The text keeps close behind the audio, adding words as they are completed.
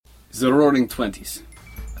The Roaring Twenties.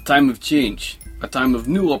 A time of change, a time of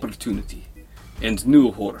new opportunity, and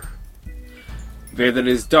new horror. Where there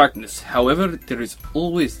is darkness, however, there is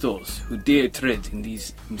always those who dare tread in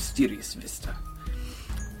these mysterious vista.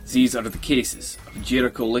 These are the cases of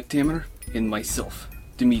Jericho Lichthammer and myself,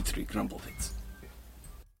 Dimitri Grumblehammer.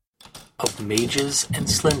 Of Mages and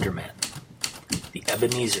Slenderman. The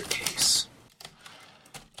Ebenezer case.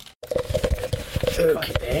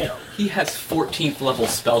 Okay, damn. He has 14th level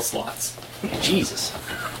spell slots. Jesus.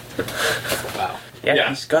 Wow. Yeah,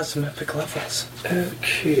 he's got some epic levels.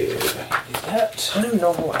 Okay. That. I don't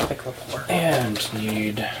know how epic level are. And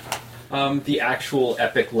need... The actual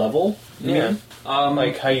epic level? Yeah.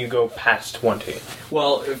 Like how you go past 20.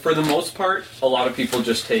 Well, for the most part, a lot of people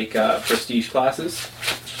just take prestige classes.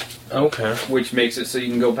 Okay. Which makes it so you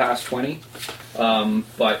can go past 20.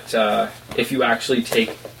 But if you actually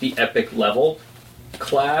take the epic level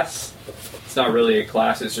class, it's not really a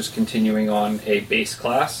class, it's just continuing on a base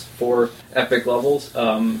class for epic levels.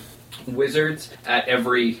 Wizards, at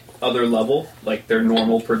every other level, like their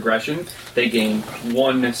normal progression, they gain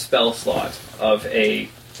one spell slot of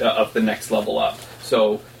the next level up.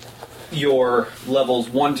 So your levels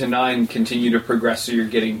 1 to 9 continue to progress, so you're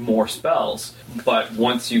getting more spells. But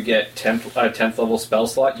once you get 10th level spell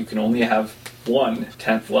slot, you can only have one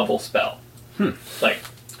 10th level spell. Like,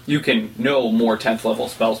 you can know more 10th level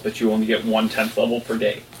spells, but you only get one 10th level per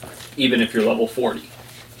day, even if you're level 40.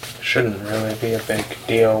 Shouldn't really be a big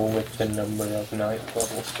deal with the number of 9th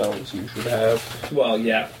level spells you should have. Well,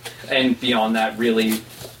 yeah. And beyond that, really,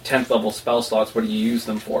 10th level spell slots, what do you use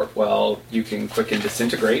them for? Well, you can quicken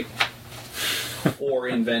disintegrate, or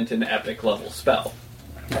invent an epic level spell.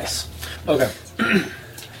 Nice. Okay.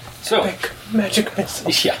 So, Epic magic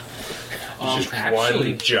missile. yeah. Just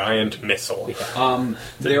Actually, one giant missile.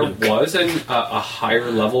 there was a higher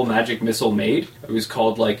level magic missile made. It was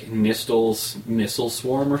called like Nistel's Missile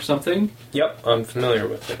Swarm or something. Yep, I'm familiar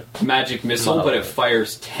with it. Magic missile, but it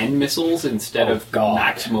fires 10 missiles instead of God.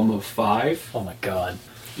 maximum of 5. Oh my god.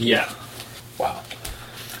 Yeah. Wow.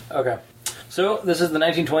 Okay. So, this is the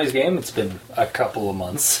 1920s game. It's been a couple of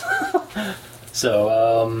months.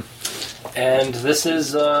 So, and this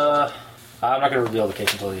is, I'm not going to reveal the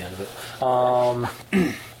case until the end of it.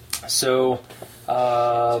 So,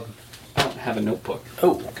 I don't have a notebook.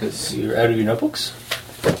 oh, Because you're out of your notebooks?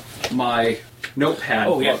 my notepad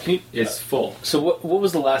book can you- is full. So, what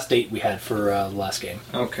was the last date we had for the last game?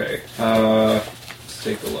 Okay. Let's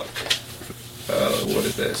take a look. What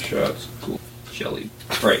is this? Shots. Cool. Jelly.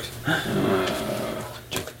 Right.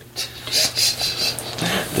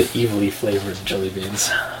 The evilly flavored jelly beans.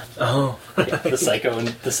 Oh. Yeah, the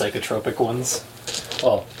psychotropic ones.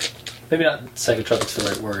 Well, maybe not psychotropic's the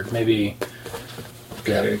right word. Maybe.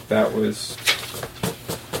 Okay, that was...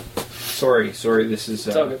 Sorry, this is...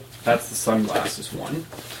 It's all good. That's the sunglasses one.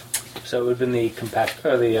 So it would have been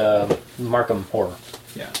the Markham horror.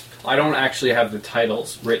 Yeah. I don't actually have the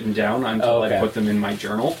titles written down until I put them in my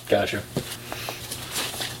journal. Gotcha.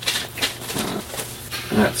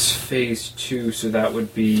 That's phase 2, so that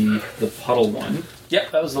would be the puddle one.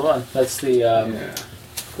 Yep, that was the one. That's the Yeah.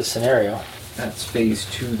 the scenario. That's phase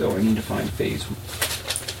 2, though. I need to find phase 1.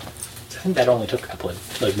 I think that only took a couple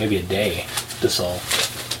of, like maybe a day to solve.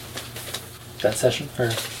 That session?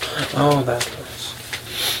 Or Oh, that was...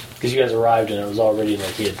 because you guys arrived and it was already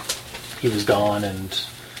like he was gone and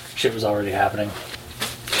shit was already happening.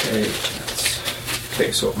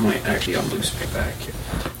 Okay, so it might actually on loose back here.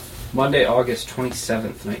 Monday, August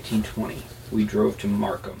 27th, 1920. We drove to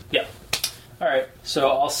Markham. Yeah. All right. So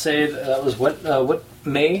I'll say that was what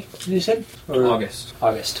May did you say? Or August.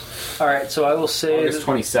 August. All right. So I will say August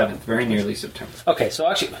 27th, very nearly September. Okay. So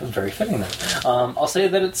actually, very fitting then. I'll say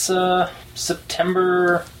that it's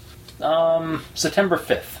September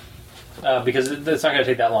 5th because it's not going to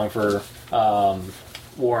take that long for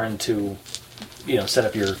Warren to set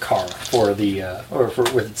up your car for the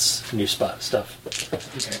with its new stuff.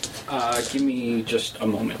 Okay. Give me just a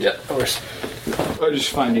moment. Yeah, of course. I'm just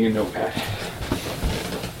finding a notepad.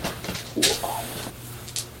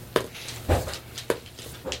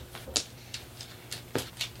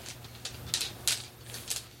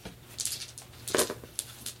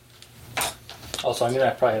 Also, I'm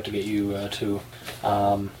gonna probably have to get you to.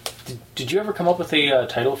 Did you ever come up with a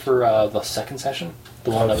title for the second session?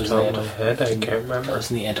 The one that was in the my head, I can't remember. It was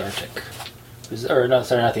in the Antarctic.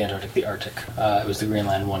 Not the Antarctic, the Arctic. It was the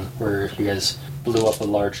Greenland one where you guys blew up a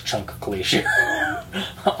large chunk of glacier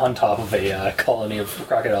on top of a colony of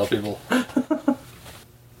crocodile people.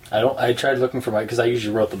 I tried looking for because I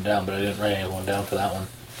usually wrote them down, but I didn't write anyone down for that one.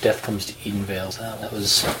 Death Comes to Edenvale. That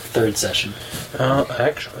was third session.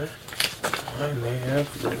 Actually, I may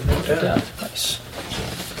have written it down. Yeah, nice.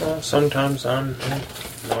 Well, sometimes I'm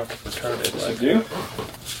not retarded I like do.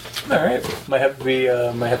 All right, might have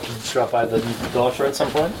to drop by the dollar store at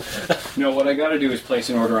some point. No, what I gotta do is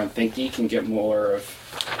place an order on ThinkGeek and get more of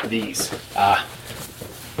these. Ah,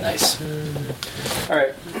 nice. All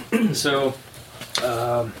right, so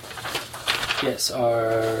yes,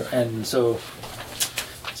 so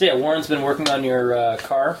yeah, Warren's been working on your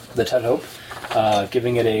car, the Ted Hope,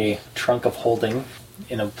 giving it a trunk of holding,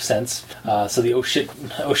 in a sense. So the oh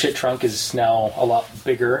shit trunk is now a lot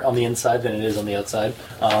bigger on the inside than it is on the outside.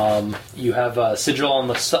 You have a sigil on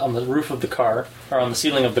the roof of the car, or on the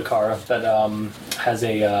ceiling of the car, that has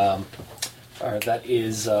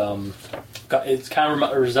it kind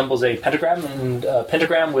of resembles a pentagram, and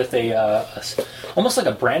pentagram with a almost like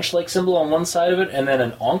a branch-like symbol on one side of it, and then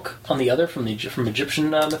an ankh on the other from Egyptian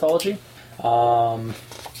mythology.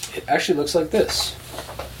 It actually looks like this.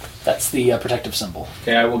 That's the protective symbol.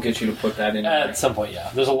 Okay, I will get you to put that in. At some point,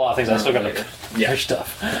 yeah. There's a lot of things I still got to Yeah.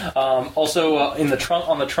 stuff. Also, on the trunk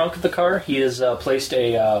of the car, he has placed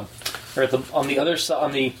on the other side,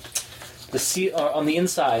 on the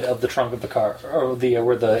inside of the trunk of the car, or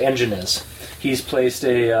where the engine is, he's placed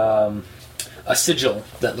a sigil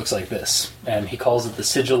that looks like this, and he calls it the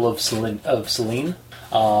sigil of Selene.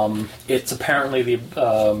 It's apparently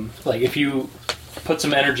if you put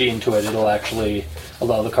some energy into it, it'll actually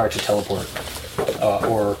allow the car to teleport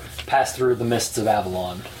or pass through the mists of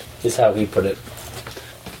Avalon, is how he put it.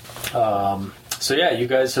 So yeah, you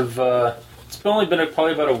guys have. It's only been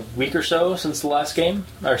probably about a week or so since the last game,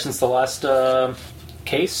 or since the last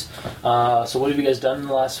case. So what have you guys done in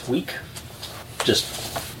the last week?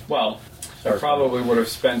 Well, I probably would have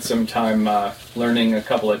spent some time learning a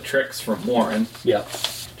couple of tricks from Warren. Yeah.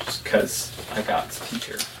 Just because I got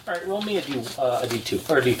teacher. All right, roll me a D2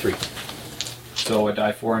 or a D3. So a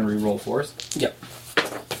die 4 and re-roll 4s? Yep.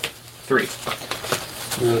 3.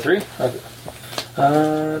 Roll 3. Okay.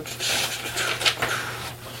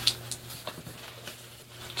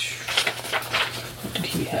 What did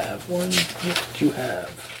he have? What did you have?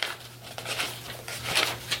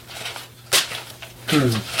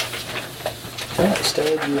 I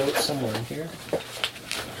studied you out somewhere in here.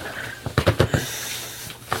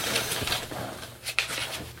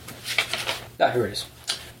 Here it is.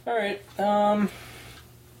 Alright,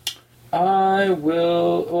 I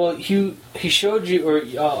will... Well, he showed you, or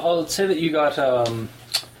I'll say that you got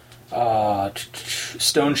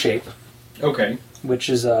stone shape. Okay. Which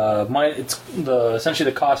is, essentially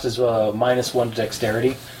the cost is -1 to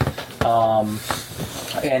dexterity.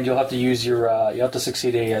 And you'll have to use your, you'll have to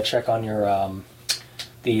succeed a check on your,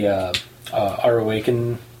 our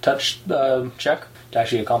awaken touch check to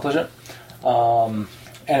actually accomplish it.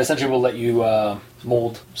 And essentially will let you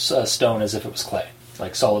mold stone as if it was clay,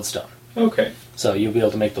 like solid stone. Okay. So you'll be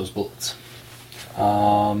able to make those bullets.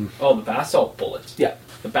 Oh, the bath salt bullets. Yeah.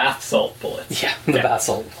 The bath salt bullets. Yeah, the bath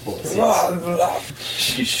salt bullets.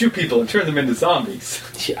 Yes. You shoot people and turn them into zombies.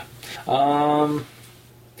 Yeah.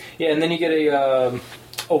 Yeah, and then you get a...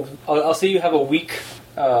 I'll say you have a weak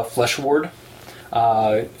flesh ward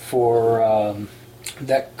for...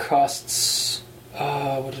 that costs...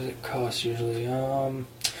 what does it cost usually?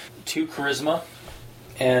 2 charisma,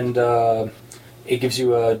 and it gives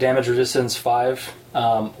you a damage resistance 5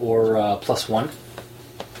 or +1,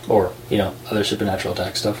 or other supernatural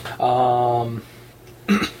attack stuff. 2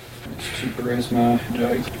 charisma.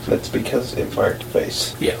 That's because it fired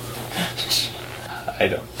face. Yeah, I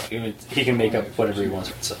don't. He can make up whatever he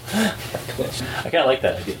wants. So I kind of like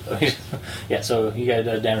that idea, though. Yeah, so you get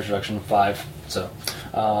a damage reduction 5. So.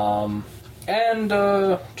 And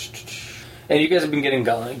you guys have been getting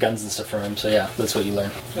guns and stuff from him, so yeah, that's what you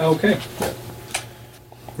learn. Okay.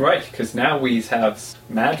 Right, because now we have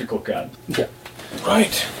magical gun. Yeah.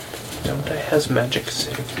 Right. Don't I has magic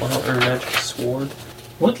or magic sword?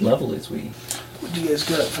 What level is we? What do you guys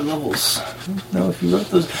got for levels? No, if you wrote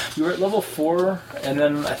those, you were at level 4, and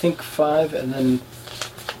then I think 5, and then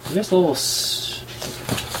you guys level.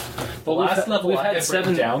 The last level I had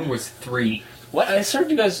 7 down was 3. What? I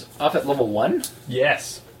started you guys off at level 1?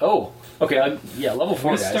 Yes. Oh. Okay, level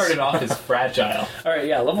 4, We guys. started off as fragile. Alright,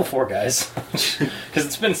 yeah, level 4, guys. Because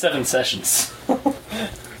it's been 7 sessions.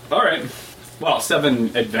 Alright. Well,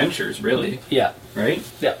 7 adventures, really. Yeah. Right?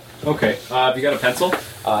 Yeah. Okay. Have you got a pencil?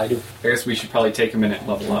 I do. I guess we should probably take a minute and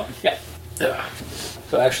level up. Yeah.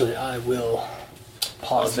 So actually, I will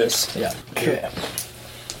pause this. Yeah. Okay.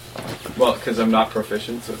 Well, because I'm not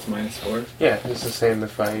proficient, so it's -4. Yeah, it's the same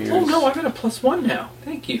if I use... Oh no, I got a +1 now.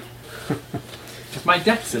 Thank you. Because my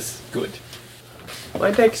dex is good.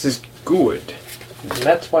 My dex is good. And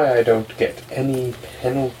that's why I don't get any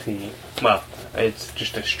penalty Well, it's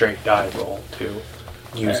just a straight die roll to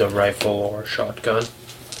use a rifle or a shotgun.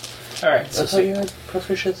 Alright, I so thought you had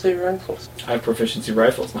proficiency rifles. I have proficiency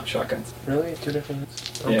rifles, not shotguns. Really? Two different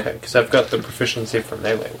ones? Yeah. Okay, because I've got the proficiency for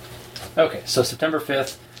melee. Okay, so September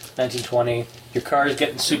 5th, 1920. Your car is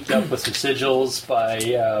getting souped up with some sigils by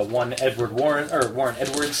one Warren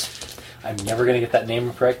Edwards. I'm never going to get that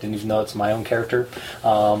name correct, and even though it's my own character.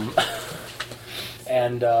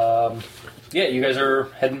 Yeah, you guys are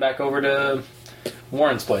heading back over to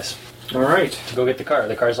Warren's place. All right. To go get the car.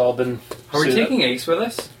 The car's all been Are we suited up. taking Ace with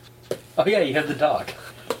us? Oh yeah, you have the dog.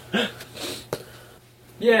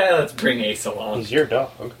 Yeah, let's bring Ace along. He's your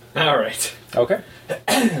dog. All right. Okay.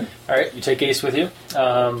 Alright, you take Ace with you.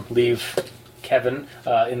 Leave Kevin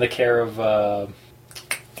in the care of...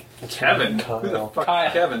 Kevin. Kyle. Who the fuck Kyle.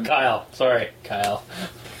 is Kevin? Kyle. Sorry, Kyle.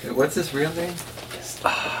 What's his real name?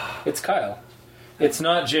 It's Kyle. It's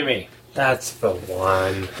not Jimmy. That's the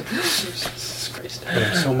one. Jesus Christ.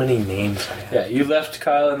 There's so many names I have. Yeah, you left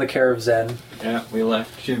Kyle in the care of Zen. Yeah, we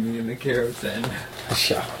left Jimmy in the care of Zen.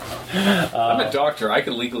 Yeah. I'm a doctor. I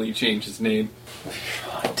can legally change his name.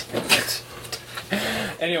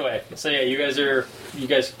 Anyway, so yeah, you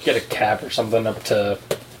guys get a cab or something up to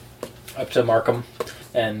Markham,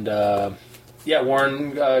 and yeah,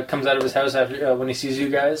 Warren comes out of his house after when he sees you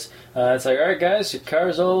guys. It's like, all right, guys, your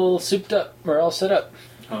car's all souped up. We're all set up.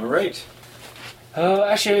 All right.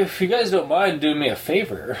 Actually, if you guys don't mind doing me a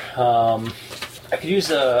favor, I could use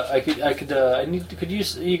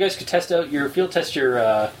you guys could field test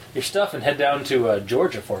your stuff and head down to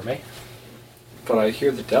Georgia for me. But I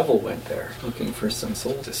hear the devil went there looking for some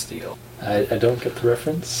soul to steal. I don't get the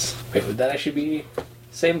reference. Wait, would that actually be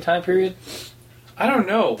same time period? I don't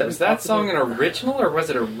know. That Was that possible? song an original or was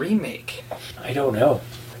it a remake? I don't know.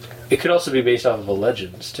 It could also be based off of a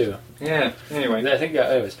Legends too. Yeah. Anyway. I think.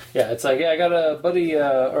 Anyways, yeah. It's like, yeah, I got a buddy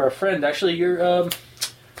or a friend. Actually, you're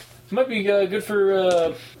might be good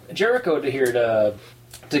for Jericho to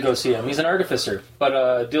go see him. He's an artificer,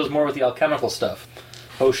 but deals more with the alchemical stuff,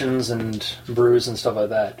 potions and brews and stuff like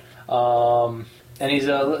that. And he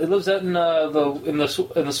lives out in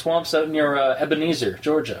the swamps out near Ebenezer,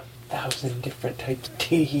 Georgia. 1,000 different types of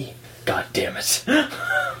tea. God damn it.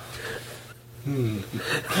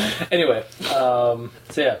 Anyway, so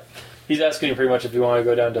yeah, he's asking you pretty much if you want to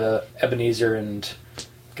go down to Ebenezer and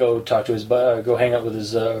go talk to go hang out with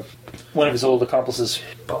his one of his old accomplices.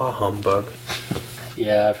 Bah humbug.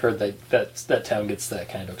 Yeah, I've heard that town gets that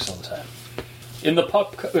kind of jokes all the time. In the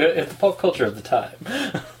pop culture of the time.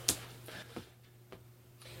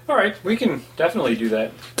 All right. We can definitely do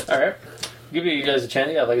that. All right. Give you guys a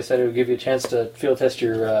chance. Yeah, like I said, it would give you a chance to field test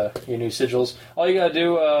your new sigils. All you gotta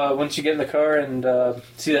do once you get in the car and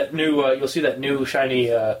see that new, you'll see that new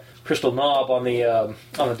shiny crystal knob on the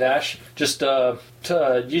dash. Just you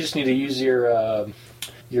just need to use your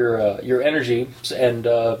energy and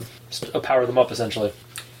power them up essentially.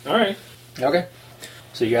 All right. Okay.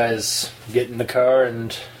 So you guys get in the car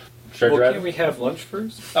and start Well, driving. can we have lunch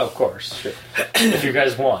first? Oh, of course, sure. If you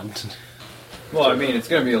guys want. Well, I mean, it's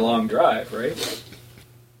going to be a long drive, right?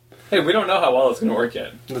 Hey, we don't know how well it's going to work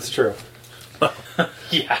yet. That's true.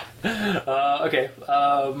 Yeah. Okay.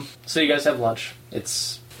 So you guys have lunch.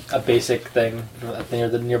 It's a basic thing near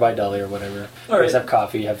the nearby deli or whatever. All You guys right. have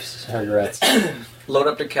coffee, have cigarettes. Load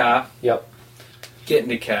up the car, Yep. get in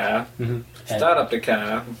the car, Mm-hmm. start up the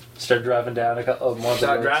car, Start driving down a couple of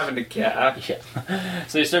start driving the car. Yeah.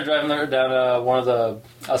 So you start driving down one of the.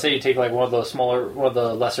 I'll say you take like one of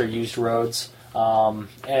the lesser used roads, and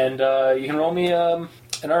you can roll me an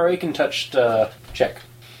RA can touched check,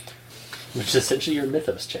 which is essentially your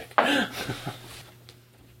mythos check.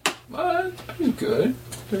 Pretty good.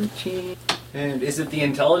 13. And is it the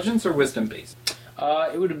intelligence or wisdom based?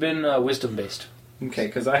 It would have been wisdom based. Okay,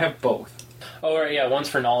 because I have both. Oh, right, yeah. One's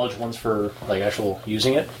for knowledge, one's for like actual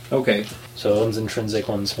using it. Okay, So one's intrinsic,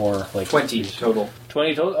 one's more like 20 total.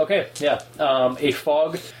 20 total. Okay, yeah. A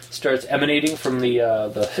fog starts emanating from the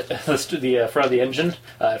front of the engine.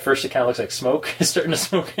 At first, it kind of looks like smoke. It's starting to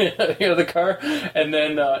smoke the car, and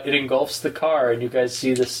then it engulfs the car, and you guys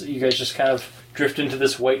see this. You guys just kind of drift into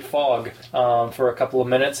this white fog for a couple of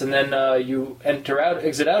minutes, and then you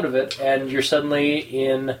exit out of it, and you're suddenly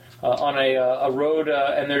in on a road,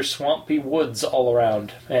 and there's swampy woods all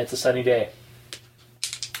around, and it's a sunny day.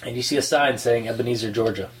 And you see a sign saying Ebenezer,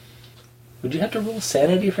 Georgia. Would you have to roll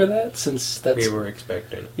sanity for that? Since that's We were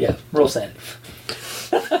expecting. yeah, roll sanity.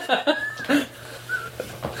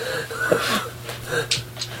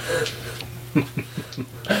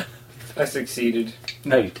 I succeeded.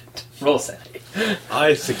 No, you didn't. Roll sanity.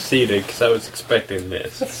 I succeeded because I was expecting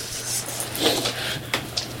this.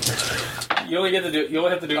 You only have to do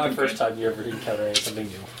it I'm the first good. time you ever encounter something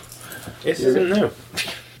new. This isn't new.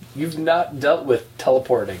 You've not dealt with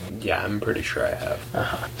teleporting. Yeah, I'm pretty sure I have.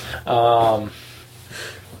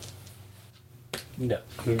 No.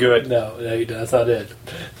 Good. No, that's not it.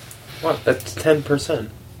 What? That's 10%.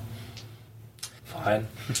 Fine.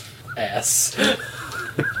 Ass.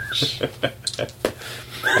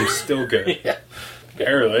 I'm still good. Yeah.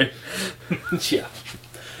 Barely. Yeah.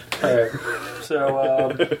 Alright.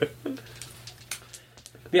 So,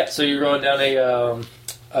 yeah, so you're going down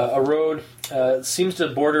a road. Seems to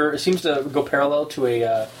go parallel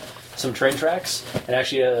to some train tracks, and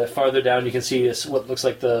actually farther down you can see what looks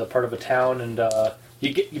like the part of a town, and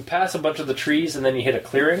you pass a bunch of the trees, and then you hit a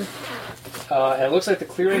clearing, and it looks like the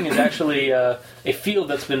clearing is actually a field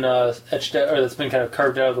that's been etched out, or that's been kind of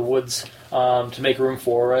carved out of the woods to make room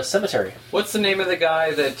for a cemetery. What's the name of the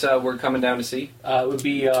guy that we're coming down to see? It would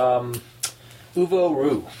be Uvo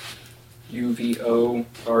Rue. Uvorue?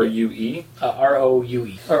 Roue.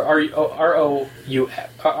 Or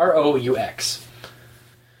Roux.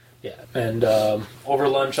 Yeah, and over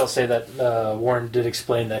lunch I'll say that Warren did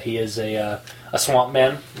explain that he is a swamp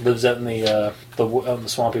man, lives out in the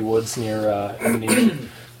swampy woods near Ebenezer,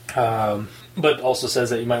 but also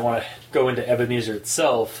says that you might want to go into Ebenezer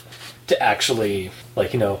itself to actually,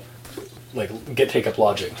 take up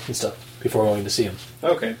lodging and stuff before going to see him.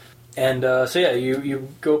 Okay. And so yeah, you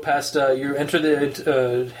go past, you enter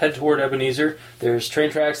the head toward Ebenezer. There's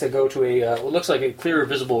train tracks that go to what looks like a clear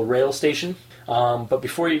visible rail station. But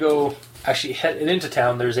before you go actually head into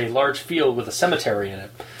town, there's a large field with a cemetery in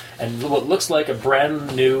it, and what looks like a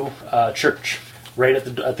brand new church right at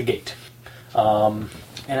the gate. And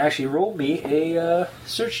actually, roll me a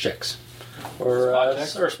search checks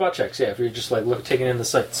or spot checks. Yeah, if you're just taking in the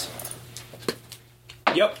sights.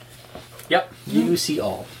 Yep. Yep, you see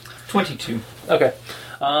all. 22. Okay.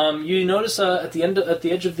 You notice at the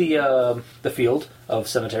edge of the field of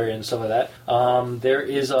cemetery and stuff like that, there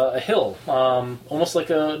is a hill, almost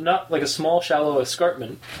not like a small shallow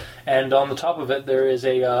escarpment, and on the top of it there is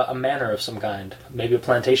a manor of some kind, maybe a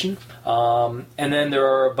plantation, and then there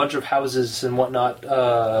are a bunch of houses and whatnot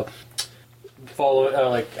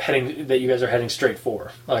heading that you guys are heading straight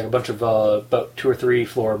for, like a bunch of about 2 or 3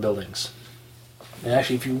 floor buildings. And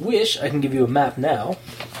actually, if you wish, I can give you a map now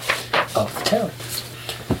of the town.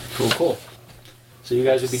 Cool. So you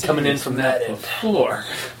guys would be coming in from that end. Floor.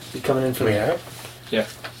 Be coming in from there. Yeah.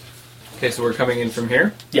 Okay, so we're coming in from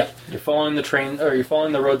here. Yeah, you're following the train, or you're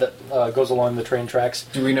following the road that goes along the train tracks.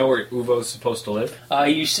 Do we know where Uvo's supposed to live?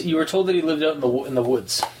 You were told that he lived out in the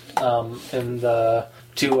woods, and to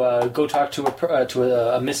go talk to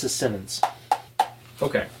a Mrs. Simmons.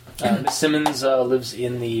 Okay. Miss Simmons lives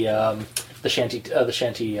in the shanty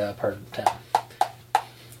part of the town.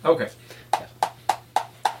 Okay.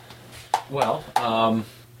 Well,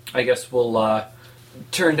 I guess we'll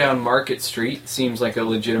turn down Market Street. Seems like a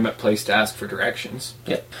legitimate place to ask for directions.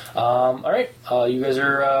 Yeah. All right. You guys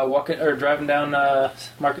are driving down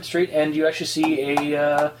Market Street, and you actually see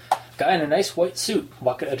a guy in a nice white suit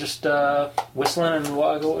just whistling and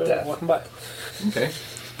walking by. Okay.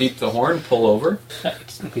 Beep the horn. Pull over.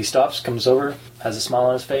 He stops, comes over, has a smile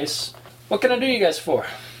on his face. What can I do you guys for?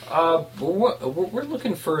 We're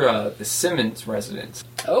looking for the Simmons residence.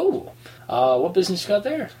 Oh. What business you got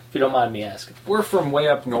there? If you don't mind me asking. We're from way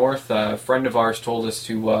up north. A friend of ours told us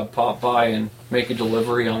to pop by and make a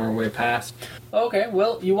delivery on our way past. Okay,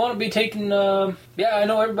 well, you want to be taking, I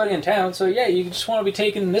know everybody in town, so yeah, you just want to be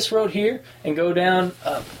taking this road here and go down,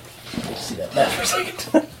 let's see that map for a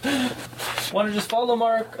second. Want to just follow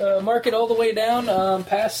Market all the way down,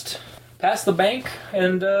 past the bank,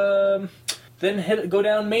 and then go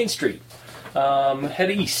down Main Street.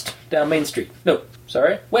 Head east down Main Street. No,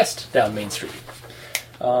 sorry, west down Main Street.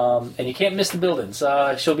 And you can't miss the buildings.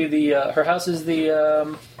 She'll be her house is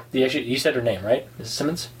actually, you said her name, right? Mrs.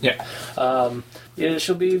 Simmons? Yeah.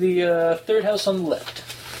 She'll be the third house on the left.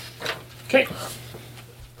 Okay.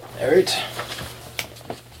 Alright.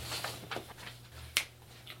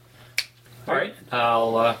 Alright,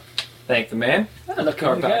 I'll thank the man.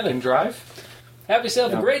 Car back and drive. Have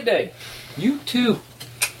yourself a great day. You too.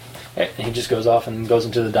 And he just goes off and goes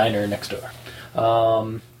into the diner next door.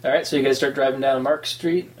 Alright, so you guys start driving down Mark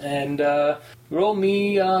Street, and roll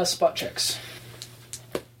me spot checks.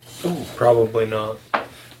 Ooh, probably not.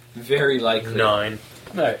 Very likely. 9.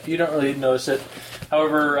 Alright, you don't really notice it.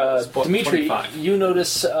 However, Dimitri, 25. you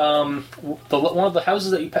notice one of the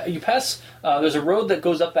houses that you pass, there's a road that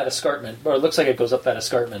goes up that escarpment, or it looks like it goes up that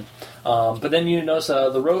escarpment. But then you notice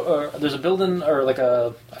the road, there's a building, or like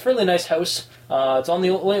a fairly nice house. It's on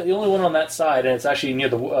the only one on that side, and it's actually near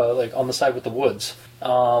the on the side with the woods.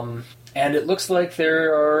 And it looks like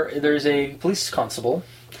there's a police constable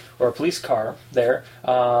or a police car there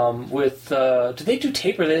with. Did they do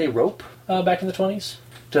tape or did they rope back in the 20s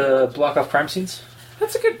to block off crime scenes?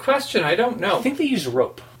 That's a good question. I don't know. I think they used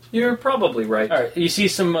rope. You're probably right. All right, you see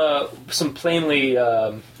some plainly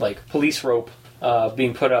like police rope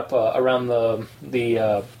being put up around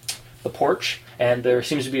the porch, and there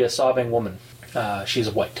seems to be a sobbing woman. She's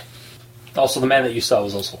white. Also, the man that you saw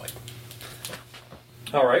was also white.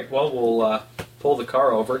 All right. Well, we'll pull the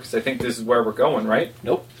car over because I think this is where we're going, right?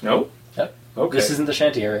 Nope. No. Yep. Okay. This isn't the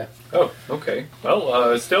shanty area. Oh. Okay.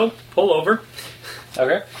 Well, still pull over.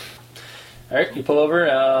 Okay. All right, you pull over.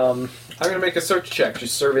 I'm going to make a search check.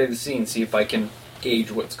 Just survey the scene, see if I can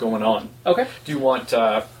gauge what's going on. Okay. Do you want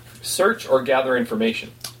search or gather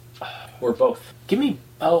information? Or both? Give me.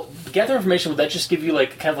 Oh, gather information. Would that just give you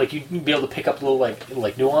like kind of like you'd be able to pick up little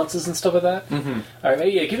like nuances and stuff like that? Mm-hmm. All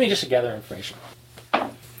right. Yeah. Give me just a gather information.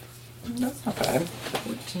 That's not bad.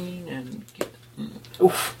 14 and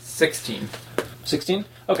Oof. 16. 16.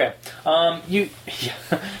 Okay. Yeah.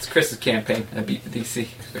 It's Chris's campaign. I beat the DC.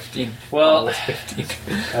 15. Well, was 15.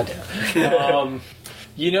 Goddamn.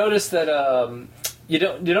 You notice that you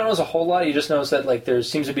don't notice a whole lot. You just notice that like there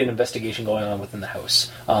seems to be an investigation going on within the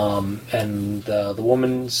house, and the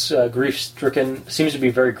woman's grief-stricken seems to be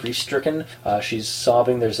very grief-stricken. She's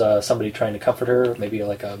sobbing. There's somebody trying to comfort her, maybe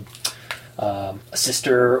like a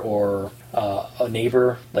sister or a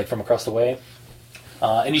neighbor, like from across the way.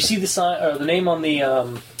 And you see the sign or the name on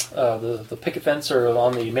the picket fence or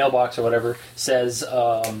on the mailbox or whatever says.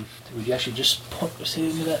 Would you actually just say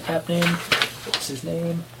that tap name? What's his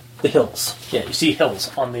name? The Hills. Yeah, you see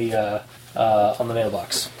Hills on the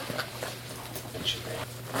mailbox.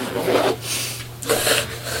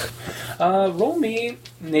 Roll me,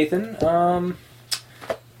 Nathan.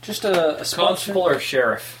 Just a Constable or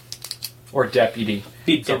sheriff? Or deputy?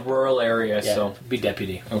 It's a rural area, yeah, so... be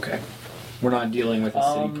deputy. Okay. We're not dealing with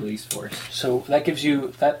a city police force. So that gives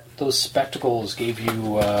you... Those spectacles gave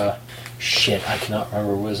you... shit, I cannot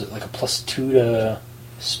remember. Was it like a +2 to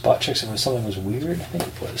spot checks if something was weird? I think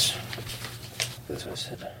it was. That's what I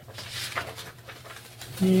said.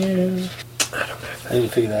 Yeah. I don't know. I need to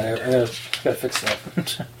figure that out. I gotta fix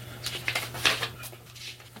that.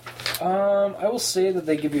 I will say that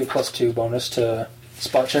they give you a +2 bonus to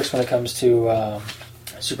spot checks when it comes to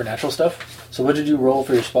supernatural stuff. So what did you roll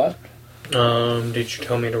for your spot? Did you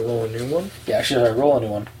tell me to roll a new one? Yeah, actually, I roll a new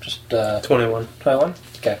one. Just 21. 21?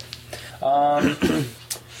 Okay.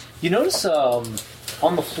 You notice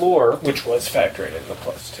on the floor... Which was factoring in the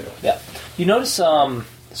 +2. Yeah. You notice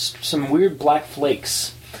some weird black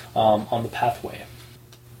flakes on the pathway.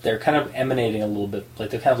 They're kind of emanating a little bit. Like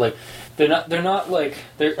they're kind of like... They're not like...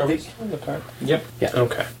 Are we still in the car? Yep. Yeah.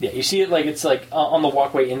 Okay. Yeah, you see it like it's like on the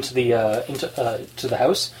walkway into the to the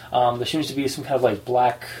house. There seems to be some kind of like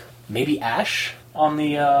black, maybe ash on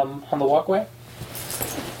the walkway.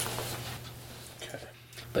 Okay.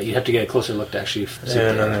 But you'd have to get a closer look to actually see.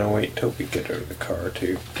 And I'm going to wait till we get out of the car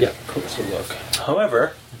to Yeah. take a closer look.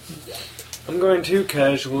 However, I'm going to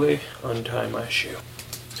casually untie my shoe.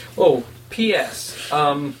 Oh, P.S.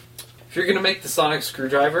 If you're going to make the sonic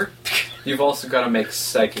screwdriver, you've also got to make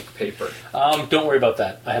psychic paper. Don't worry about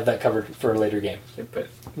that. I have that covered for a later game. But,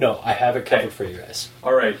 No, I have it covered Okay. for you guys.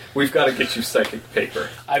 all right, we've got to get you psychic paper.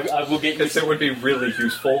 I will get you. Because it would be really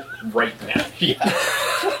useful right now. Yeah.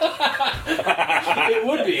 It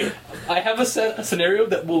would be. I have a scenario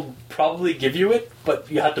that will probably give you it,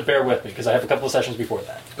 but you have to bear with me because I have a couple of sessions before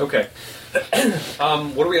that. Okay.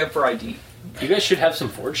 What do we have for ID? You guys should have some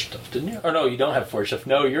forged stuff, didn't you? Or no, you don't have forged stuff.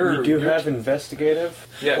 No, You do have investigative?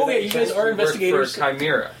 Yeah. Oh, yeah, you guys are work investigators. for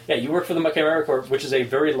Chimera. Yeah, you work for the Chimera Corp, which is a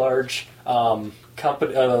very large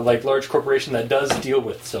company, like large corporation that does deal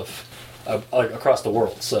with stuff across the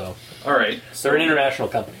world. So All right. they're an international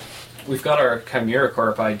company. We've got our Chimera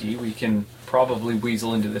Corp ID. We can probably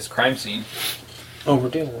weasel into this crime scene. Oh, we're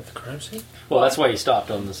dealing with the crime scene? Well, that's why you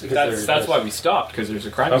stopped on this. That's why we stopped, because there's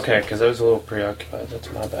a crime Okay, scene. because I was a little preoccupied.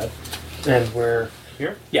 That's my bad. And we're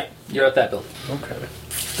here? Yeah, you're at that building. Okay.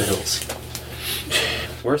 The hills.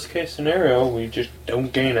 Worst case scenario, we just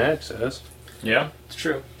don't gain access. Yeah. It's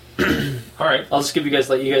true. All right. I'll just give you guys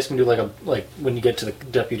you guys can do like when you get to the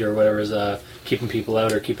deputy or whatever is keeping people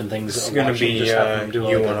out or keeping things. It's gonna watching, be, just have them do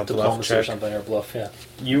you like on a bluff diplomacy or check. something or bluff. Yeah.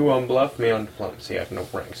 You on bluff, me on diplomacy. I have no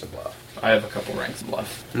ranks of bluff. I have a couple ranks of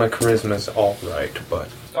bluff. My charisma's all right, but...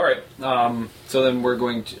 All right. So then we're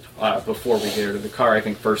going to, before we get out of the car, I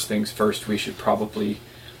think first things first, we should probably...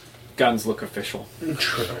 Guns look official.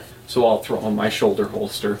 True. So I'll throw on my shoulder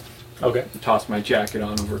holster, Okay. toss my jacket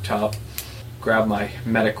on over top, grab my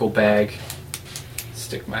medical bag,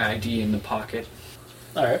 stick my ID in the pocket.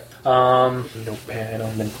 All right. Notepad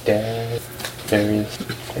on the desk. Various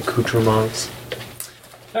accoutrements.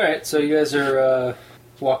 All right. So you guys are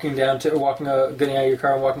getting out of your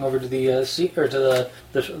car and walking over to the seat or to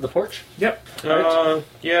the porch. Yep.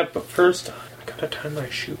 Yeah, but first I gotta tie my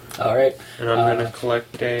shoe. All right. And I'm gonna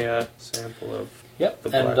collect a sample of. Yep. The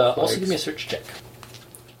And black also flags. give me a search check.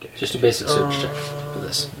 Just a basic search check for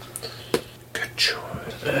this. Good choice.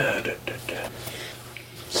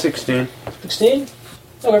 16. 16?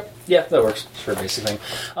 Okay. Yeah, that works for a basic thing.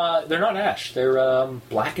 They're not ash. They're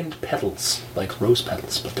blackened petals, like rose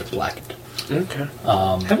petals, but they're blackened. Okay.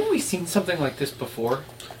 Haven't we seen something like this before?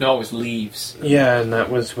 No, it was leaves. Yeah, and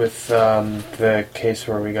that was with the case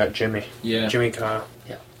where we got Jimmy. Yeah. Jimmy Kyle.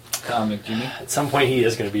 Comic Jimmy. At some point, he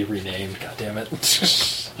is going to be renamed. God damn it!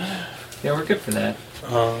 Yeah, we're good for that.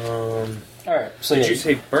 All right. So Did yeah, you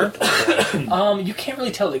say burnt? you can't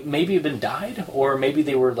really tell. Like maybe they've been dyed, or maybe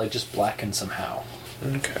they were like just blackened somehow.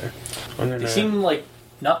 Okay. They seem like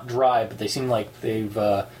not dry, but they seem like they've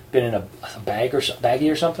been in a bag or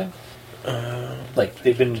baggie or something. Like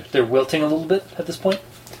they're wilting a little bit at this point.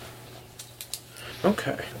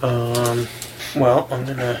 Okay. Well, I'm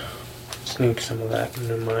gonna sneak some of that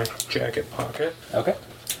into my jacket pocket. Okay.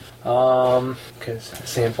 Because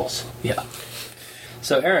samples. Yeah.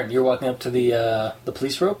 So Aaron, you're walking up to the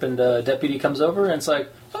police rope, and a deputy comes over, and it's like,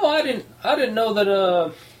 oh, I didn't know that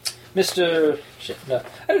I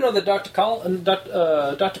didn't know that Dr.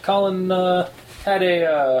 Collin had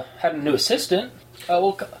a new assistant.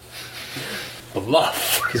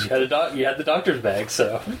 Bluff. Because you had the doctor's bag,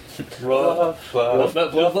 so Bluff.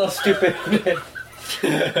 stupid.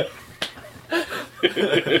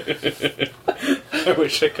 I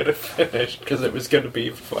wish I could have finished because it was going to be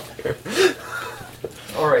fire.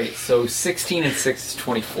 Alright, so 16 and 6 is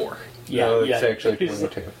 24. Yeah, No, yeah. it's actually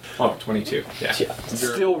 22. Oh, 22. Yeah. Yeah.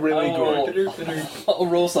 Still really good. I'll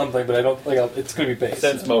roll something, but I don't think it's going to be base.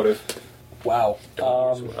 Sense motive. Wow.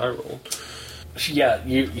 That's what I rolled. He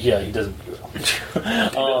doesn't.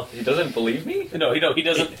 He doesn't believe me? No, he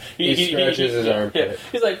doesn't. He scratches his armpit. Yeah,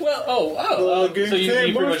 he's like, well, so you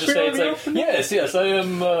pretty much just say, it's like, yes, I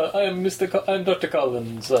am I'm Dr.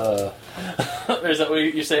 Collins. Is that what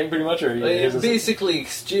you're saying, pretty much, or I am basically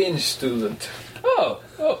exchange student. Oh,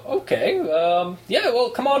 okay. Yeah,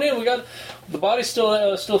 well, come on in. We got the body's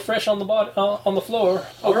still fresh on the on the floor.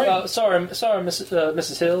 All right. Sorry,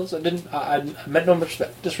 Mrs. Hills. I meant no much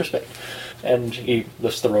disrespect. And he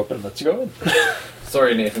lifts the rope and lets you go in.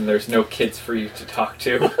 Sorry, Nathan, there's no kids for you to talk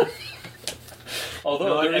to.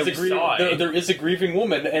 Although No, there is a grieving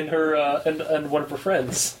woman and her and one of her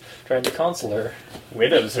friends trying to console her.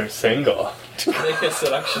 Widows are single. Make a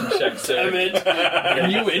seduction check, sir. I meant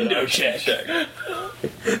innuendo check.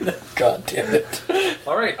 God damn it!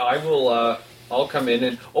 Alright, I will, I'll come in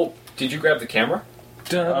and... Oh, did you grab the camera?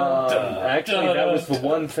 Actually, that was the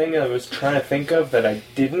one thing I was trying to think of that I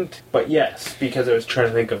didn't. But yes, because I was trying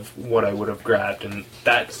to think of what I would have grabbed, and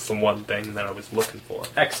that's the one thing that I was looking for.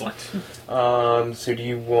 Excellent. So do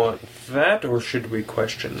you want that, or should we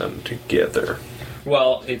question them together?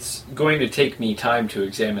 Well, it's going to take me time to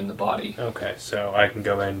examine the body. Okay, so I can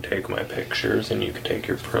go ahead and take my pictures, and you can take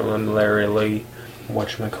your preliminarily,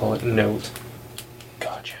 note.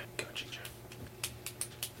 Gotcha.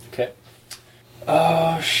 Okay.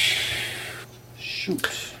 Shoot.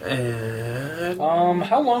 And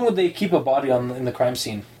How long would they keep a body in the crime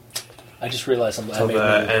scene? I just realized something. till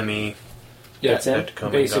the Emmy. Yeah, That's it? had to come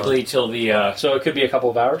and basically till the, So it could be a couple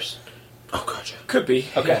of hours. Oh, gotcha. Could be.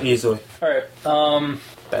 Okay. Easily. All right.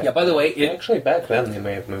 Yeah. By the way, Actually, back then they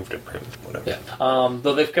may have moved it. Whatever. Yeah.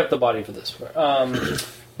 Though they've kept the body for this.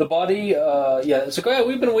 The body. Yeah. So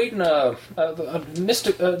we've been waiting. Dr.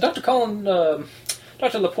 Colin.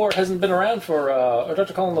 Dr. Laporte hasn't been around for. Or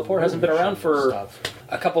Dr. Colin Laporte hasn't been around for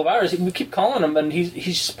a couple of hours. We keep calling him, and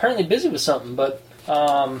he's apparently busy with something. But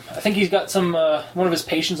I think he's got some one of his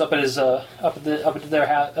patients up at his at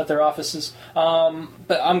their offices.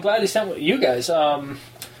 But I'm glad he sent with you guys.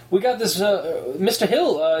 We got this Mr.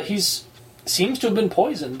 Hill. He's seems to have been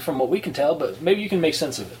poisoned, from what we can tell. But maybe you can make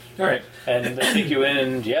sense of it. All right. And they take you in,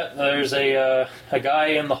 and there's a guy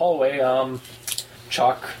in the hallway.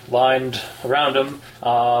 Chalk lined around him.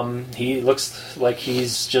 He looks like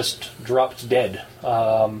he's just dropped dead.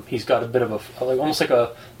 He's got a bit of almost like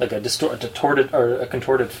a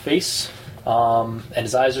contorted face, and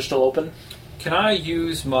his eyes are still open. Can I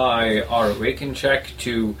use my Awaken check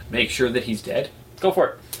to make sure that he's dead? Go for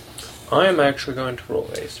it. I am actually going to roll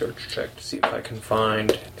a search check to see if I can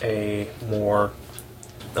find a more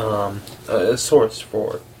a source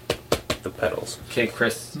for the petals. Okay,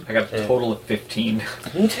 Chris, I got a total of 15.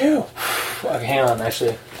 Me too. Hang on,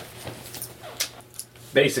 actually.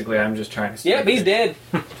 Basically, I'm just trying to. Yep, he's dead.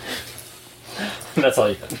 That's all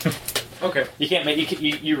you got. Okay. You can't make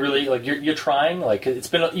you really like you're trying like it's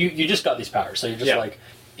been you just got these powers, so you're just like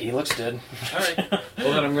he looks dead. All right.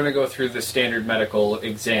 Well, then I'm going to go through the standard medical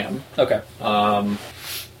exam. Okay.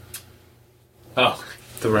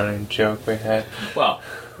 The running joke we had. Well,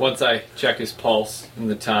 once I check his pulse and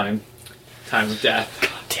the time of death.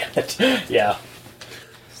 Damn it. Yeah.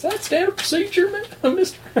 Is that standard procedure, man,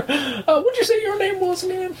 Mister? What'd you say your name was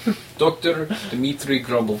again? Dr. Dmitry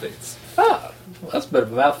Grumblevitz. Well, that's a bit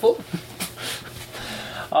of a mouthful.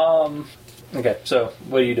 Okay, so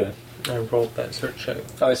what are you doing? I rolled that search check.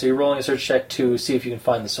 Okay, so you're rolling a search check to see if you can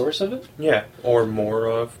find the source of it? Yeah, or more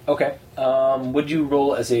of. Okay. Would you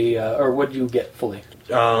roll as a, or would you get fully?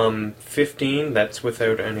 15, that's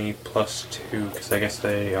without any +2, because I guess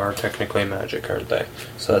they are technically magic, aren't they?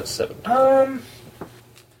 So that's 7.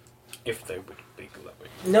 If they would be glowing.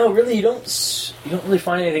 No, really, you don't really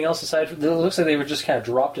find anything else aside from, it looks like they were just kind of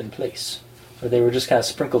dropped in place. Or they were just kind of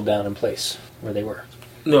sprinkled down in place where they were.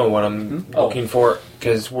 No, what I'm looking for,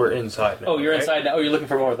 because we're inside now. Oh, you're inside now? Oh, you're looking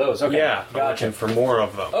for more of those. Okay. Yeah, gotcha. I'm looking for more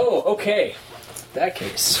of them. Oh, okay. That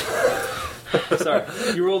case. Sorry.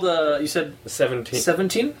 You rolled you said 17.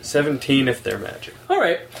 17? 17 if they're magic.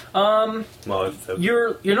 Alright. Well, if the...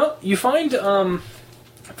 You find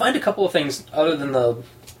a couple of things other than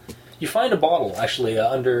you find a bottle actually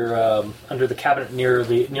under the cabinet near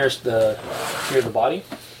the body.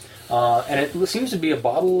 And it seems to be a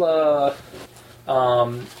bottle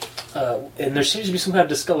and there seems to be some kind of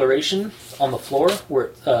discoloration on the floor where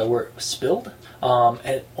it spilled. And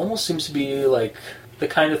it almost seems to be like the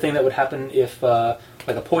kind of thing that would happen if like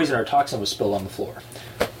a poison or a toxin was spilled on the floor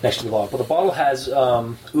next to the bottle. But the bottle has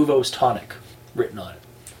Uvo's tonic written on it.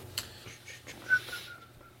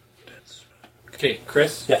 Okay,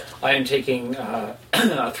 Chris. Yeah. I am taking a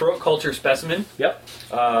throat culture specimen. Yep.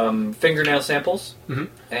 Fingernail samples. Mm-hmm.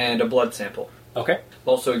 And a blood sample. Okay.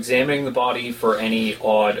 Also examining the body for any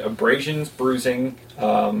odd abrasions, bruising,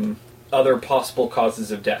 other possible causes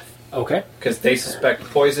of death. Okay. Because they suspect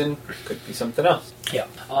poison, could be something else. Yeah.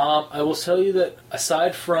 I will tell you that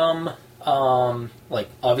aside from like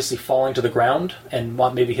obviously falling to the ground and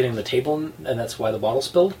maybe hitting the table, and that's why the bottle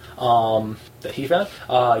spilled, that he found,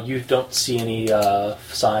 you don't see any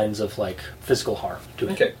signs of like physical harm to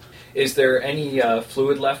it. Okay. Is there any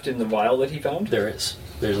fluid left in the vial that he found? There is.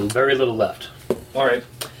 There's very little left. All right.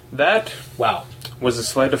 That Wow. was a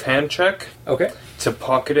sleight of hand check Okay. to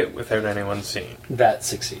pocket it without anyone seeing. That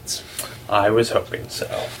succeeds. I was hoping so.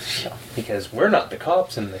 Yeah. Because we're not the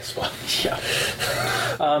cops in this one.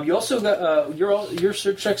 Yeah. You also got your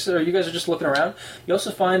search checks. You guys are just looking around. You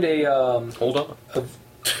also find a Hold on.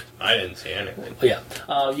 I didn't see anything.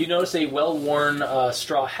 You notice a well-worn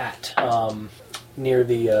straw hat near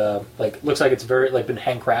the looks like it's very been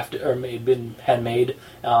handcrafted or been handmade,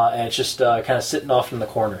 and it's just kind of sitting off in the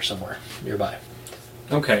corner somewhere nearby.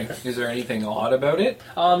 Okay. Is there anything odd about it?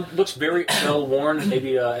 Looks very well worn,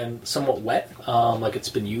 maybe and somewhat wet. Like it's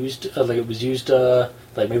been used, like it was used,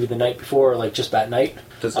 like maybe the night before, or like just that night.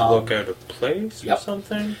 Does it look out of place or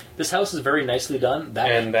something? This house is very nicely done.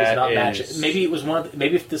 That and does that not match is... it. Maybe it was one.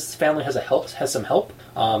 Maybe if this family has some help,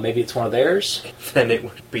 maybe it's one of theirs. Then it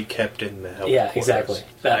would be kept in the help quarters, exactly.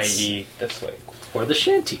 i.e. the slave. Or the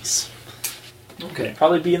shanties. Okay.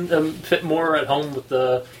 Probably be fit more at home with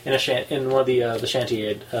in one of the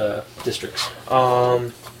shanty districts.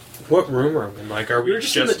 What room are we in? Like, are we You're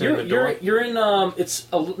just in in the door? You're in it's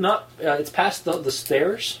past the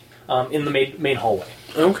stairs in the main hallway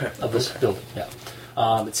of this building. Yeah.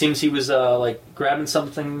 It seems he was grabbing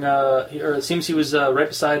something, or it seems he was right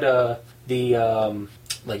beside the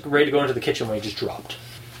ready to go into the kitchen when he just dropped.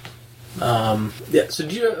 Yeah. So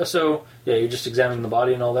you're just examining the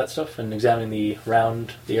body and all that stuff, and examining the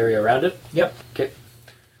area around it. Yep. Okay.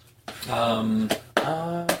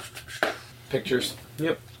 Pictures.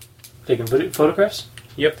 Yep. Taking photographs.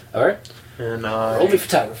 Yep. All right. And Roll me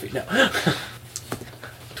photography. No.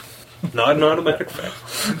 Not an automatic fail.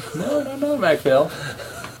 No, not automatic fail.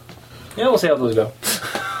 Yeah, we'll see how those go.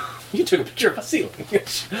 You took a picture of a ceiling.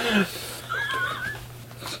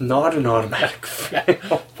 Not an automatic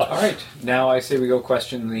fail. All right. Now I say we go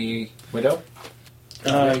question the widow.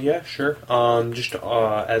 Yeah, sure. Just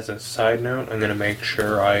as a side note, I'm gonna make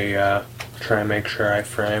sure I try and make sure I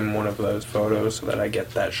frame one of those photos so that I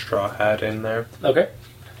get that straw hat in there. Okay.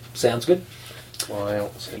 Sounds good. Well, I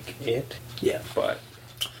don't think it. Yeah. But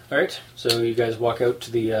all right. So you guys walk out to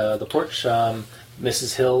the porch.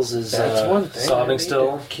 Mrs. Hills is that's one thing sobbing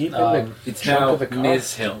still. Keep in the It's trunk now of the car.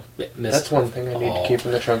 Ms. Hill. Yeah, That's one thing I need to keep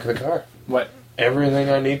in the trunk of the car. What? Everything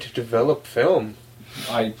I need to develop film.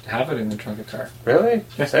 I have it in the trunk of the car. Really?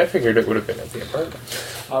 Yes, I figured it would have been at the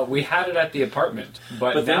apartment. We had it at the apartment,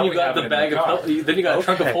 but But then now you we got have the it bag in the car. of then you got a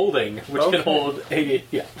trunk of Okay. holding, which Okay. can hold 80.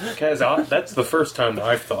 Yeah. Because that's the first time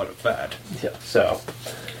I've thought of that. Yeah. So,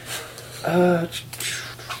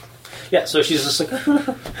 Yeah, so she's just like,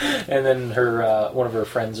 and then her one of her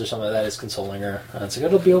friends or something like that is consoling her. And it's like,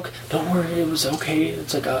 it'll be okay. Don't worry, it was okay.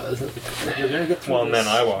 It's like, you're gonna get through well, and this.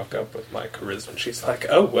 then I walk up with my charisma, and she's like,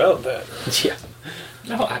 "Oh well, then, Yeah.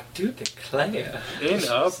 No, I do declare.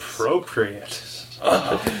 inappropriate."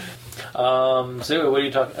 So what are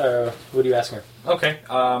you talking? What are you asking her? Okay.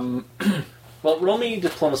 Well, roll me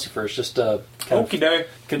diplomacy first. Just kind of Okie doke.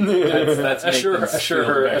 That's assure Nathan's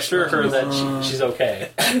her skill that she's okay.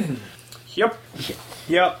 Yep.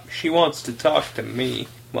 She wants to talk to me.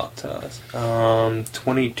 Well, to us.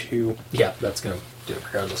 22. Yeah, that's gonna do it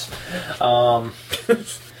regardless.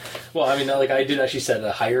 Well, I mean, like I did actually set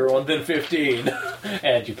a higher one than 15,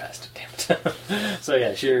 and you passed it. Damn it. So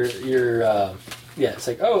yeah, you're yeah. It's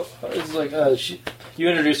like you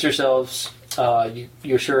introduced yourselves.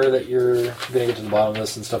 You're sure that you're gonna get to the bottom of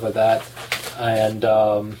this and stuff like that. And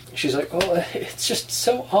she's like, "Oh, it's just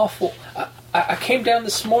so awful. I came down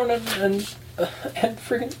this morning and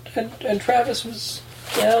freaking and Travis was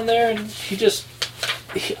down there and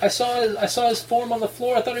I saw his form on the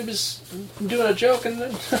floor. I thought he was doing a joke and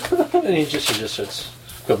then and she just starts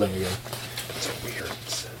quibbling again. It's weird.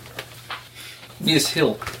 Miss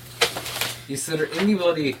Hill, is there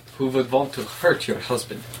anybody who would want to hurt your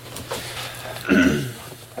husband?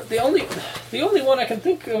 The only one I can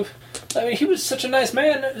think of. I mean, he was such a nice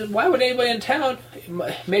man. Why would anybody in town?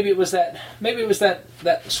 Maybe it was that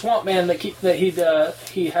swamp man that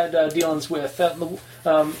he had dealings with out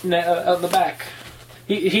in the back.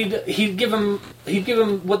 He'd give him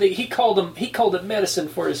what he called it medicine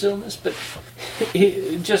for his illness, but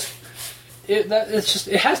it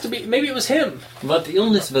has to be. Maybe it was him. What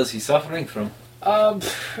illness was he suffering from?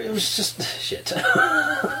 It was just shit.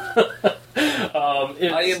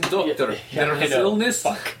 I am doctor. There I is know. illness.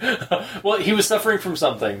 Fuck. Well, he was suffering from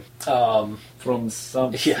something. From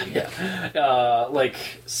something. Like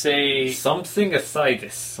say Something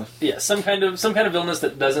ascites. yeah, some kind of illness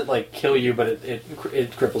that doesn't like kill you, but it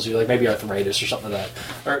cripples you, like maybe arthritis or something like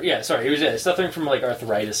that. Or yeah, sorry, he was suffering from like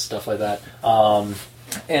arthritis stuff like that.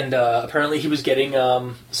 And apparently he was getting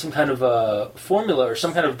some kind of formula or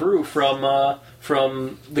some kind of brew from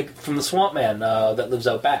the swamp man that lives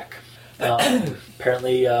out back.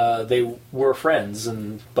 Apparently they were friends,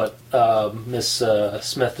 but Miss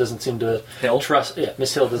Smith doesn't seem to trust. Yeah,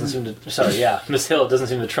 Miss Hill doesn't seem to. Sorry, yeah, Miss Hill doesn't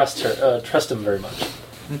seem to trust him very much.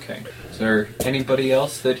 Okay. Is there anybody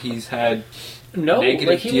else that he's had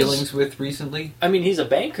negative dealings with recently? I mean, he's a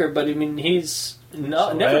banker, but I mean, he's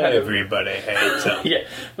not So never had. everybody hates him. Yeah,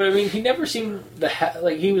 but I mean, he never seemed to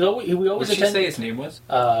like he was always. We always What did she say his name was?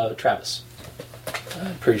 Travis.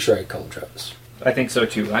 I'm pretty sure I called him Travis. I think so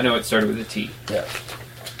too. I know it started with a T. Yeah.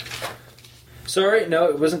 Sorry, no,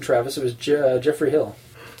 it wasn't Travis. It was Jeffrey Hill.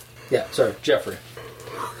 Yeah, sorry, Jeffrey.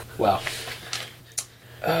 Wow.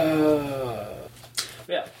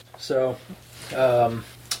 Yeah. So, no,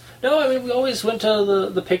 I mean we always went to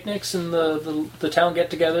the picnics and the town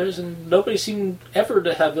get-togethers, and nobody seemed ever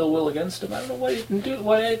to have ill will against him. I don't know why he didn't do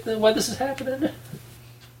why this is happening.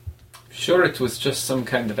 Sure, it was just some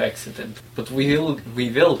kind of accident, but we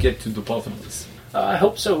will get to the bottom of this. I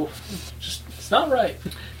hope so. It's not right.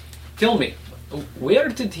 Tell me, where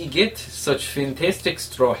did he get such fantastic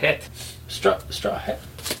straw hat? Straw hat.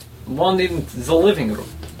 One in the living room,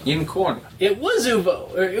 in corner. It was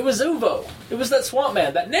Uvo. It was Uvo. It was that swamp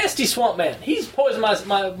man, that nasty swamp man. He's poisoned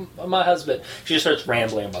my husband. She just starts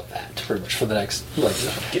rambling about that pretty much for the next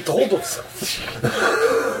Get the hold of yourself.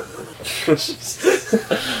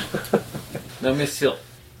 Now, Miss Hill,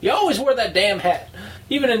 You always wear that damn hat,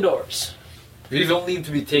 even indoors. we will need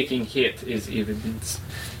to be taking hit as evidence.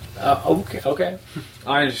 Okay.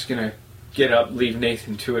 I'm just gonna get up, leave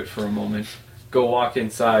Nathan to it for a moment, go walk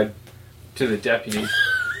inside to the deputy,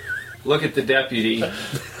 look at the deputy.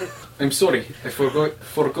 I'm sorry, I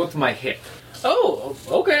forgot my hat. Oh,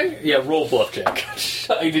 okay. Yeah, roll bluff check.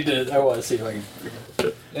 I want to see if I can.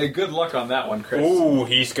 Hey, good luck on that one, Chris. Ooh,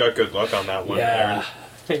 he's got good luck on that one. Yeah.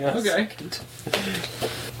 Yeah. Okay.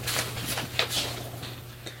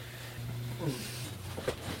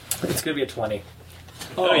 It's gonna be a 20.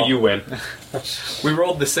 Oh, you win. We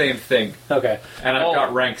rolled the same thing, Okay. and I've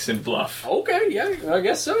got ranks in bluff. Okay. Yeah, I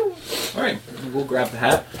guess so. All right, we'll grab the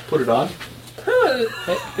hat, put it on.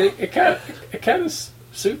 It kind of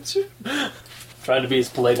suits you. Trying to be as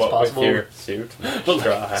polite What as possible. with your suit,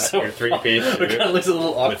 straw hat, So- your three-piece It kind of suit looks a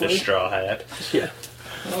little with awkward. a straw hat, Yeah.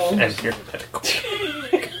 and your medical.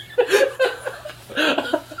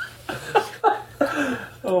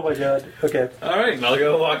 Oh my god. Okay. Alright, and I'll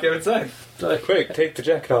go walk outside. Quick, take the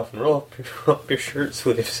jacket off and roll up your shirt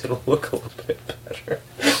sleeves. It'll look a little bit better.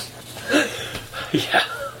 Yeah.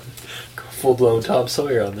 Go full blown Tom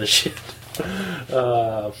Sawyer on this shit.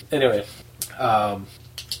 Anyway.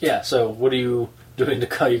 Yeah, so what are you doing to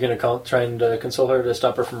call? You're going to trying to console her to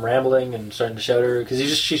stop her from rambling and starting to shout her?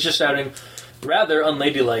 Because she's just shouting rather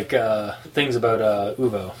unladylike things about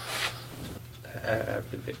Uvo. I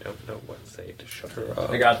really don't know what to say to shut her up.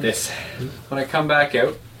 I got this. When I come back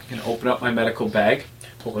out, I'm going to open up my medical bag,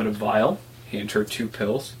 pull out a vial, hand her 2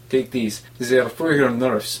 pills. Take these. These are for your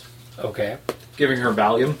nerves. Okay. Giving her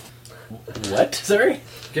Valium. What? Sorry?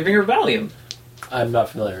 Giving her Valium. I'm not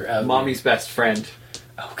familiar. Mommy's best friend.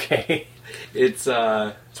 Okay. It's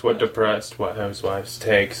what depressed housewives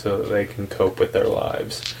take so that they can cope with their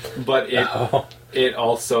lives. But it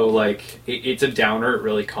also, like, it's a downer. It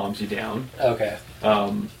really calms you down. Okay.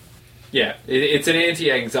 Yeah, it's an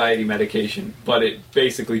anti-anxiety medication, but it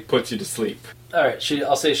basically puts you to sleep. Alright,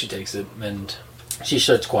 I'll say she takes it, and she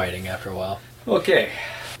starts quieting after a while. Okay.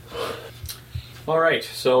 Alright,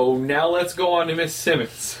 so now let's go on to Miss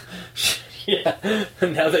Simmons. Yeah,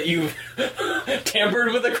 now that you've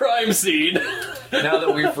tampered with a crime scene. Now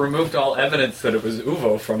that we've removed all evidence that it was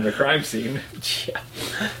Uvo from the crime scene.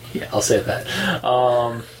 Yeah, I'll say that.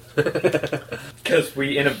 Because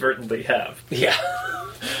we inadvertently have. Yeah.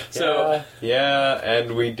 So yeah,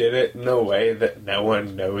 and we did it in a way that no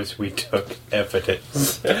one knows we took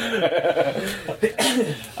evidence.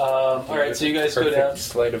 Alright, so you guys go down.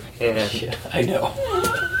 Sleight of hand. Yeah, I know.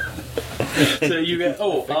 So you get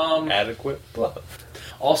adequate bluff.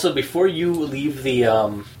 Also, before you leave the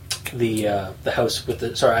house with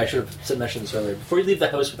the... Sorry, I should have mentioned this earlier. Before you leave the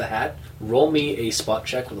house with the hat, roll me a spot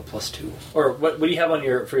check with a +2. Or what do you have on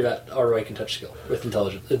your... For that ROI can touch skill with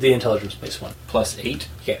intelligence? The intelligence base one. +8.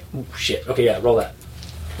 Okay. Ooh, shit. Okay, yeah, roll that.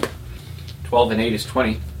 12 and 8 is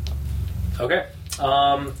 20. Okay.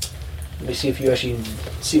 Let me see if you actually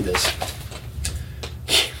see this.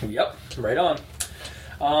 Yep, right on.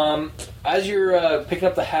 As you're picking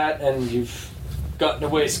up the hat and you've gotten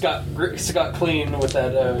away scot clean with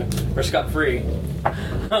that, or scot free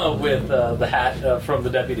with the hat from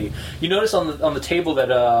the deputy, you notice on the table that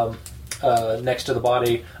next to the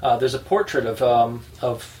body, there's a portrait of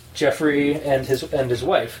Jeffrey and his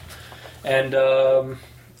wife, and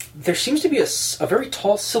there seems to be a very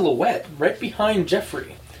tall silhouette right behind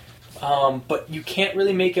Jeffrey, but you can't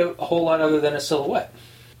really make out a whole lot other than a silhouette.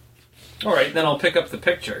 Alright, then I'll pick up the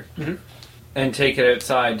picture and take it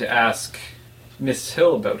outside to ask Miss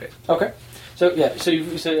Hill about it. Okay. So after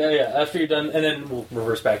you're done, and then we'll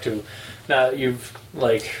reverse back to now that you've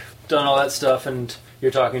like done all that stuff and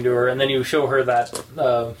you're talking to her, and then you show her that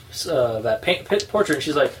portrait, and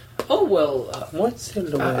she's like, "Oh well, what's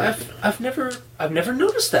in the I've never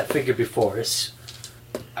noticed that figure before.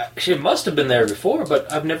 She must have been there before,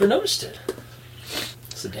 but I've never noticed it.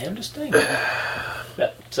 It's the damnedest thing."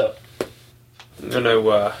 Yeah. So I'm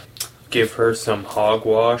gonna give her some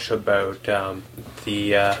hogwash about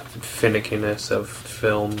the finickiness of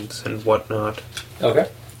films and whatnot. okay.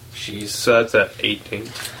 So that's at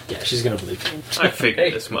 18. Yeah, she's gonna believe you. I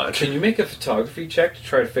figured this much. Can you make a photography check to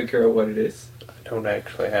try to figure out what it is? I don't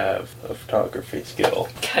actually have a photography skill.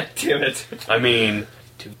 God damn it. I mean,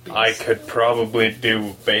 I could probably do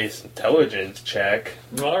a base intelligence check.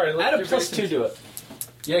 Alright, Add a +2 to it.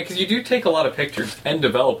 Yeah, because you do take a lot of pictures and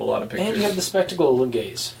develop a lot of pictures. And you have the spectacle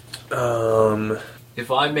gaze.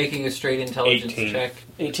 If I'm making a straight intelligence 18. check,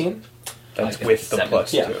 18? That's I with the got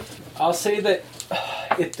 +2. Yeah. I'll say that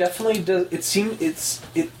it definitely does.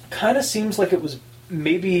 It kind of seems like it was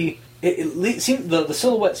maybe it seemed the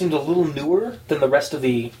silhouette seemed a little newer than the rest of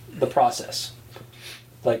the process.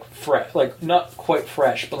 Like fresh, like not quite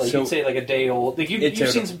fresh, but like So you'd say like a day old. Like you've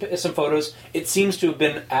seen some photos. It seems to have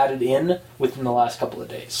been added in within the last couple of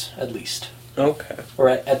days, at least, Okay. or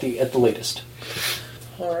at the latest.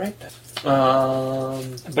 All right.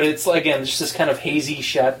 But it's again just this kind of hazy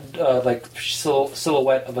silhouette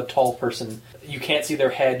of a tall person. You can't see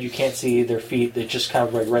their head, you can't see their feet. They're just kind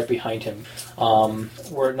of like right behind him.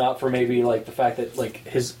 Were it not for maybe like the fact that like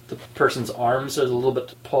the person's arms are a little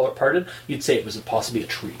bit parted, you'd say it was possibly a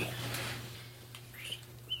tree.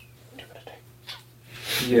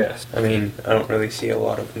 yes. I mean, I don't really see a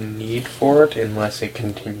lot of need for it unless it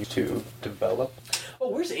continues to develop. Oh,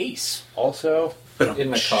 where's Ace? Also,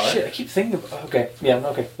 In the car. Shit, I keep thinking of... Okay, yeah,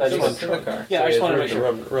 okay. I just want in the car. Yeah, I just want to make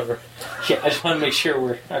sure. Rubber. Yeah, I just want to make sure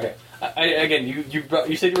we're... Okay. Again, you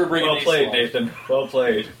said you were bringing Well Ace played, along. Nathan. Well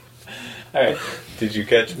played. Alright. Did you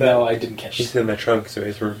catch that? No, I didn't catch He's it. in the trunk, so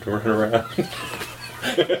he's room to run around.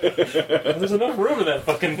 There's enough room in that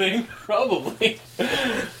fucking thing, probably.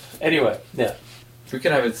 Anyway, yeah. We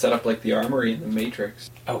could have it set up like the armory in the Matrix.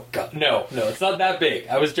 Oh god, no, it's not that big.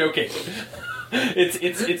 I was joking.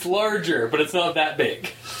 It's larger, but it's not that big.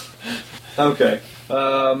 Okay.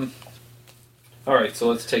 Alright, so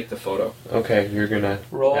let's take the photo. Okay, you're gonna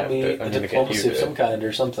roll me a diplomacy of some kind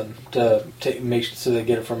or something to make so they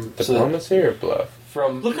get it from diplomacy or bluff.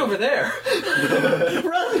 From look over there.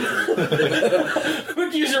 Run.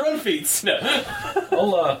 Quick, use your run feats. No.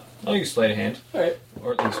 I'll use sleight of hand. All right,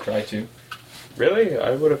 or at least try to. Really,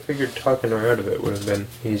 I would have figured talking her out of it would have been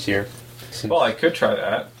easier. Well, I could try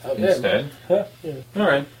that instead. Yeah. All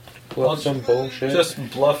right. Bluff some bullshit. Just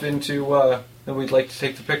bluff into that we'd like to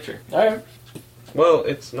take the picture. All right. Well,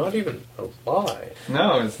 it's not even a lie.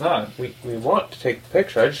 No, it's not. We want to take the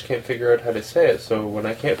picture. I just can't figure out how to say it. So when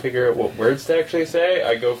I can't figure out what words to actually say,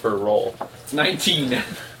 I go for a roll. 19.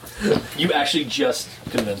 You actually just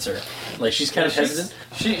convince her. Like, she's kind of hesitant.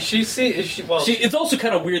 It's also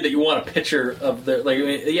kind of weird that you want a picture of the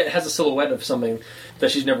it has a silhouette of something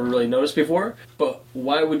that she's never really noticed before. But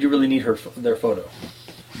why would you really need their photo?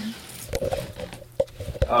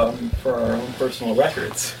 For our own personal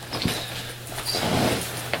records.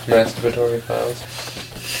 Masturbatory files.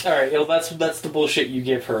 All right, that's the bullshit you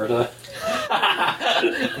give her.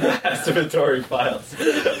 Masturbatory files.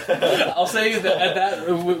 I'll say that at that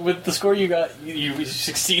with the score you got, you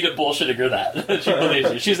succeed at bullshitting her that. She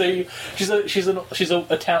believes you.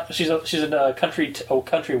 She's a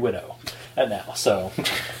country widow, and now so.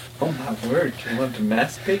 Oh my word! You want to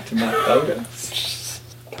masturbate to my photos?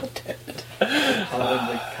 God damn it!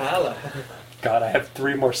 Kala. God, I have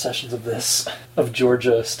 3 more sessions of this, of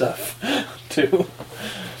Georgia stuff, too.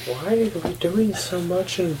 Why are we doing so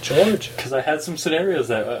much in Georgia? Because I had some scenarios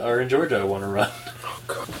that are in Georgia I want to run. Oh,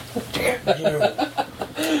 God. Damn you.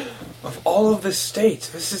 Of all of the states,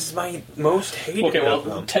 this is my most hated. Okay,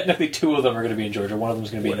 well, technically 2 of them are going to be in Georgia. One of them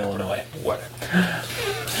is going to be in Illinois. Whatever.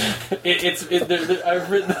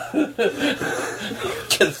 I've written...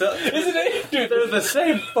 Isn't it? Dude, they're the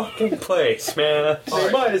same fucking place, man.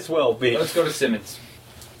 They might as well be. Let's go to Simmons.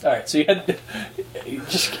 Alright, so you had...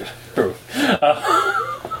 Just...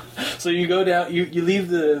 So you go down... You leave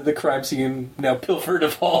the crime scene now pilfered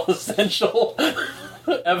of all essential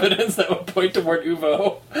evidence that would point toward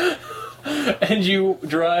Uvo. And you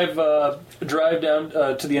drive down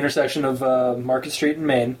to the intersection of Market Street and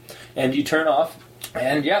Main, and you turn off,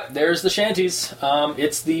 and there's the shanties.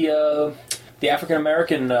 It's the African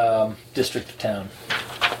American district of town.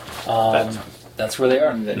 That's where they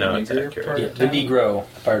are. No, it's accurate. The Negro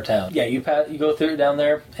part of town. Yeah, you go through down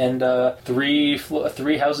there, and 3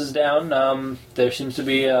 houses down. There seems to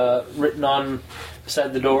be written on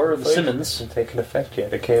beside the door of the Simmons. It hasn't taken effect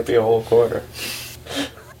yet. It can't be a whole quarter.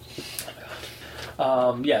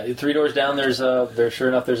 3 doors down. There's sure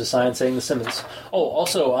enough. There's a sign saying the Simmons. Oh,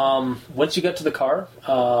 also, once you get to the car,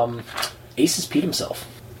 Ace has peed himself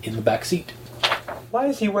in the back seat. Why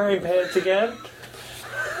is he wearing pants again?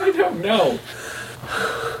 I don't know.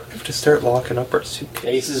 We have to start locking up our suitcase.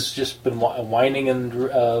 Ace has just been whining and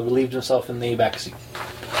relieved himself in the back seat.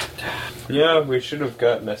 Yeah, we should have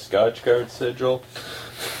gotten a Scotch Guard sigil.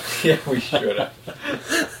 Yeah, we should have.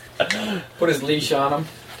 Put his leash on him.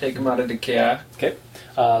 Take him out of the car. Okay.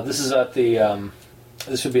 This is at the...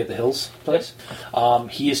 this would be at the Hills place.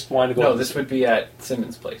 He is wanting to go... No, this would be at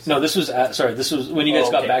Simmons' place. No, this was at... Sorry, this was... When you guys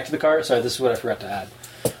got back to the car... Sorry, this is what I forgot to add.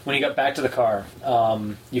 When you got back to the car,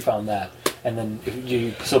 you found that. And then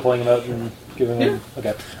you still pulling him out and giving him...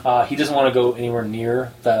 Okay. He doesn't want to go anywhere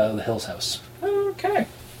near the Hills house. Okay.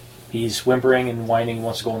 He's whimpering and whining. He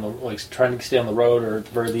wants to go on the... trying to stay on the road, or at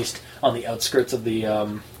the very least on the outskirts of the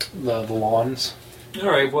lawns. All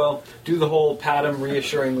right, well, do the whole pat him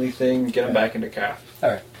reassuringly thing, get him back into car. All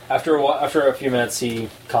right. After a few minutes, he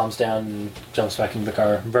calms down and jumps back into the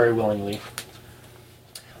car very willingly.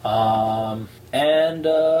 And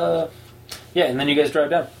then you guys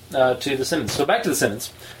drive down to the Simmons. So back to the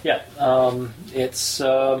Simmons. Yeah, it's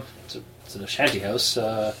a shanty house,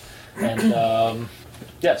 so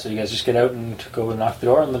you guys just get out and go and knock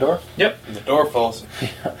on the door. Yep, and the door falls.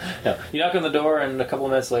 No, you knock on the door, and a couple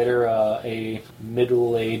of minutes later, a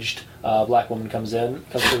middle-aged black woman comes to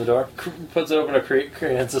the door, puts it open a crate,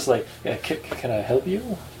 and it's just like, can I help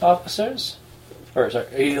you, officers? Or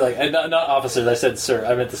sorry, not officers. I said sir.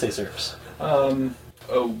 I meant to say sirs.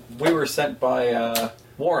 We were sent by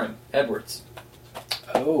Warren Edwards.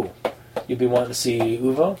 Oh, you'd be wanting to see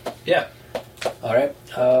Uvo? Yeah. All right.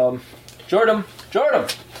 Jordan!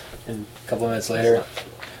 And a couple of minutes later,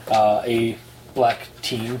 a black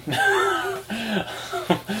teen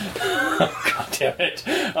God damn it.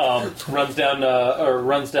 Runs down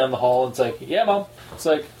the hall and it's like, yeah, Mom. It's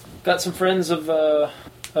like, got some friends of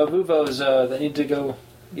Uvo's that need to go.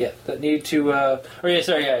 Yeah, that need to.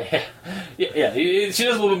 Yeah. She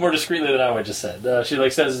does a little bit more discreetly than I would just said. She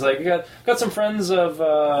says, it's like, got some friends of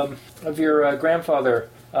your grandfather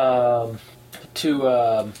or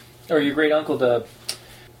your great uncle to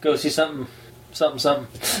go see something.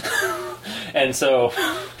 And so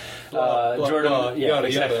Jordan, blah, yada,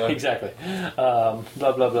 exactly. Blah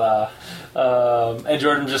blah blah. And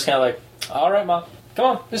Jordan's just kind of like, all right, Mom, come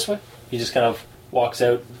on this way. He just kind of walks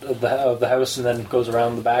out of the house and then goes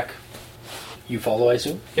around the back. You follow, I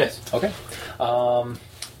assume? Yes. Okay.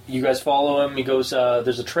 You guys follow him. He goes.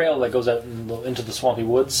 There's a trail that goes out into the swampy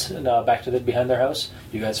woods and back to behind their house.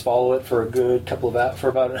 You guys follow it for a good for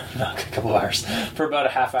about a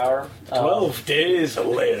half hour. 12 days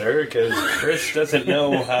later, because Chris doesn't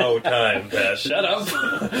know how time passes. Shut up.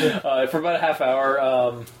 For about a half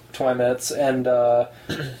hour. 20 minutes, and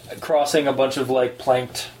crossing a bunch of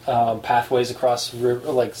planked pathways across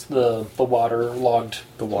the water-logged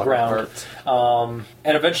ground. And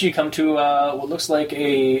eventually you come to what looks like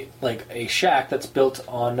a shack that's built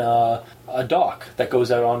on a dock that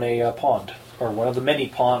goes out on a pond, or one of the many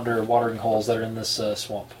pond or watering holes that are in this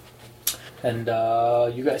swamp. And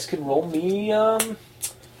you guys can roll me.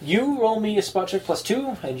 You roll me a spot check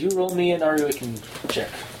 +2, and you roll me an Awaken check.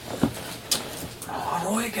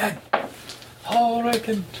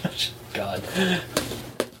 Awaken. God.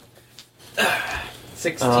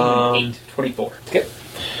 16, 8, 24. Okay.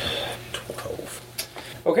 12.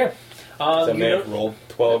 Okay. I may have rolled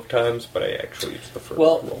 12 times, but I actually used the first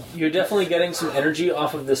well, roll. you're definitely getting some energy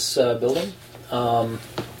off of this building.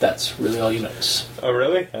 That's really all you notice. Oh,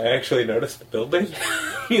 really? I actually noticed the building?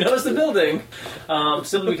 You notice the building,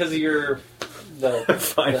 simply because of your...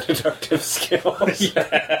 Fine deductive skills.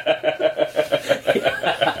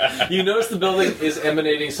 You notice the building is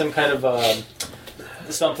emanating some kind of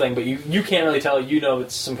something, but you can't really tell. You know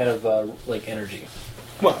it's some kind of energy.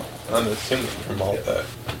 Well, I'm assuming from all the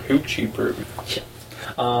hoochie brew. Yeah.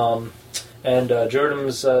 And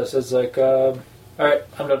Jordan says all right,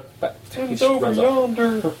 I'm done. Bye. He just runs off.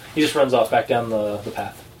 He just runs off back down the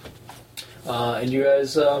path. And you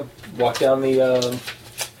guys walk down the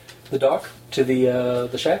dock to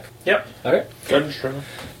the shack. Yep. Okay. Good, sure.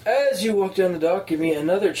 As you walk down the dock, give me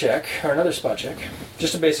another check, or another spot check.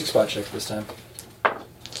 Just a basic spot check this time.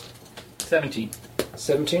 17.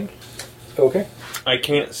 17? Okay. I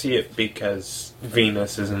can't see it because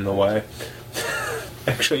Venus is in the way.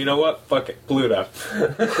 Actually, you know what? Fuck it. Pluto.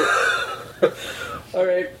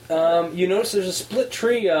 Alright. You notice there's a split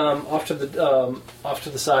tree off to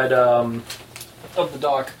the side of the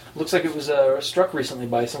dock. Looks like it was struck recently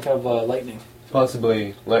by some kind of lightning.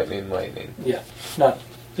 Possibly lightning. Yeah. Not,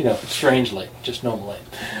 strange lightning. Just normal lightning.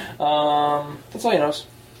 That's all you notice.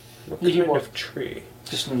 What kind of tree?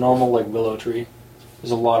 Just a normal, willow tree.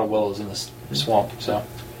 There's a lot of willows in this swamp, so...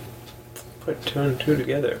 Put 2 and 2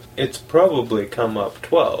 together. It's probably come up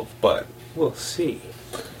 12, but we'll see.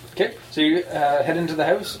 Okay, so you head into the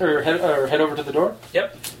house, or head over to the door?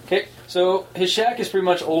 Yep. Okay, so his shack is pretty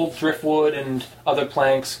much old driftwood and other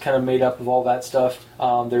planks kind of made up of all that stuff.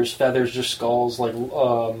 There's feathers, just skulls, and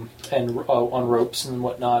on ropes and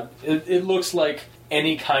whatnot. It looks like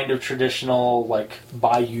any kind of traditional,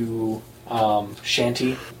 bayou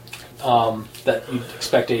shanty that you'd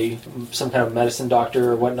expect some kind of medicine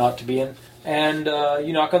doctor or whatnot to be in. And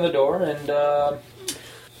you knock on the door, and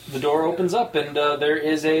the door opens up, and there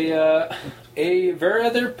is a very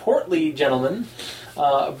rather portly gentleman,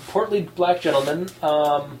 portly black gentleman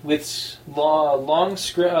with long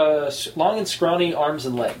and scrawny arms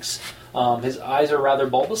and legs. His eyes are rather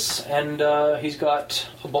bulbous, and he's got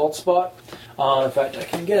a bald spot. In fact, I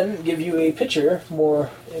can again give you a picture more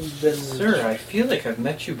than... Sir, I feel like I've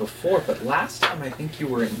met you before, but last time I think you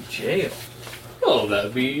were in jail. Oh,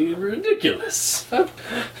 that'd be ridiculous.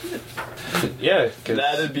 Yeah,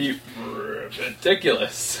 that'd be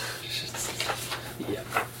ridiculous. Yeah.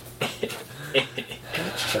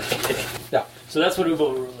 Yeah. So that's what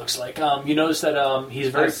Uvo looks like. You notice that he's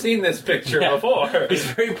very... I've seen this picture before. He's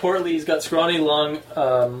very portly. He's got scrawny, long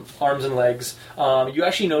arms and legs. You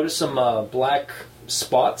actually notice some black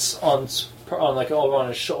spots on on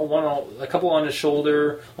his a couple on his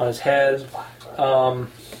shoulder, on his head, and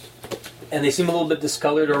they seem a little bit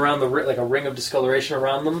discolored around a ring of discoloration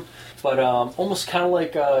around them. But almost kind of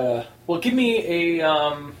like give me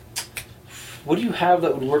a what do you have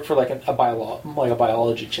that would work for a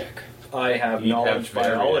biology check? I have knowledge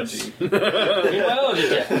biology. Biology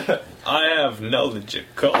check. I have knowledge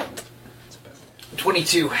occult.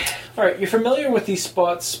 22. All Alright, you're familiar with these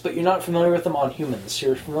spots, but you're not familiar with them on humans.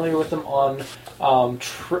 You're familiar with them on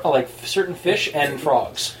like certain fish and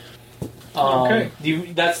frogs. Okay.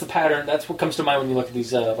 That's the pattern. That's what comes to mind when you look at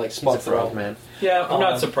these like spots. He's a frog man. Yeah, I'm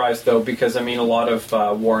not surprised though, because I mean, a lot of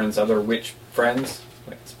Warren's other witch friends,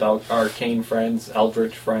 like spell arcane friends,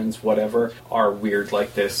 eldritch friends, whatever, are weird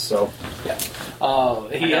like this. So yeah,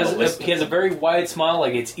 he has a very wide smile,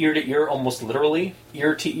 like it's ear to ear, almost literally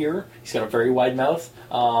ear to ear. He's got a very wide mouth,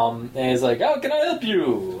 and he's like, "How can I help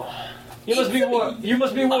you? You must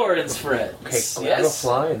be Warren's friends." Okay, grab a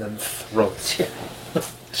fly and then throw it.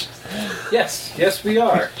 yes, we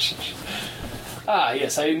are.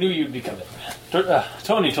 Yes, I knew you'd be coming.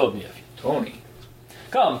 Tony told me of you. Tony.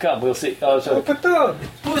 Come, we'll see. Who's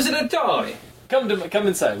it a Tony? Come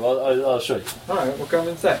inside. Well, I'll show you. Alright, we'll come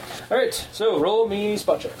inside. Alright, so roll me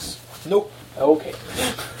spot checks. Nope. Okay.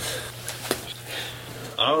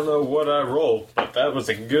 I don't know what I rolled, but that was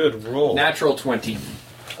a good roll. Natural 20.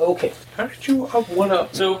 Okay. How did you up one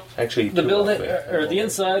up? So, actually, the building, or the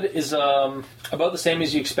inside is about the same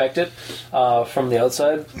as you expect it from the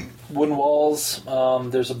outside. Wooden walls.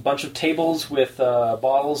 There's a bunch of tables with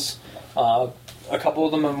bottles. A couple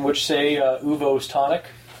of them in which say Uvo's tonic.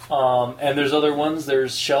 And there's other ones.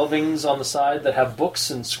 There's shelvings on the side that have books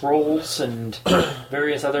and scrolls and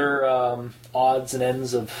various other odds and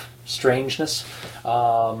ends of strangeness.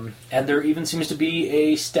 And there even seems to be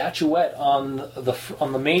a statuette on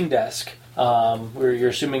the main desk where you're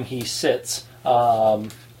assuming he sits.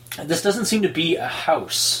 This doesn't seem to be a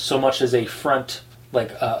house so much as a front,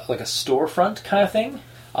 like a storefront kind of thing.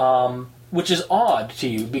 Which is odd to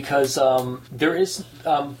you because there is,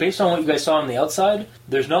 based on what you guys saw on the outside,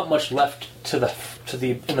 there's not much left in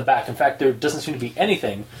the back. In fact, there doesn't seem to be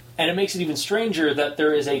anything, and it makes it even stranger that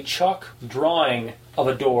there is a chalk drawing of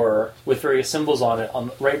a door with various symbols on it,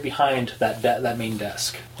 right behind that main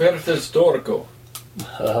desk. Where does this door go?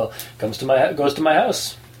 Goes to my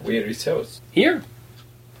house. Where is house? Here.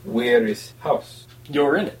 Where is house?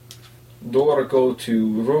 You're in it. Door go to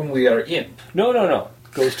room we are in. No.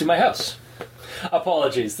 Goes to my house.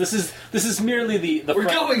 Apologies. This is merely the We're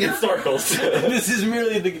going in circles. This is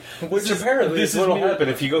merely the... Which apparently is what will happen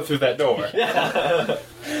if you go through that door. Yeah.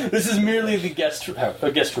 This is merely the guest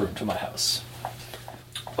room to my house.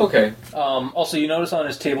 Okay. Also, you notice on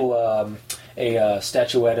his table a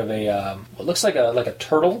statuette of what looks like a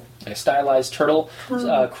turtle, a stylized turtle,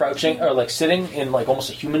 crouching or like sitting in like almost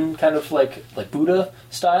a human kind of like Buddha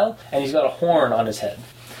style, and he's got a horn on his head.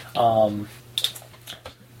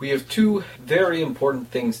 We have two very important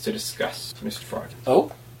things to discuss, Mr. Frog.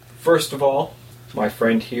 Oh? First of all, my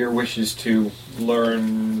friend here wishes to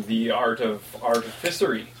learn the art of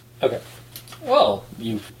artificery. Okay. Well,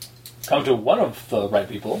 you've come to one of the right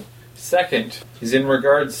people. Second is in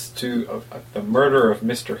regards to the murder of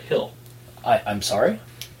Mr. Hill. I'm sorry?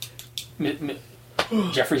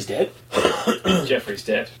 Jeffrey's dead? Jeffrey's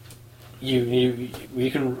dead. You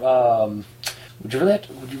can... Would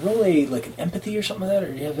you roll an empathy or something like that,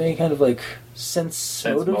 or do you have any kind of sense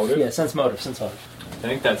motive? Yeah, sense motive. I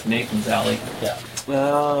think that's Nathan's alley. Yeah.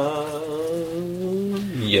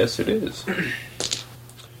 Yes, it is.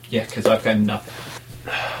 Yeah, because I've got nothing.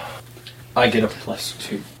 I get a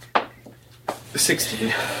 +2.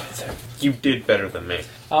 16. You did better than me.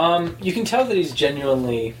 You can tell that he's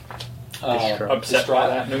genuinely upset by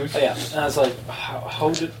that news. Yeah, and I was like, how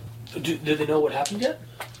did they know what happened yet?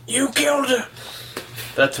 You killed her!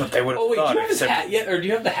 That's what they would have thought. Do you have his hat yet? Or do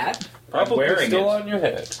you have the hat? Probably wearing still it on your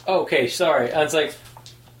head. Oh, okay, sorry. I was like...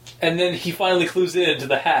 And then he finally clues in to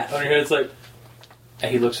the hat on your head. It's like...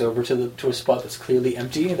 And he looks over to a spot that's clearly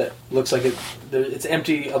empty. That looks like it's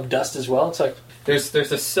empty of dust as well. It's like... There's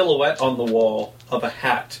a silhouette on the wall of a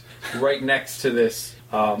hat right next to this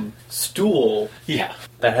stool. Yeah.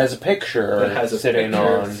 That has a picture sitting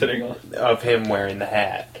on of him wearing the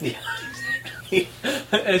hat. Yeah. And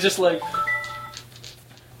it's just like...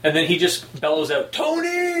 And then he just bellows out,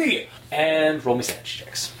 "Tony!" And roll me sanity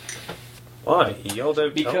checks. Why? He yelled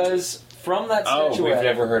out because from that statuette... Oh, we've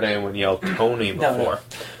never heard anyone yell Tony before.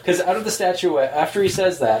 Because out of the statuette, after he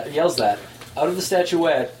yells that, out of the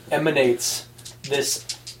statuette emanates this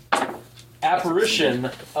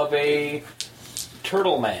apparition of a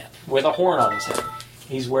turtle man with a horn on his head.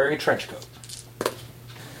 He's wearing a trench coat.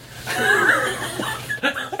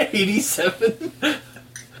 87?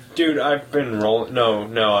 Dude, I've been rolling...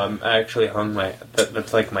 No, I'm actually hung my...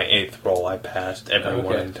 That's like my 8th roll. I passed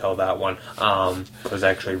everyone until that one. I was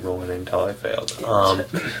actually rolling until I failed.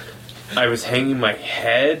 I was hanging my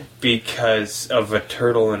head because of a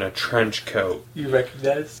turtle in a trench coat. You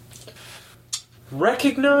recognize?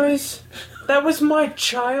 Recognize? That was my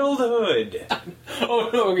childhood. Oh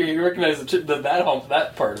no! Okay, you recognize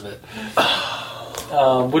that part of it.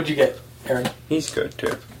 What'd you get, Aaron? He's good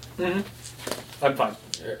too. Mm-hmm. I'm fine.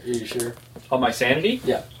 Are you sure? On my sanity?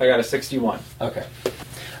 Yeah. I got a 61. Okay.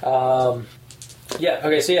 Yeah.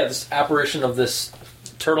 Okay. So yeah, this apparition of this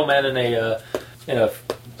turtle man in a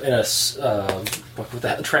with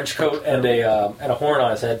a trench coat and a horn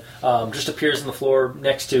on his head just appears on the floor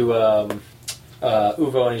next to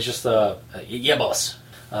Uvo, and he's just yeah, boss.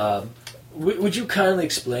 Would you kindly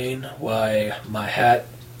explain why my hat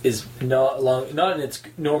is not in its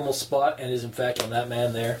normal spot and is in fact on that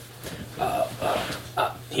man there?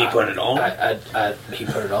 He put it on? He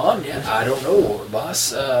put it on? Yeah. I don't know,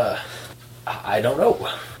 boss. I don't know.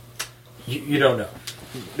 You don't know?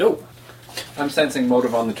 No. I'm sensing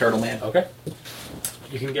motive on the turtle man. Okay.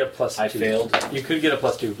 You can get a +2. I failed. You could get a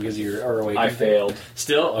 +2 because you are awake. I failed.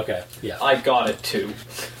 Still? Okay. Yeah. I got a 2.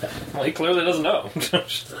 Well, he clearly doesn't know.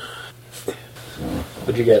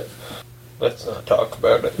 What'd you get? Let's not talk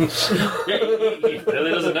about it. Yeah, he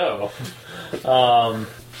clearly doesn't know.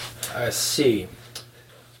 I see.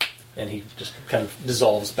 And he just kind of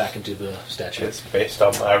dissolves back into the statue. It's based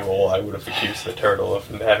on my role, I would have accused the turtle of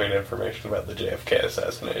having information about the JFK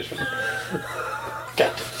assassination.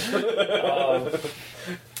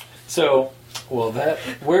 So, well,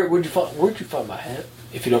 where'd you find my hat?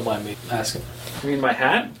 If you don't mind me asking. You mean my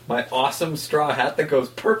hat? My awesome straw hat that goes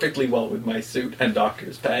perfectly well with my suit and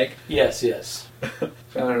doctor's bag? Yes. Found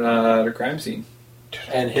it at a crime scene.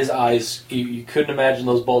 And his eyes, you couldn't imagine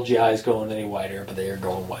those bulgy eyes going any wider, but they are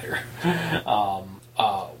going wider.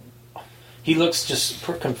 He looks just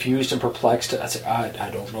confused and perplexed. I said, I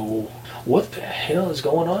don't know what the hell is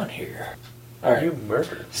going on here. All right. You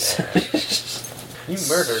murdered You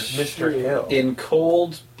murdered Mr. Hill. In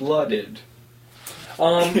cold-blooded.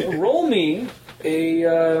 Roll me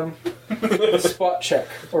a spot check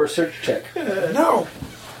or a search check. No!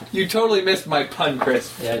 You totally missed my pun,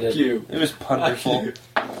 Chris. Yeah, I did. You. It was wonderful.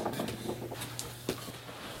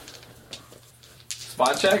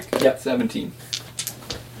 Spot check? Yep. 17.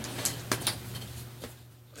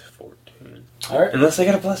 14. Alright. Unless I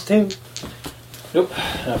got a +2. Nope.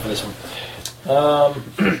 Not for this one.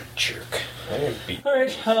 Jerk. I didn't beat.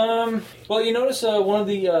 Alright. Well, you notice one of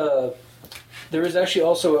the... there is actually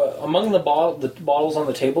also, among the bottles on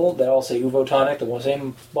the table that all say Uvo Tonic, the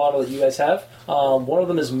same bottle that you guys have, one of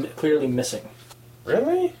them is clearly missing.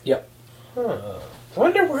 Really? Yep. Huh. I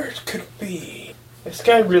wonder where it could be. This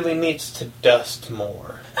guy really needs to dust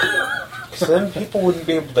more. Because then people wouldn't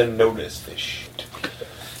be able to notice this shit.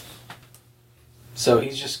 So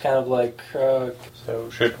he's just kind of like... So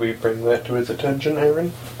should we bring that to his attention,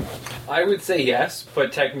 Aaron? I would say yes,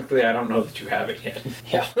 but technically I don't know that you have it yet.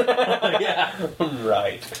 Yeah. Yeah.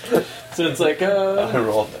 Right. So it's like, I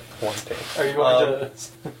rolled that 20. Are you going to...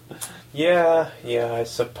 Yeah, I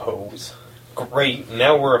suppose. Great,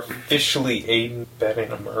 now we're officially aiding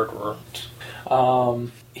betting a murderer.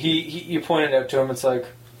 You pointed out to him, it's like...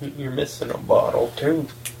 You're missing a bottle, too.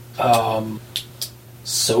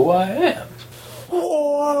 So I am.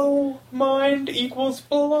 Whoa! Mind equals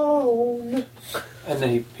blown. And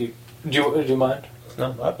then he do you mind? It's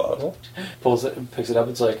not my bottle. Pulls it, picks it up.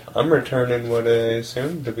 It's like I'm returning what I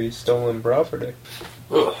assume to be stolen property.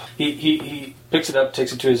 Ugh. He picks it up,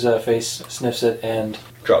 takes it to his face, sniffs it, and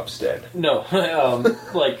drops dead. No,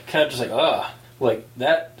 like kind of just like like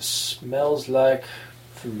that smells like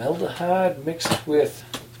formaldehyde mixed with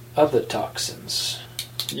other toxins.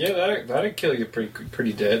 Yeah, that'd kill you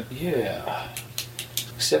pretty dead. Yeah.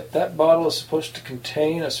 Except that bottle is supposed to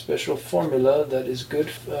contain a special formula that is good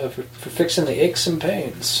for fixing the aches and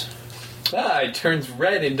pains. It turns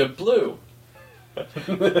red into blue.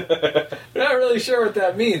 We're not really sure what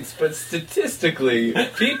that means, but statistically,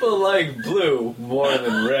 people like blue more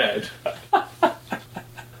than red.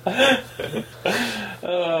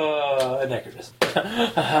 Anachronism.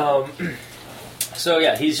 So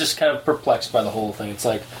yeah, he's just kind of perplexed by the whole thing. It's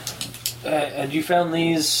like, and you found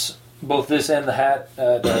these, both this and the hat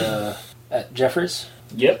at Jeffrey's?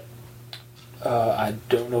 Yep. I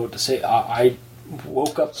don't know what to say. I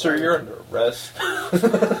woke up... Sir, you're under arrest.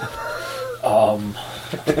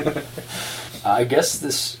 I guess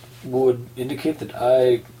this would indicate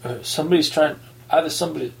that somebody's trying...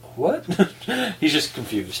 What? He's just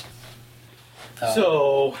confused.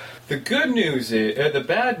 So, the good news is... the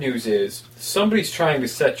bad news is, somebody's trying to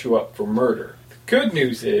set you up for murder. The good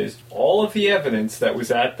news is, all of the evidence that was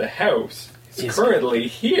at the house is currently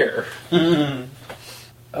here.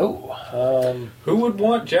 Oh, who would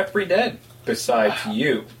want Jeffrey dead besides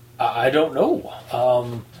you? I don't know.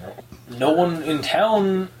 No one in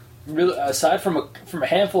town really, aside from a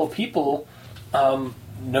handful of people,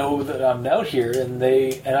 know that I'm out here, and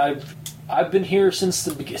I've been here since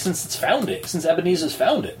its founding, since Ebenezer's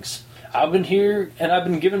foundings. I've been here, and I've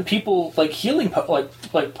been giving people like healing,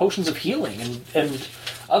 like potions of healing and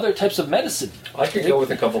other types of medicine. I could go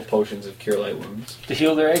with a couple potions of cure light wounds to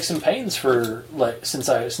heal their aches and pains for since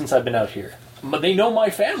I've been out here. But they know my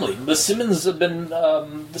family. The Simmons have been out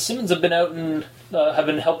and have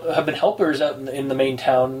been helpers out in the main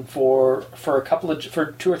town for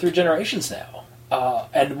 2 or 3 generations now.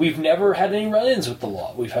 And we've never had any run-ins with the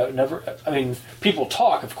law. I mean, people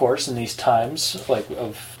talk, of course, in these times,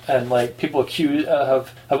 people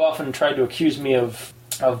have often tried to accuse me of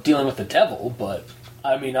dealing with the devil, but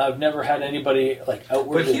I mean, I've never had anybody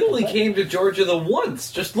outwardly. But he only came to Georgia the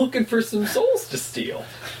once, just looking for some souls to steal.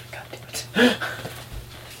 God damn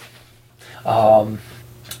it.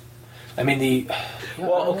 I mean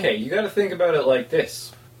okay, you got to think about it like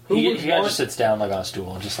this. He just sits down on a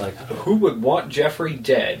stool and just Who would want Jeffrey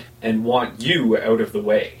dead and want you out of the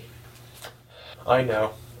way? I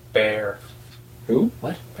know. Bear. Who?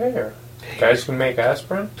 What? Bear. Guys who make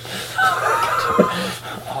aspirin?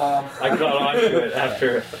 I got onto it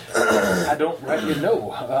after. I don't rightly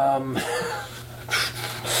know.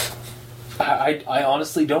 I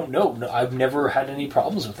honestly don't know. No, I've never had any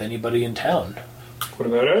problems with anybody in town. What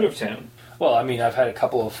about out of town? Well, I mean, I've had a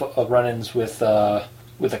couple of run-ins with a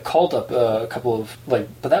cult up a couple of but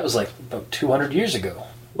that was about 200 years ago.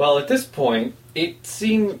 Well, at this point, it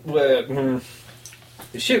seemed the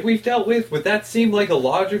shit we've dealt with. Would that seem like a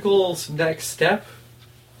logical next step?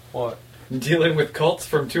 What? Dealing with cults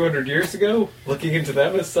from 200 years ago, looking into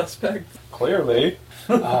them as suspects. Clearly.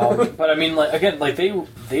 But I mean,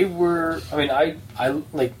 they were. I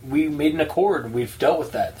mean, we made an accord and we've dealt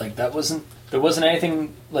with that. There wasn't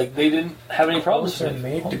anything they didn't have any problems. They're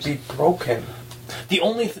made to be broken. The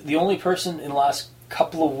only person in the last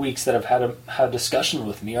couple of weeks that have had a discussion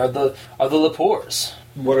with me are the Lepores.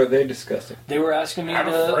 What are they discussing? They were asking me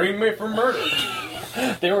to frame me for murder.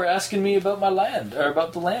 They were asking me about my land, or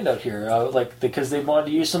about the land out here, because they wanted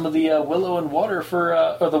to use some of the willow and water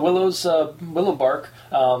or the willow bark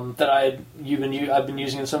that I've been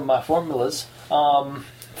using in some of my formulas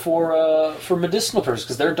for medicinal purposes,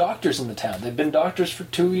 because they're doctors in the town. They've been doctors for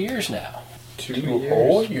 2 years now. 2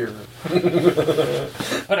 years.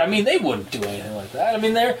 But I mean, they wouldn't do anything like that. I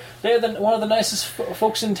mean, they're one of the nicest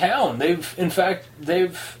folks in town. They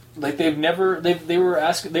were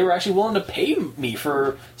actually willing to pay me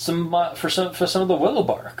for some of the willow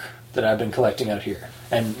bark that I've been collecting out here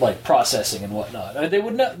and processing and whatnot. I mean, they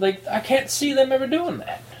would not I can't see them ever doing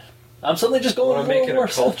that. I'm suddenly just going to make a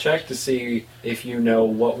cult check to see if you know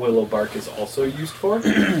what willow bark is also used for.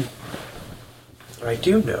 I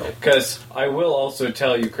do know. Because I will also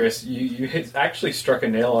tell you, Chris, you actually struck a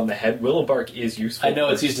nail on the head. Willow bark is useful. I know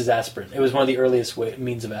it's used as aspirin. It was one of the earliest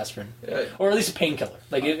means of aspirin. Or at least a painkiller.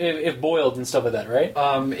 If boiled and stuff like that, right?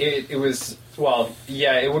 It was,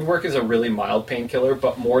 it would work as a really mild painkiller,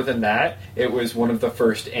 but more than that, it was one of the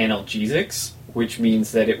first analgesics, which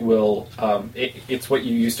means that it will, it's what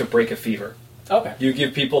you use to break a fever. Okay. You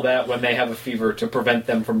give people that when they have a fever to prevent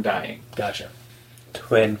them from dying. Gotcha.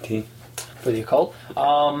 20. For the occult.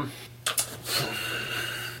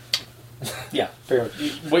 Yeah, very much.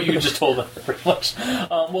 What you just told them, pretty much.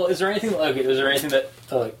 Well, is there anything that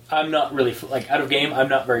I'm not really out of game? I'm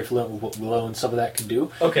not very fluent with what willow and stuff of that can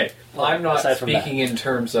do. Okay, I'm not speaking in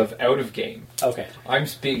terms of out of game. Okay, I'm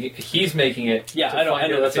speaking. He's making it. Yeah, I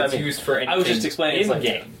know. That's what I mean. Used for anything. I was just explaining in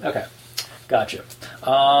game. Okay, gotcha.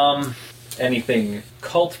 Anything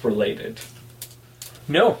cult related?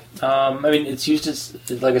 No, I mean it's used as,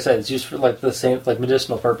 like I said, it's used for the same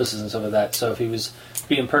medicinal purposes and stuff like that. So if he was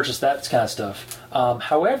being purchased, that kind of stuff.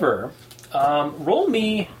 However, roll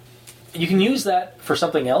me. You can use that for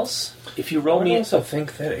something else. If you roll me, I also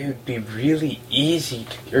think that it would be really easy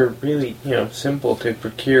or really simple to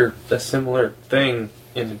procure a similar thing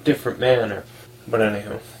in a different manner. But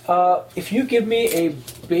anyhow, if you give me a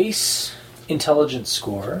base intelligence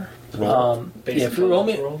score. If you roll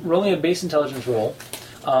me a base intelligence roll.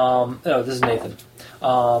 No, this is Nathan.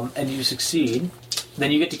 And you succeed,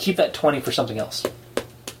 then you get to keep that 20 for something else.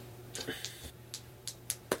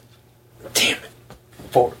 Damn it.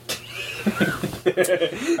 4.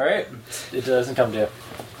 Alright. It doesn't come to you.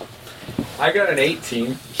 I got an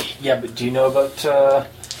 18. Yeah, but do you know about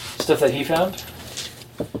stuff that he found?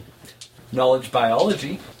 Knowledge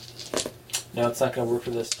biology. No, it's not going to work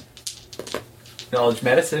for this. Knowledge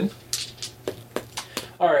medicine.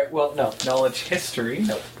 Alright, well, no. Knowledge history.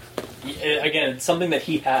 No. Again, it's something that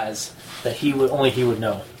he has that only he would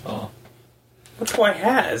know. Oh. What do I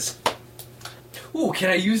has? Ooh, can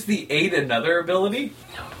I use the aid another ability?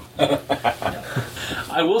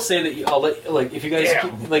 I will say that I'll let, like, if you guys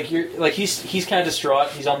he's kind of distraught.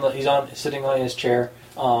 He's sitting on his chair.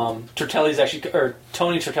 Tortelli's actually, or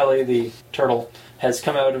Tony Tortelli, the turtle, has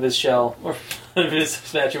come out of his shell or of his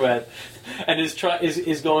statuette, and is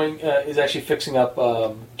actually fixing up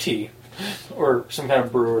tea or some kind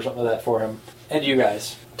of brew or something like that for him. And you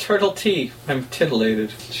guys, Turtle tea. I'm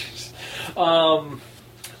titillated.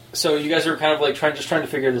 So you guys are kind of like trying to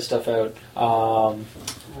figure this stuff out.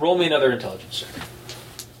 Roll me another intelligence check.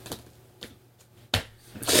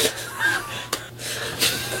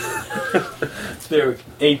 There we go.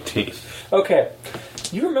 18. Okay.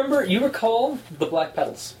 You recall the black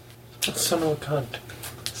petals. Son of a cunt.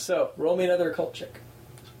 So, roll me another occult check.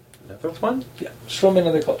 Another one? Yeah, just roll me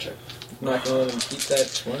another occult check. I'm not going to keep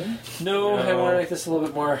that 20? No, I want to make this a little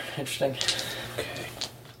bit more interesting.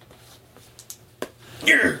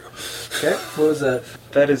 Okay. Okay, what was that?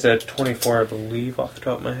 That is a 24, I believe, off the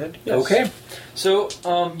top of my head. Yes. Okay. So,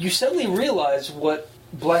 you suddenly realize what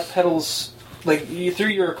black petals... Like, through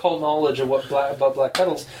your occult knowledge of about black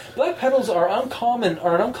petals are an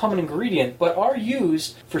uncommon ingredient, but are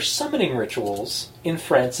used for summoning rituals in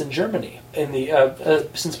France and Germany in the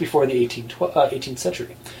since before the 18th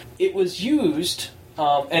century. It was used,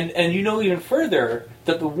 and you know even further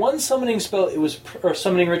that the one summoning spell or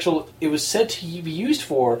summoning ritual it was said to be used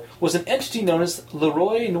for was an entity known as Le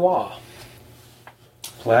Roi Noir,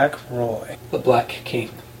 Black Roy. the Black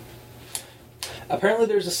King. Apparently,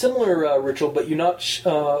 there's a similar ritual, but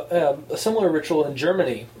a similar ritual in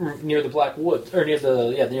Germany near the Black Wood or near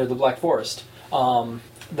the Black Forest.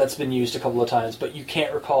 That's been used a couple of times, but you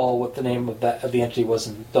can't recall what the name of the entity was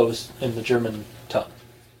in the German tongue,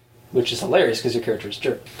 which is hilarious because your character is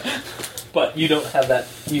German. But you don't have that.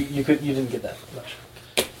 You didn't get that much.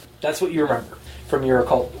 That's what you remember from your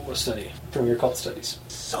occult studies.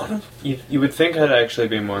 Son of... You would think I'd actually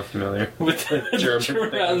be more familiar With the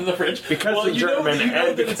German rather than the French. Because of German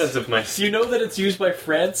and because of my... You know that it's used by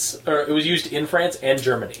France, or it was used in France and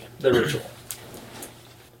Germany, the ritual.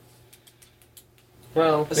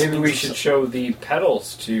 Well, Maybe we should show the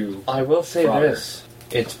petals to... I will say Frogger. this.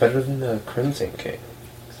 It's better than the Crimson King.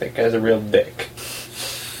 That guy's a real dick.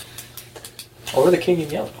 Or the King in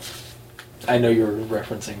Yellow. I know you're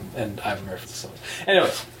referencing, and I'm referencing something.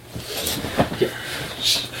 Anyways. Yeah.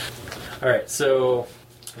 Alright, so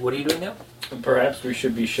what are you doing now? Perhaps we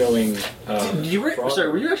should be showing...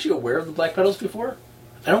 were you actually aware of the black petals before?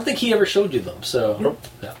 I don't think he ever showed you them, so... Nope.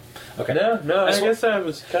 No. Okay. No, I guess I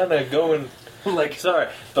was kind of going... Like, sorry,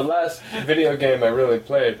 the last video game I really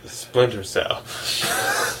played was Splinter Cell.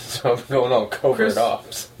 So I'm going all covert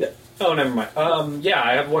ops. Yeah. Oh, never mind. Yeah,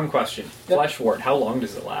 I have one question. Yep. Flesh wart, how long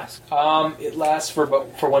does it last? it lasts for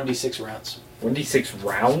 1d6 rounds. 1d6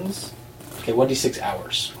 rounds? Okay, 1d6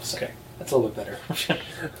 hours. So Okay. that's a little bit better.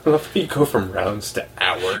 I love how you go from rounds to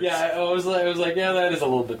hours. Yeah, I was like, yeah, that is a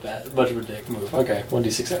little bit much of a dick move. Okay,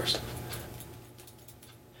 1d6 hours.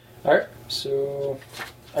 Alright, so...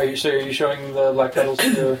 Are you showing the black petals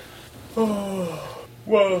to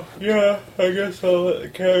Well, yeah, I guess I'll let the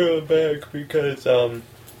camera back because,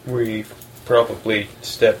 we've probably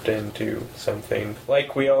stepped into something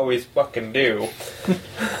like we always fucking do.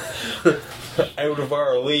 Out of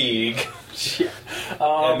our league.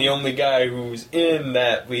 And the only guy who's in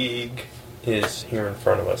that league is here in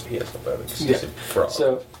front of us. He has a better frog.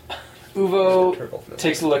 So, Uvo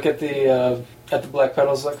takes a look at the black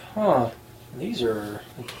petals, like, huh, these are...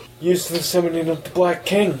 Used to the summoning of the Black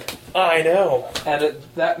King. I know. And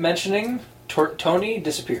at that mentioning, Tony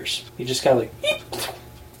disappears. He just kind of like...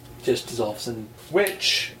 just dissolves in...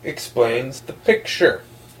 Which explains the picture.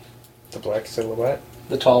 The black silhouette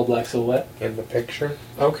the tall black silhouette. in the picture.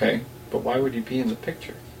 Okay, but why would he be in the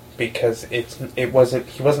picture? Because he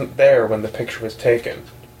wasn't there when the picture was taken.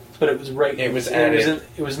 But it was right... It was added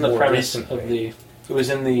it was in the more premise recently. of the... It was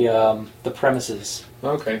in the premises.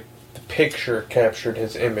 Okay. The picture captured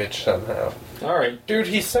his image somehow. Alright. Dude,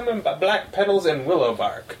 he's summoned by black petals and willow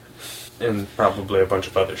bark. And probably a bunch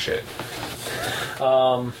of other shit.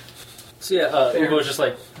 So yeah, Uvo was just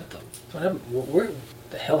like, what happened? Where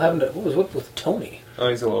the hell happened to... What was up with Tony? Oh,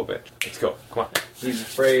 he's a little bit. Let's go. Come on. He's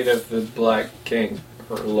afraid of the Black King,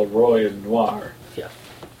 or Le Roi Noir. Yeah.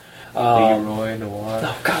 Leroy Noir.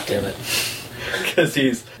 Oh, god damn it. Because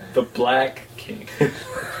he's the Black King.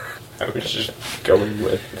 I was just going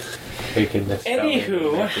with taking this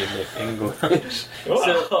Anywho. making it English.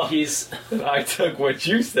 So he's... I took what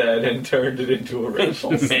you said and turned it into a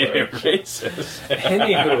racial Made slur. it racist.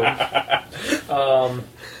 Anywho.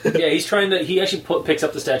 Yeah, he's trying to... He actually picks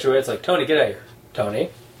up the statuette. It's like, Tony, get out of here. Tony.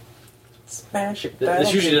 Smash it.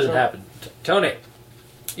 This usually doesn't happen. Tony.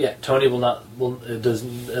 Yeah, Tony will not. It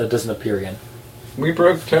doesn't appear again. We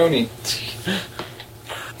broke Tony.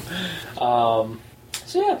 But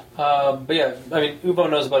yeah, I mean, Ubo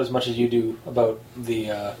knows about as much as you do about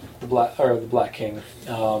the Black King.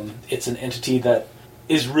 It's an entity that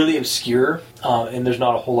is really obscure, and there's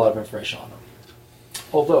not a whole lot of information on him.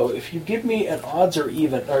 Although, if you give me an odds or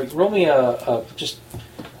even, or roll me just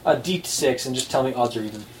a d6 and just tell me odds or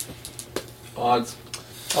even. Odds.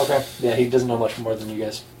 Okay. Yeah, he doesn't know much more than you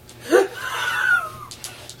guys.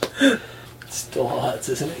 It's still odds,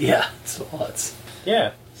 isn't it? Yeah, it's still odds.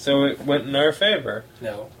 Yeah, so it went in our favor.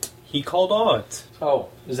 No. He called odds. Oh,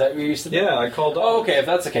 is that what you used to do? Yeah, I called odds. Oh, okay, if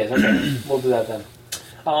that's the case, okay. We'll do that then.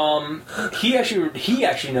 He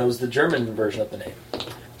actually knows the German version of the name.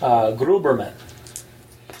 Gruberman.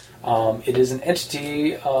 It is an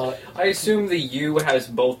entity... I assume the U has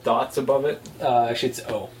both dots above it. actually, it's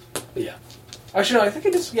O. But yeah. Actually, no, I think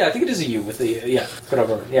it is... Yeah, I think it is a U with the... yeah,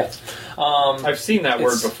 Gruberman, yeah. I've seen that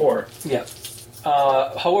word before. Yeah.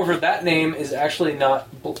 However, that name is actually not...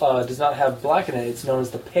 does not have black in it. It's known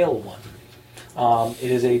as the Pale One.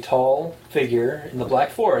 It is a tall figure in the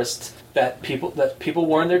Black Forest that people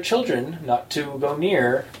warn their children not to go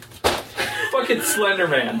near. Fucking Slender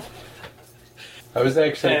Man. I was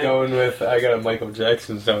actually going with, I got a Michael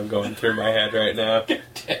Jackson song going through my head right now.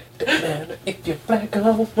 If you're black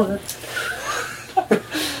on once.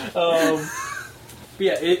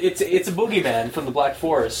 Yeah, it's a boogeyman from the Black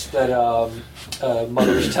Forest that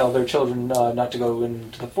mothers tell their children not to go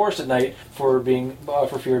into the forest at night for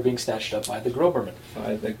fear of being snatched up by the Groberman.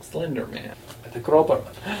 By the Slender Man. By the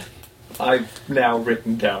Groberman. I've now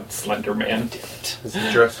written down Slender Man. Damn it. Is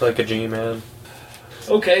he dressed like a G-Man?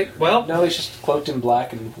 Okay, well... No, he's just cloaked in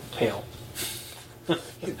black and pale.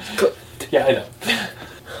 Yeah, I know.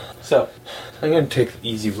 So... I'm gonna take the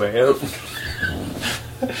easy way out.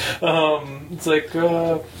 It's like,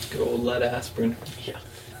 Good old lead aspirin. yeah.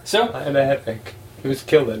 So... I had a headache. He was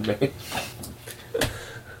killing me.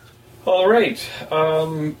 Alright,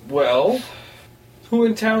 well... Who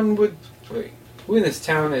in this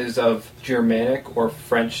town is of Germanic or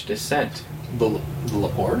French descent? The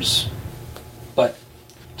Lapors? But...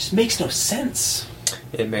 it just makes no sense.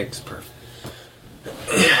 It makes perfect.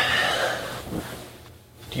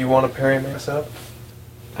 Do you want to parry mix up?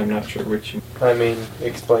 I'm not sure which you... I mean,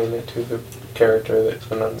 explain it to the character that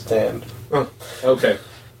can understand. Oh, okay.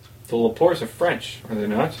 The Lapors are French, are they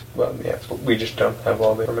not? Well, yeah, but we just don't have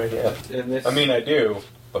all the information yet. And this, I mean, I do,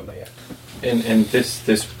 but yeah. and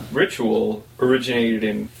this ritual originated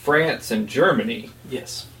in France and Germany.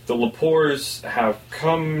 Yes. The Lapors have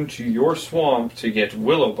come to your swamp to get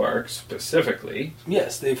willow bark, specifically.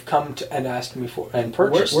 Yes, they've come to and asked me for and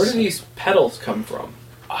purchased. Where do these petals come from?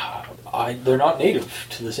 They're not native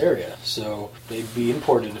to this area, so they'd be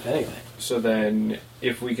imported if anything. So then,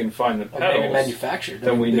 if we can find the Or petals, maybe manufactured.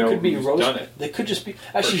 then we know could be who's done it. They could just be.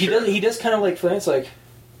 Actually, sure. He does kind of like it's like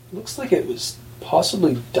looks like it was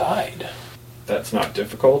possibly dyed. That's not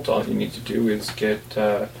difficult. All you need to do is get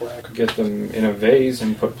them in a vase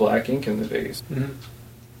and put black ink in the vase. Mm-hmm.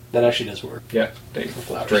 That actually does work. Yeah, they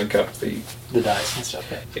flowers. drink up the... The dyes and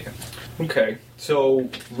stuff. Yeah. Yeah. Okay, so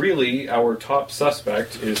really our top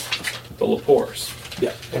suspect is the Lapors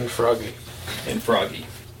Yeah. And Froggy. and Froggy.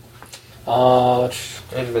 And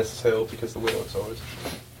Mrs. Hill, because the Willow's always...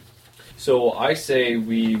 So I say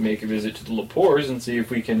we make a visit to the Lapors and see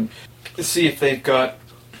if they've got...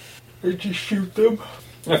 Or just shoot them.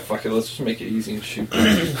 Oh, fuck it, let's just make it easy and shoot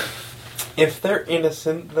them. If they're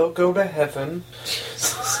innocent, they'll go to heaven.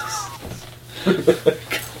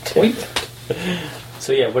 Point.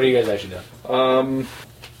 So yeah, what are you guys actually doing?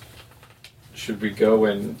 Should we go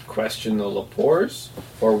and question the Lapors?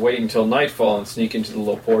 Or wait until nightfall and sneak into the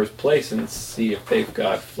Lapors' place and see if they've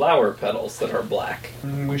got flower petals that are black?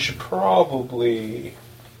 We should probably...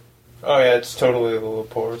 Oh yeah, it's totally the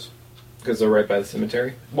Lapors. Because they're right by the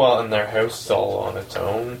cemetery? Well, and their house is all on its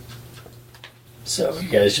own. So you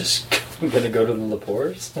guys just gonna go to the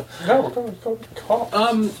Lapors? No, we're going to go to the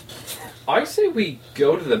cops. I say we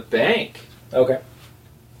go to the bank. Okay.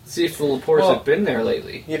 See if the Lapors have been there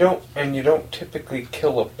lately. You don't typically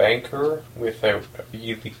kill a banker without a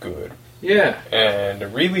really good. Yeah. And a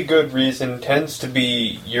really good reason tends to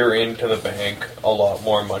be you're into the bank a lot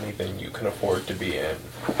more money than you can afford to be in.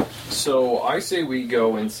 So I say we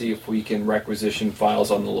go and see if we can requisition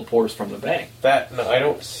files on the Lapors from the bank. No, I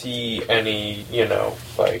don't see any,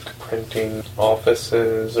 like printing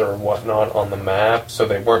offices or whatnot on the map, so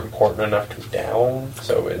they weren't important enough to down,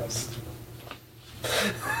 so it's...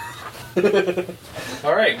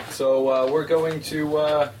 Alright, so we're going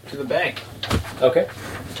to the bank. Okay.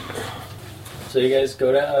 So you guys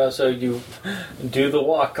go down. So you do the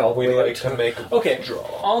walk all the We way like out. to make a Okay. draw.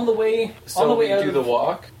 On the way. So on the way we out. do the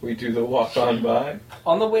walk. We do the walk on by.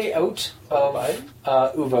 On the way out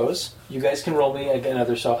of Uvo's, you guys can roll me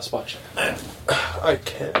another spot check. I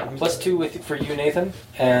can. +2 for you, Nathan,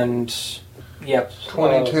 and yep.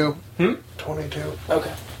 22. 22.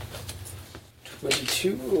 Okay.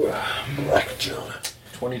 22. Black John.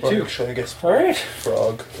 22. Should I guess All right.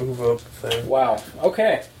 frog Uvo thing? Wow.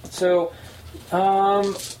 Okay. So,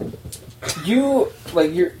 you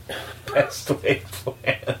you're Best laid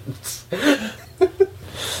plans.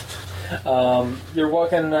 you're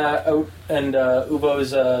walking out, and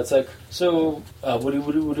Uvo's. It's like, so. What do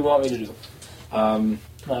you want me to do?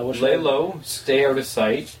 What should Lay I- low, stay out of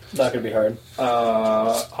sight. Not gonna be hard.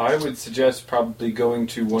 I would suggest probably going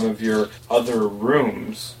to one of your other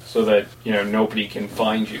rooms so that nobody can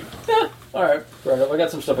find you. All right, fair enough. I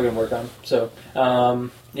got some stuff I can work on. So,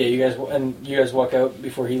 yeah, you guys walk out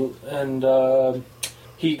before he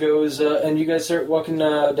goes, and you guys start walking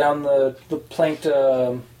down the planked,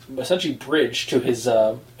 essentially bridge to his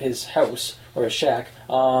house or his shack.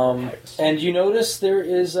 And you notice there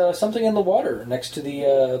is something in the water next to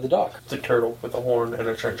the dock. It's a turtle with a horn and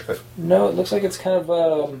a trench coat. No, it looks like it's kind of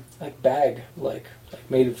like bag, like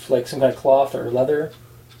made of like some kind of cloth or leather.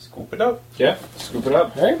 Scoop it up. Yeah, scoop it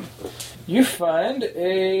up. All right. You find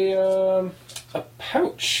a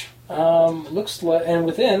pouch. Looks like, and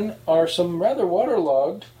within are some rather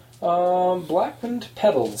waterlogged, blackened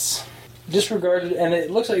petals, disregarded. And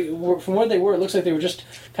it looks like, from where they were, it looks like they were just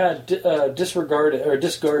kind of disregarded or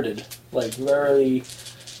discarded, like very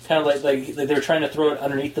kind of like they were trying to throw it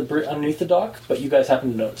underneath the dock, but you guys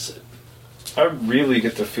happen to notice it. I really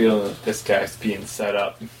get the feeling that this guy's being set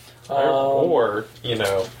up. Or, he's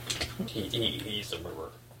a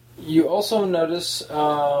murderer. You also notice.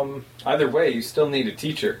 Either way, you still need a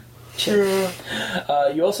teacher.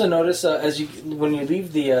 You also notice when you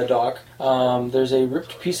leave the dock, there's a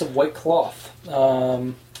ripped piece of white cloth.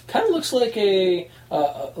 Kind of looks like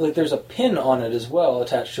like there's a pin on it as well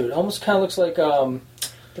attached to it. Almost kind of looks like the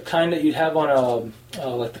kind that you'd have on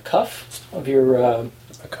like the cuff of your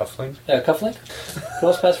A cufflink? cufflink. Who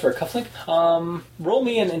else pass for a cufflink? Roll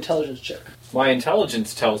me an intelligence check. My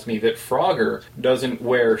intelligence tells me that Frogger doesn't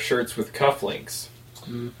wear shirts with cufflinks.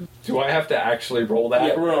 Mm-hmm. Do I have to actually roll that?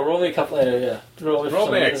 Yeah, roll me a cufflink. Yeah, roll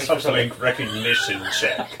me a cufflink recognition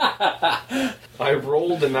check. I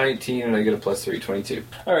rolled a 19 and I get a +3, 22.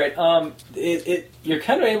 All right. You're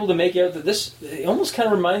kind of able to make out that this. It almost kind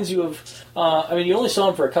of reminds you of. I mean, you only saw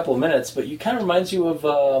him for a couple of minutes, but you kind of reminds you of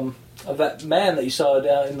that man that you saw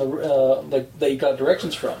down in the that you got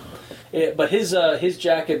directions from. But his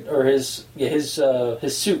jacket or his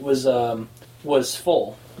suit was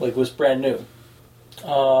full, like was brand new.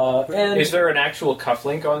 And is there an actual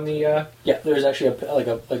cufflink on the? Yeah, there's actually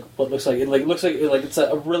what looks like it's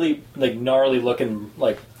a really like gnarly looking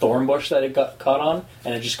like thorn bush that it got caught on,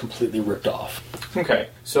 and it just completely ripped off. Okay,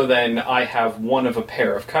 so then I have one of a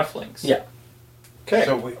pair of cufflinks. Yeah. Okay.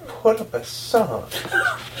 So we put up a song.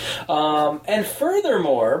 And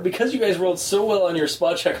furthermore, because you guys rolled so well on your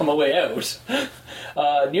spot check on the way out,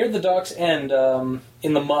 near the dock's end,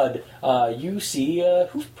 in the mud, you see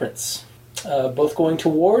hoof prints, both going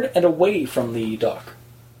toward and away from the dock.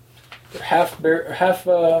 They're half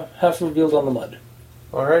revealed on the mud.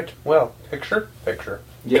 All right. Well, picture.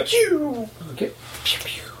 Yep. Okay.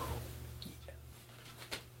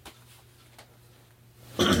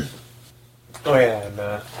 Oh yeah, and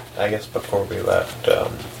I guess before we left,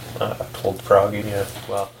 I told Froggy,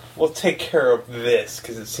 well, we'll take care of this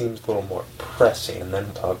because it seems a little more pressing, and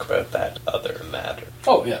then talk about that other matter.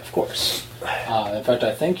 Oh yeah, of course. In fact,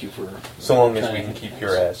 I thank you for. So long as we can keep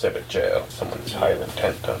your ass out of jail, someone's highly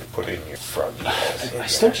intent on putting your Froggy ass in I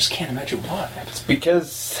still there. just can't imagine why. It's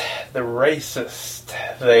because they're racist.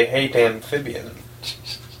 They hate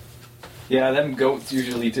amphibians. Yeah, them goats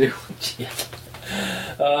usually do. Yeah.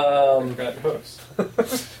 Got hoofs.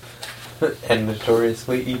 And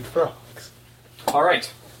notoriously eat frogs. All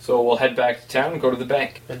right, so we'll head back to town and go to the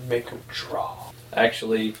bank. And make them draw.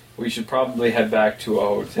 Actually, we should probably head back to a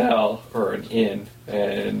hotel or an inn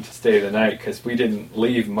and stay the night because we didn't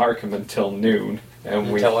leave Markham until noon, and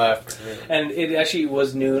Until afternoon. And it actually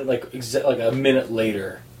was noon, like a minute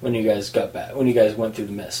later when you guys got back. When you guys went through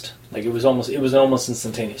the mist, like it was almost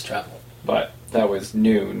instantaneous travel. But that was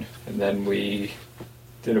noon, and then we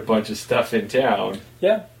did a bunch of stuff in town.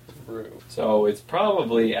 Yeah. So it's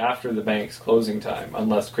probably after the bank's closing time,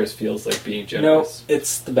 unless Chris feels like being No, generous.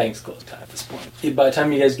 it's the bank's closed time at this point. By the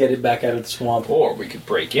time you guys get it back out of the swamp, Or we could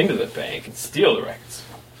break into the bank and steal the records.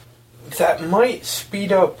 that might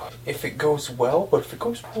speed up if it goes well, but if it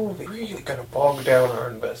goes poorly, really gonna bog down our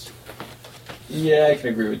investment. Yeah, I can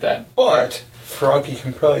agree with that. But Froggy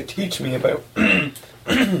can probably teach me about,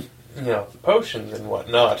 potions and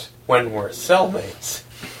whatnot when we're cellmates.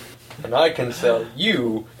 And I can sell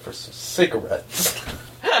you for some cigarettes.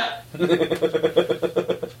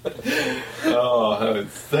 Oh,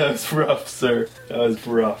 that was rough, sir. That was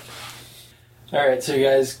rough. All right, so you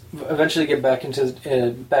guys eventually get back to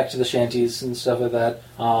the shanties and stuff like that.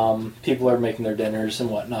 People are making their dinners and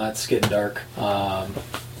whatnot. It's getting dark.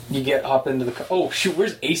 You hop into the car. Oh shoot,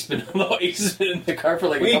 where's Ace been? Ace has been in the car for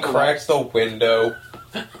like. We cracked the window.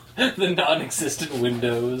 The non-existent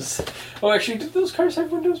windows. Oh, actually, did those cars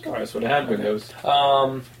have windows? Cars would have had windows.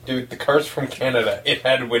 Dude, the car's from Canada. It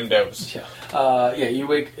had windows. Yeah. You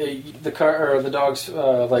wake the car or the dog's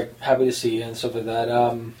happy to see you and stuff like that.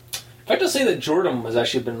 I have to say that Jordan was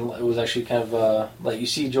actually kind of you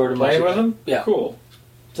see Jordan playing with him. Yeah, cool.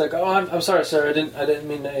 It's like, oh, I'm sorry, sir. I didn't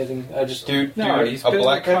mean anything. I just dude. He's a been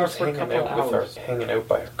black in the car guy's for a couple hours. Hanging out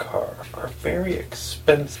by a car, our very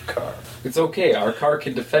expensive car. It's okay. Our car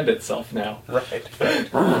can defend itself now. Right.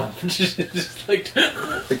 just like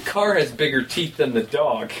the car has bigger teeth than the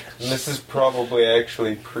dog. And this is probably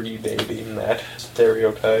actually predating that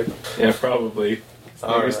stereotype. Yeah, probably.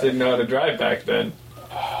 Niggas didn't know how to drive back then.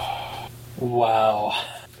 Wow.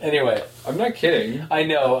 Anyway, I'm not kidding. I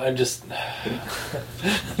know. I'm just.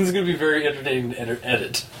 This is going to be very entertaining to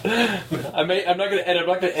edit. I'm not going to edit. I'm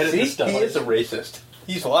not going to edit this stuff. He is a racist.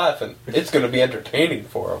 He's laughing. It's going to be entertaining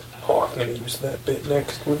for him. Oh, I'm going to use that bit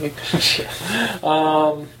next week.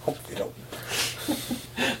 Hope they don't.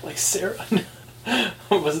 Like Sarah.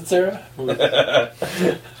 Was it Sarah?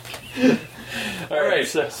 All right.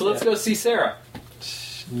 So let's go see Sarah.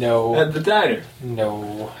 No. At the diner.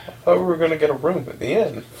 No. Oh, we were going to get a room at the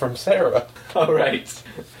inn from Sarah. All right.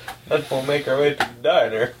 Then we'll make our way to the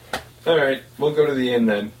diner. All right. We'll go to the inn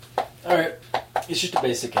then. All right. It's just a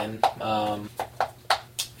basic inn.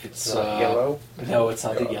 It's not yellow? No, it's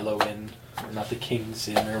not the yellow inn. Or not the King's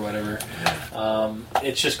Inn or whatever.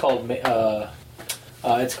 It's just called...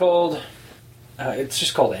 it's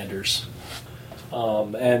just called Anders.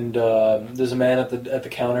 And there's a man at the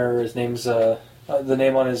counter. His name's... the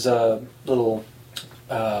name on his little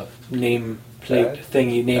name plate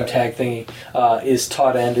thingy, name tag thingy, is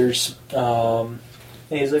Todd Anders. And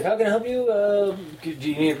he's like, "How can I help you? Do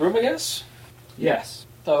you need a room, I guess?" Yes.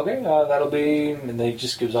 Okay, that'll be... And then he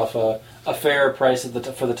just gives off a fair price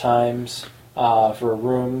for the times for a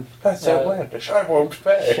room. That's outlandish. I won't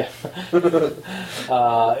pay.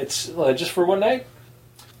 It's just for one night?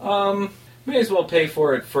 May as well pay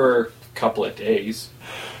for it for a couple of days.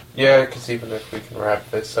 Yeah, because even if we can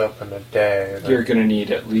wrap this up in a day... Then... You're going to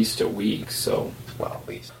need at least a week, so... Well, at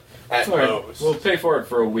least. At most. most. We'll pay for it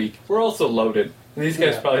for a week. We're also loaded. These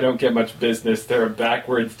guys probably don't get much business. They're a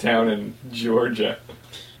backwards town in Georgia.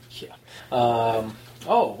 Yeah. Oh,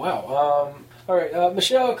 wow. All right,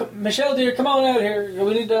 Michelle, dear, come on out here.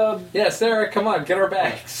 We need Yeah, Sarah, come on, get our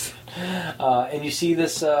bags. And you see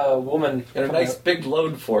this woman... Got a nice big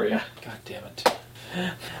load for you. God damn it.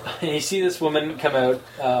 And you see this woman come out.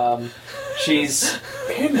 She's...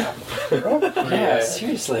 Yeah,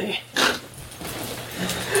 seriously.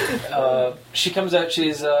 She comes out,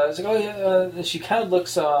 she's like, oh yeah, she kind of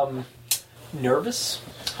looks nervous.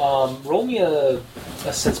 Roll me a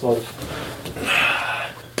sense motive.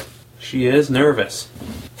 She is nervous.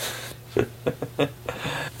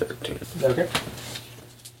 13. Okay.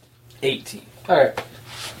 18. Alright.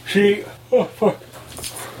 She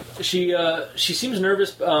seems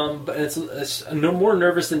nervous, but it's no more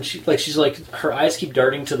nervous than she's like, her eyes keep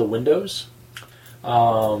darting to the windows.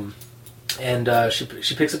 And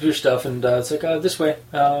she picks up your stuff and it's like, this way.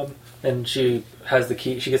 And she has the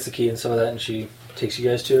key, she gets the key and some of that, and she takes you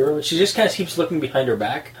guys to her room. And she just kind of keeps looking behind her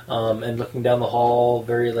back, and looking down the hall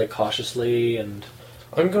very cautiously. And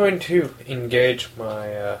I'm going to engage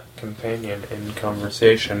my companion in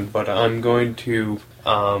conversation, but I'm going to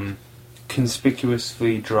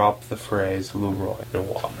conspicuously drop the phrase Leroy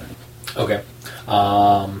Noir. Okay.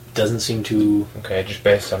 Doesn't seem to... Okay, just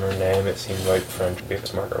based on her name, it seems like French would be the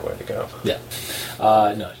smarter way to go. Yeah.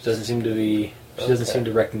 No, she doesn't seem to be... She doesn't seem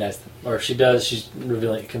to recognize them. Or if she does, she's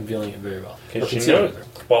convealing it very well. She knows,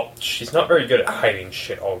 well, she's not very good at hiding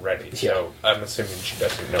shit already, so I'm assuming she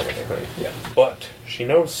doesn't know anything. Yeah. But she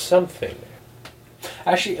knows something.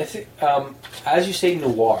 Actually, I think, as you say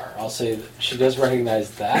noir, I'll say that she does recognize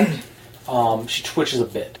that. She twitches a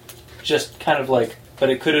bit. Just kind of like... But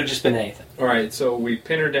it could have just been anything. Alright, so we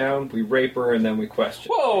pin her down, we rape her, and then we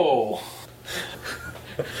question. Whoa!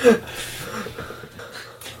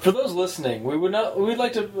 For those listening, we'd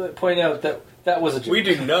like to point out that was a joke. We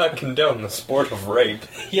do not condone the sport of rape.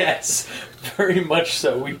 Yes, very much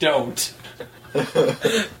so. We don't.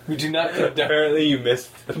 We do not condone. Apparently, you missed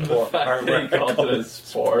the part where He called it a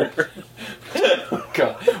sport.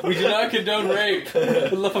 God. We do not condone rape. For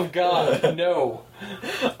the love of God, no.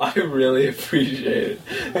 I really appreciate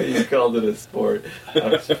it. He called it a sport.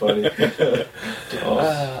 That's funny.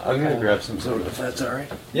 I'm gonna grab some soda if that's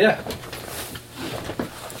alright. Yeah.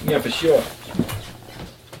 Yeah, for sure.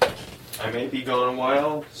 I may be gone a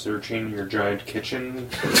while, searching your giant kitchen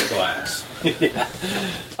for the glass.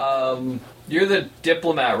 You're the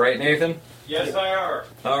diplomat, right, Nathan? Yes, I are.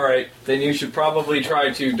 Alright, then you should probably try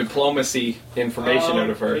to diplomacy information out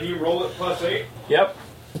of her. Can you roll it +8? Yep.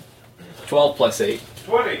 12 plus 8.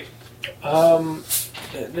 20. No,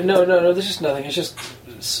 there's just nothing. It's just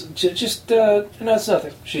no, it's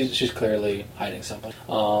nothing. She's clearly hiding something.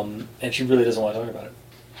 And she really doesn't want to talk about it.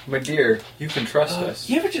 My dear, you can trust us.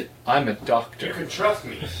 You ever just I'm a doctor. You can trust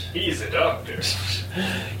me. He's a doctor.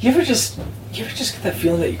 you ever just get that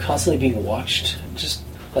feeling that you're constantly being watched, just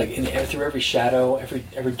like through every shadow,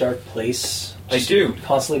 every dark place? I do.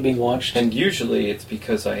 Constantly being watched. And usually it's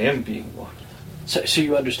because I am being watched. So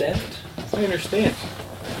you understand it? I understand.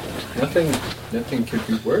 Nothing could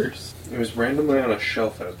be worse. It was randomly on a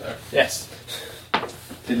shelf out there. Yes.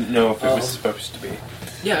 Didn't know if it was supposed to be.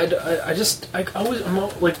 Yeah, I'm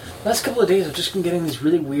like last couple of days I've just been getting these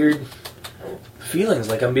really weird feelings,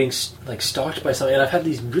 like I'm being like stalked by something, and I've had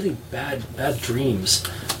these really bad dreams.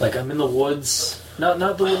 Like I'm in the woods, not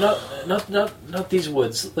these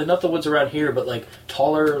woods, like not the woods around here, but like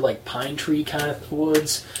taller, like pine tree kind of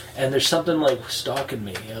woods, and there's something like stalking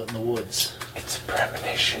me out in the woods. It's a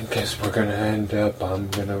premonition because I'm gonna end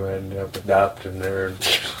up adopting her.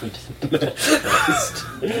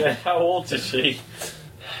 How old is she?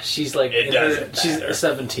 She's like she's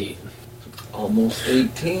 17. Almost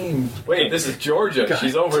 18. Wait, this is Georgia. God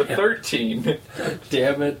She's over damn. 13.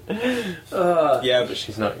 Damn it. Yeah, but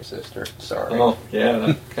she's not your sister. Sorry. Oh, yeah,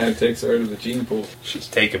 that kind of takes her out of the gene pool. She's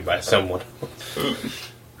taken by someone.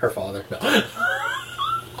 Her father. No.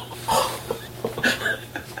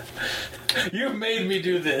 You've made me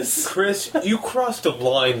do this. Chris, you crossed a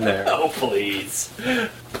line there. Oh, please.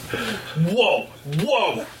 Whoa!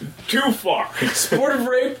 Too far! Sport of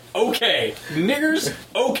rape, okay. Niggers,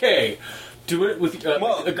 okay. Do it with a girl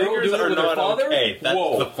niggers do it are with her not father? okay.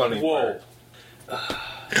 That's the funny part.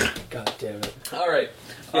 God damn it. Alright.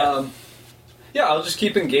 Yeah. Yeah, I'll just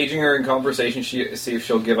keep engaging her in conversation, see if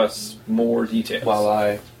she'll give us more details.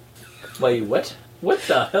 Why you what? What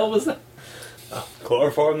the hell was that?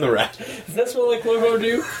 Chloroform the rat. Does that smell like chloroform to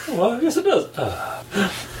you? Well, I guess it does.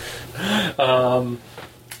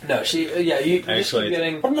 No, she. Yeah, you Actually,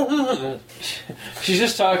 just keep getting. She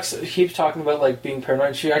just keeps talking about like being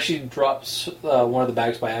paranoid. She actually drops one of the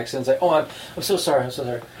bags by accident. It's like, oh, I'm so sorry,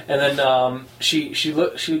 And then she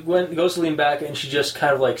goes to lean back, and she just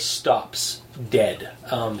kind of like stops dead.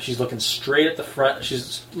 She's looking straight at the front.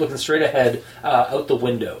 She's looking straight ahead out the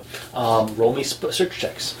window. Roll me search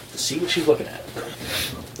checks to see what she's looking at.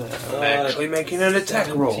 I'm actually making an attack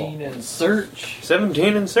roll. 17 in search.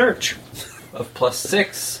 17 in search. Of plus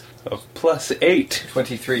 6. Of plus 8.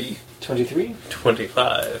 23. 23?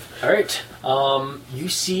 25. Alright. You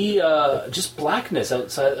see just blackness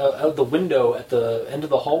outside out the window at the end of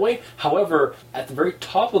the hallway. However, at the very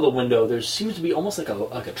top of the window, there seems to be almost like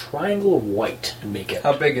a triangle of white to make it.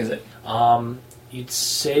 How big is it? You'd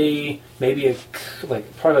say maybe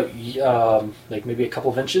maybe a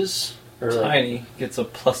couple of inches. Or Tiny. Gets a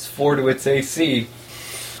plus 4 to its AC.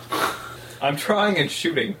 I'm trying and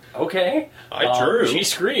shooting. Okay. I drew. She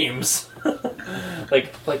screams.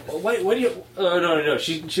 like what do you? Oh no.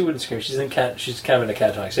 She wouldn't scream. She's kind of in a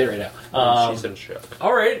catatonic state right now. She's in shock.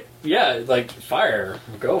 All right. Yeah. Like fire.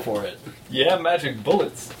 Go for it. Yeah, magic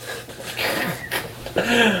bullets.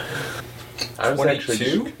 I was 22? actually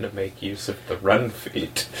just going to make use of the run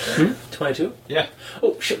feat. 22. Yeah.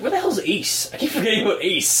 Oh shit! Where the hell's Ace? I keep forgetting about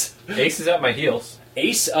Ace. Ace is at my heels.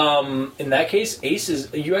 Ace, in that case, Ace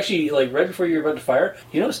is, you actually, like, right before you're about to fire,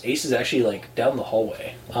 you notice Ace is actually, like, down the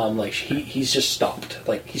hallway. He's just stopped.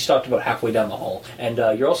 Like, he stopped about halfway down the hall. And,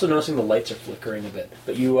 you're also noticing the lights are flickering a bit.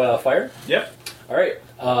 But you, fire? Yep. Alright,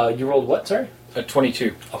 you rolled what, sorry? A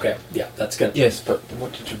 22. Okay, yeah, that's good. Yes, but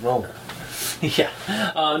what did you roll? Yeah.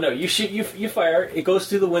 No, you shoot, you fire, it goes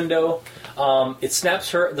through the window,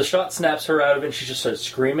 the shot snaps her out of it, and she just starts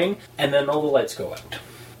screaming, and then all the lights go out.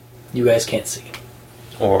 You guys can't see.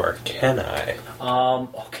 Or can I?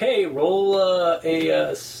 Okay, roll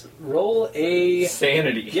a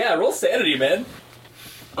Sanity. Yeah, roll sanity, man.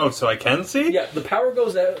 Oh, so I can see? Yeah, the power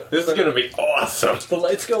goes out. This is gonna be awesome. The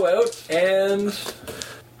lights go out, and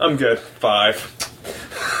I'm good. 5.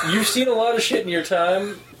 you've seen a lot of shit in your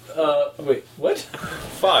time. Wait, what?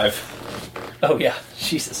 5. Oh yeah,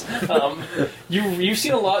 Jesus. You've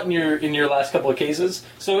seen a lot in your last couple of cases,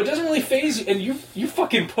 so it doesn't really phase you. And you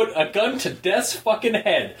fucking put a gun to Death's fucking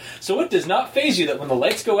head, so it does not phase you that when the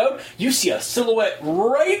lights go out, you see a silhouette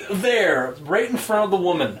right there, right in front of the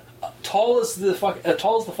woman, tall as the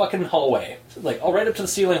fucking hallway, like all right up to the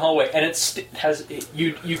ceiling hallway, and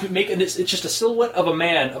you can make it's just a silhouette of a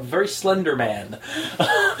man, a very slender man,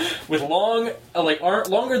 with long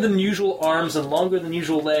longer than usual arms and longer than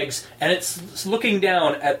usual legs, and it's looking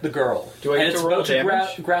down at the girl. Do I get and it's to roll about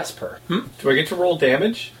damage? to grasp her. Do I get to roll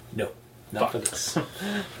damage? No, not for this.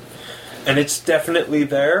 And it's definitely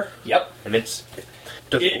there. Yep. And does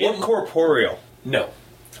it look corporeal? No.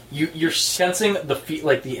 You're sensing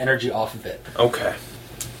the energy off of it. Okay.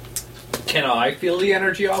 Can I feel the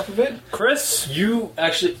energy off of it? Chris? You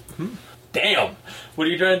actually... Damn! What are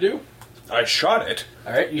you trying to do? I shot it.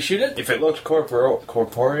 Alright, you shoot it. If it looked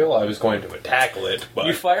corporeal, I was going to tackle it, but...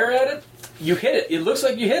 You fire at it, you hit it. It looks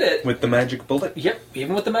like you hit it. With the magic bullet? Yep,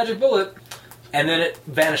 even with the magic bullet. And then it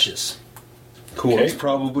vanishes. Cool, Okay. it's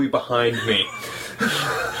probably behind me.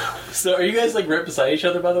 So are you guys right beside each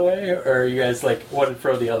other, by the way? Or are you guys one in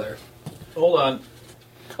front of the other? Hold on.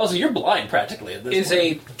 Also, you're blind practically at this Is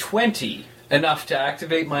point. a 20 enough to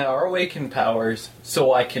activate my Awaken powers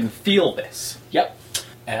so I can feel this? Yep.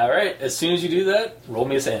 Alright, as soon as you do that, roll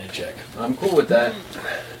me a sanity check. I'm cool with that.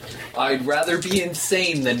 I'd rather be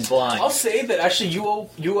insane than blind. I'll say that actually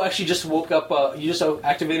you actually just woke up, you just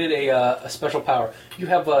activated a special power. You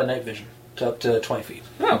have night vision to up to 20 feet.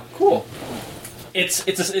 Oh, cool. It's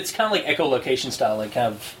kind of like echolocation style,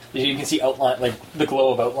 kind of you can see outline, the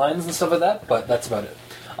glow of outlines and stuff like that. But that's about it.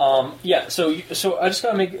 Yeah. So I just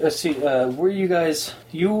gotta make see where you guys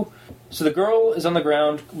So the girl is on the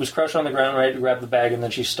ground, was crouched on the ground, ready to grab the bag, and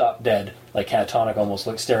then she stopped dead, catatonic, almost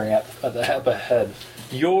staring at the head.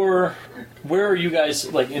 Where are you guys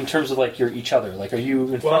in terms of you're each other? Are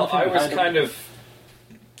you in front of him? I was kind of.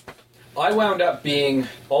 I wound up being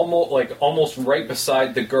almost right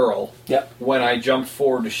beside the girl. Yep. When I jumped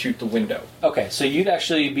forward to shoot the window. Okay, so you'd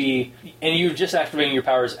actually be, and you were just activating your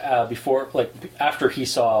powers before, after he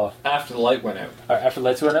saw. After the light went out. After the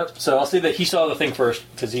lights went out. So I'll say that he saw the thing first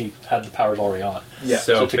because he had the powers already on. Yeah.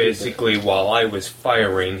 So basically, while I was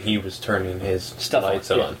firing, he was turning his Stuff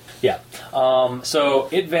lights on. on. Yeah. So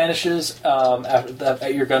it vanishes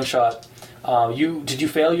at your gunshot. Did you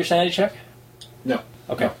fail your sanity check? No.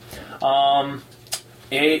 Okay.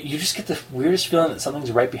 You just get the weirdest feeling that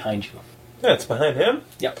something's right behind you. Yeah, it's behind him?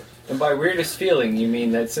 Yep. And by weirdest feeling, you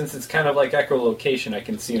mean that since it's kind of like echolocation, I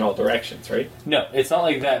can see in all directions, right? No, it's not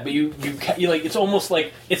like that. But you it's almost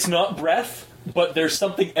like it's not breath, but there's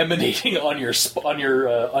something emanating on your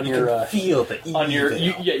feel the evil.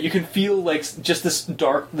 you can feel just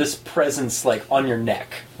this presence on your neck,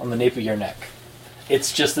 on the nape of your neck.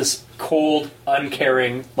 It's just this cold,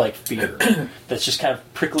 uncaring fear that's just kind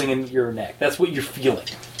of prickling in your neck. That's what you're feeling.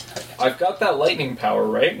 I've got that lightning power,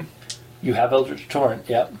 right? You have Eldritch Torrent,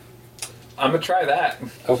 yep. I'm gonna try that.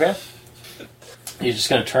 Okay. You're just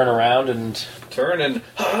gonna turn around and turn and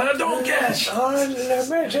don't catch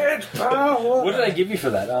unlimited power. What did I give you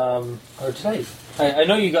for that? Or did I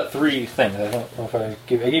know you got 3 things. I don't know if I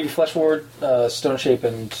gave you Flesh Ward, Stone Shape,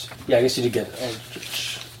 and I guess you did get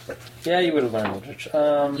Eldritch. Yeah, you would have learned Eldritch.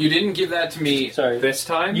 You didn't give that to me this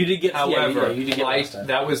time. You did get. However, you did get last time.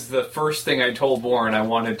 That was the first thing I told Warren I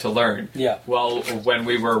wanted to learn. Yeah. Well, when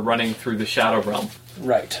we were running through the Shadow Realm.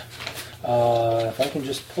 Right. If I can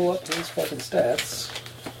just pull up his fucking stats.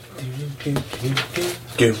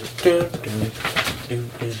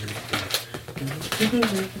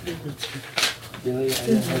 Really?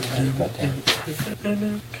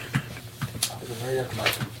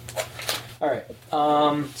 Alright.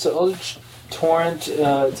 So Eldritch Torrent,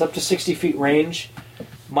 it's up to 60 feet range,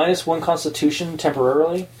 -1 Constitution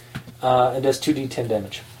temporarily, and does 2d10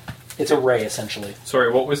 damage. It's a ray, essentially.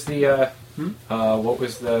 Sorry, what was the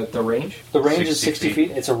range? The range is 60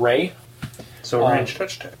 feet. It's a ray. So range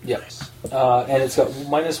touch tech. Yes. And it's got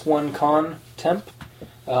 -1 con temp.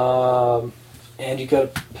 And you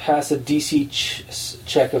got to pass a DC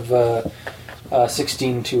check of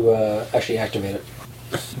 16 to actually activate it.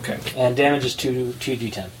 Okay. And damage is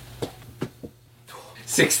 2d10.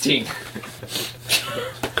 16.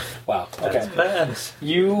 Wow. Okay. That's bad.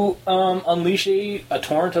 You unleash a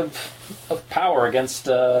torrent of power against.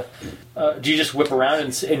 Do you just whip around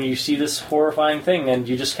and you see this horrifying thing, and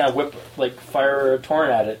you just kind of fire a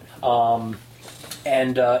torrent at it?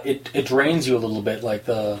 and it drains you a little bit, like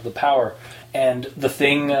the power, and the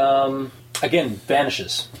thing again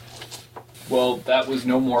vanishes. Well, that was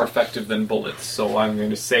no more effective than bullets, so I'm going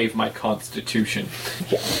to save my constitution.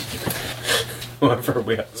 Yeah. However,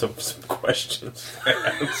 we have some questions to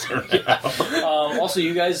answer now. Also,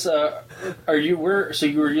 you guys, were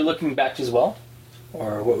you looking back as well?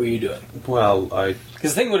 Or what were you doing? Well, Because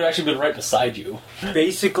the thing would have actually been right beside you.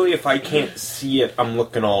 basically, if I can't see it, I'm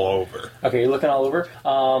looking all over. Okay, you're looking all over.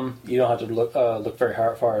 You don't have to look very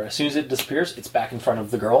far. As soon as it disappears, it's back in front of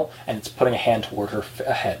the girl, and it's putting a hand toward her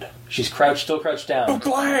head. She's still crouched down.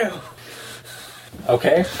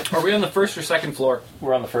 Okay, Are we on the first or second floor?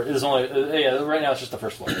 we're on the first. It's only right now it's just the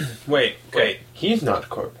first floor. Wait, he's not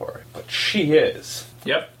corporeal, but she is.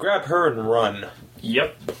 Yep. Grab her and run.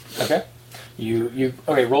 Yep. Okay, you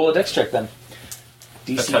okay? Roll a dex check then.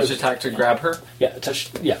 A touch attack to grab her? Yeah,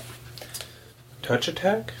 touch. Yeah. Touch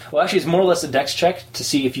attack? Well, actually, it's more or less a dex check to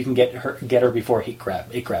see if you can get her before it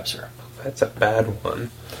grabs her. That's a bad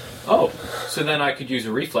one. Oh, so then I could use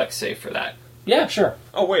a reflex save for that. Yeah, sure.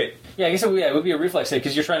 Oh, wait. Yeah, I guess it would be a reflex save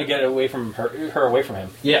because you're trying to get away from her away from him.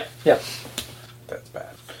 Yeah. Yeah. That's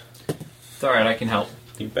bad. It's alright, I can help.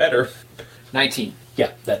 You better. 19.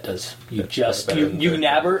 Yeah, that does. You That's just better than you 13.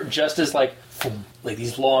 nab her just as like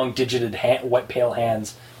these long digited white pale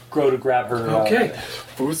hands grow to grab her. Okay.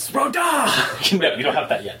 Fusroda! No, you don't have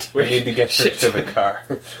that yet. We need to get her to the car.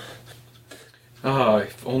 Oh,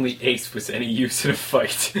 if only Ace was any use in a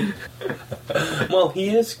fight. Well, he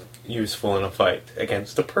is useful in a fight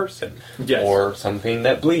against a person. Yes. Or something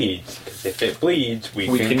that bleeds. Because if it bleeds, we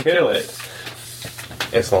can can kill kill it.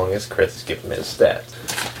 As long as Chris is giving his stats.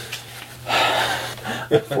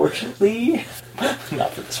 Unfortunately,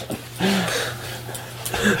 not for this one.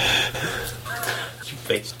 You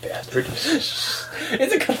face bastard.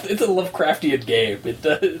 It's a Lovecraftian game.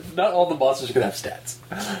 Not all the monsters are going to have stats.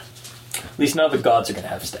 At least none of the gods are going to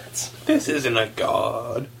have stats. This isn't a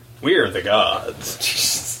god. We're the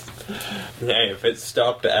gods. Hey, if it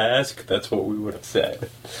stopped to ask, that's what we would have said.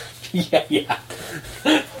 Yeah.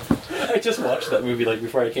 I just watched that movie like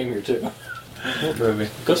before I came here too. What movie?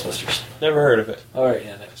 Ghostbusters. Never heard of it. All right,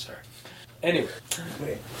 yeah, no, sorry. Anyway,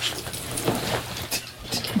 Wait.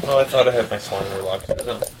 Oh, I thought I had my Slender locked in.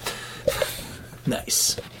 No.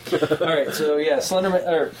 nice. All right, so yeah, Slenderman,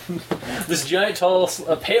 or this giant, tall,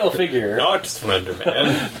 pale figure Not Slender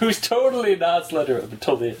Man. who's totally not Slenderman, but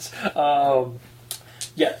totally is.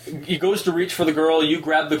 Yeah, he goes to reach for the girl. You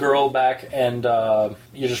grab the girl back, and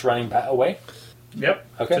you're just running away. Yep.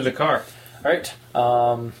 Okay. To the car. All right.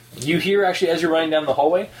 You hear actually as you're running down the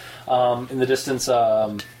hallway, in the distance,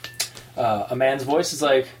 a man's voice is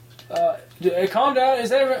like, "Calm down. Is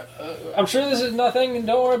there? I'm sure this is nothing.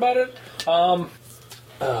 Don't worry about it."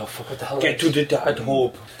 Oh fuck! What the hell? Get to the dad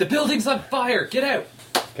hope. The building's on fire! Get out!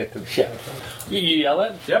 Get to the Yeah. You yell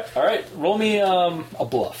it. Yep. All right. Roll me a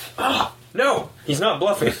bluff. No, he's not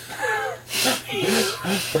bluffing.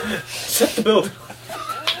 Set the building.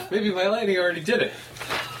 Maybe my lightning already did it.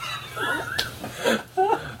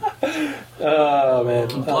 Oh man.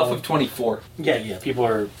 Bluff of 24. Yeah. People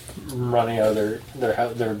are running out of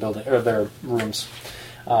their building or their rooms,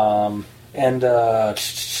 and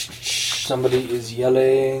somebody is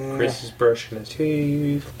yelling. Chris is brushing his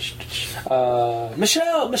teeth.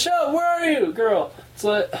 Michelle, where are you, girl?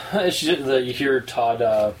 So you hear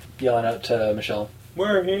Todd yelling out to Michelle.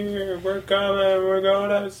 We're here. We're coming. We're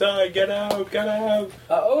going outside. Get out. Get out.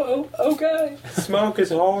 Okay. Smoke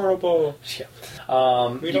is horrible. Yeah.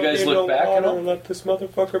 We You don't guys need look no back water. and all? Let this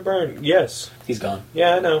motherfucker burn. Yes. He's gone.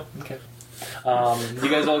 Yeah, I know. Okay. You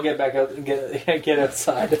guys all get back out, get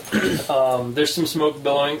outside. There's some smoke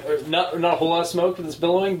billowing. Not a whole lot of smoke that's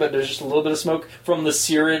billowing, but there's just a little bit of smoke from the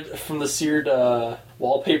seared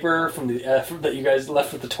wallpaper that you guys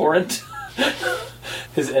left with the torrent.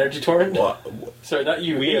 His energy torrent. What? Sorry, not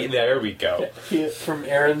you. him. There we go. From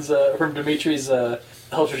from Dimitri's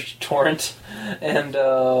Eldritch torrent, and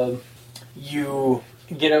you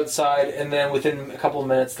get outside, and then within a couple of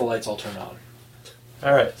minutes, the lights all turn on.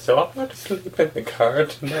 Alright, so I'm not sleep in the car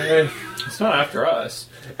tonight. It's not after us.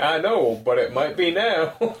 I know, but it might be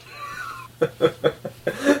now.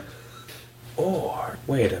 Or,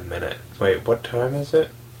 wait a minute. Wait, what time is it?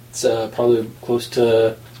 It's probably close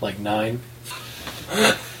to like 9.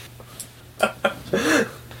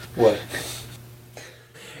 What?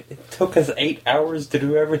 It took us 8 hours to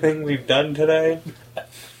do everything we've done today.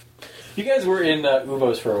 You guys were in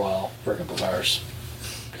Uvos for a while, for a couple of hours.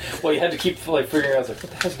 Well, you had to keep figuring out what the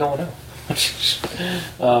hell's going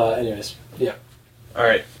on. Anyways, yeah.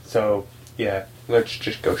 Alright, so, yeah, let's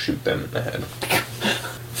just go shoot them in the head.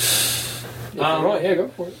 Yeah, go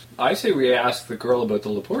for it. I say we ask the girl about the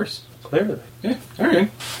Lepores. Clearly. Yeah,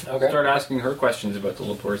 alright. Okay. Start asking her questions about the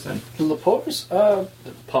Lepores then. Lepores?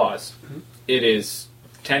 Pause. It is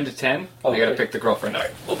 10 to 10. Oh, I gotta okay. pick the girlfriend.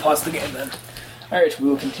 Alright. We'll pause the game then. Alright, we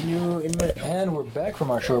will continue in a minute. And we're back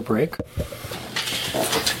from our short break.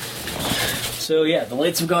 So yeah, the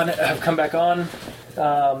lights have come back on.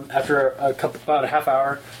 After about a half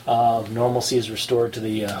hour, normalcy is restored to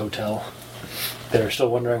the hotel. They're still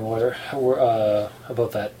wondering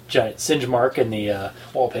about that giant singe mark in the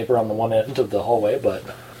wallpaper on the one end of the hallway, but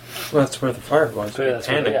Well, that's where the fire was. Clearly that's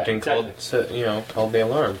where- Panicked yeah, and called the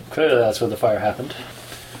alarm. clearly that's where the fire happened.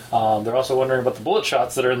 They're also wondering about the bullet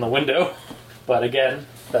shots that are in the window, but again,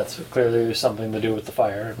 that's clearly something to do with the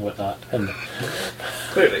fire and whatnot. And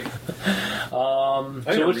Clearly. so I'm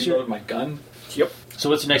gonna what's reload your my gun. Yep. what's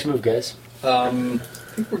your next move, guys? I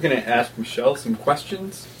think we're gonna ask Michelle some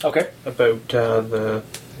questions. Okay, About the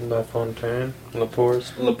La Fontaine,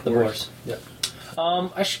 Lepores. Lepores. Yeah.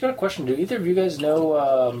 I should got a question. Do either of you guys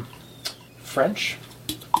know French?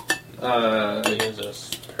 Is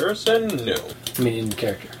this person? No. I mean, in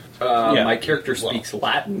character. Yeah. My character speaks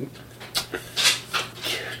Latin.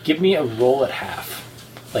 Give me a roll at half.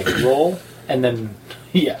 Like roll and then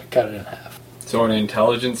cut it in half. So an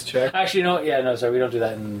intelligence check. Actually, no. Yeah, no. Sorry, we don't do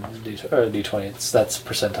that in D20. That's a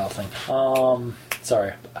percentile thing.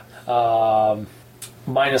 Sorry.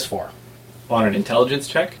 -4. On an intelligence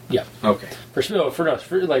check? Yeah. Okay. For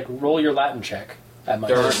like roll your Latin check. At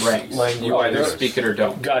There aren't ranks. Language. You either speak it or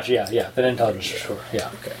don't. Gotcha. Yeah. Then intelligence for sure. Yeah.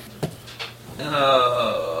 Okay.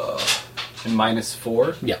 And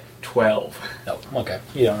 -4? Yeah. 12. No. Okay.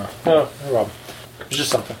 You don't know. No problem. It's just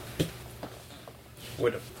something.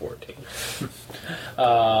 With a 14.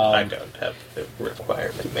 I don't have the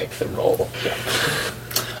requirement to make the roll.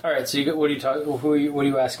 All right. So what are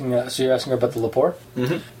you asking? So you're asking her about the Lepore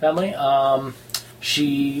family.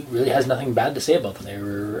 She really has nothing bad to say about them.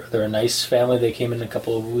 They're a nice family. They came in a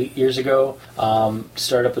couple of years ago.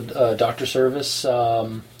 Started up a doctor service.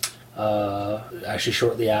 Actually,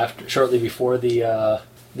 shortly before one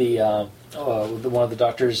of the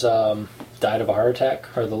doctors died of a heart attack,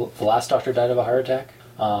 or the last doctor died of a heart attack.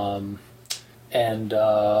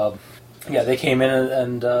 They came in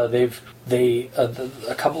and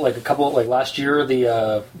last year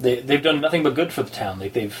they've done nothing but good for the town.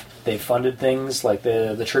 Like they've funded things like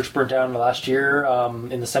the church burnt down last year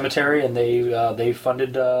in the cemetery, and they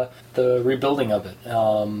funded the rebuilding of it.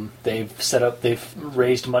 They've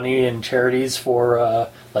raised money in charities for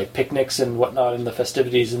like picnics and whatnot in the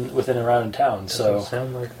festivities within and around in town. So Doesn't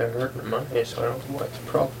sound like they're hurting money, so I don't know what's the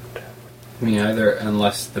problem. Me either,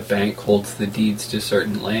 unless the bank holds the deeds to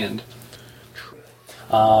certain land.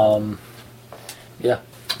 yeah.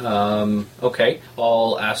 Okay.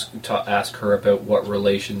 I'll ask her about what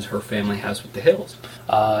relations her family has with the Hills.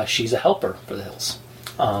 She's a helper for the Hills.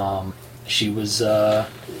 She was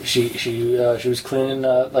she was cleaning,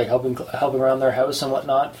 like helping around their house and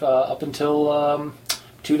whatnot up until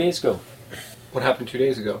 2 days ago. What happened 2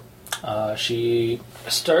 days ago? She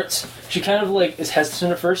kind of like is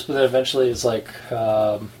hesitant at first, but then eventually is like,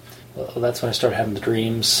 well, that's when I started having the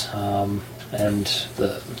dreams.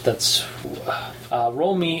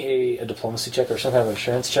 Roll me a diplomacy check or some kind of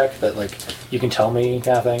insurance check that like you can tell me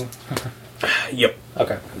kind of thing. Yep.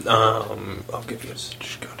 Okay. I'll give you a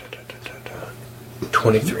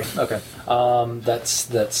 23. Okay.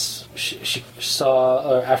 She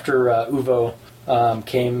saw after Uvo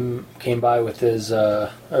came by with his or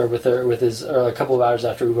a couple of hours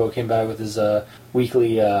after Uvo came by with his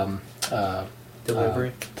weekly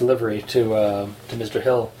delivery to Mr.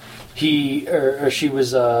 Hill. She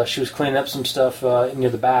was cleaning up some stuff near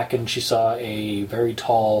the back, and she saw a very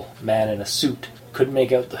tall man in a suit. Couldn't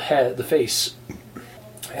make out the face,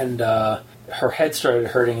 and her head started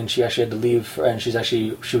hurting, and she actually had to leave. And she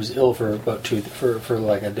was ill for about for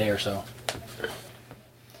like a day or so.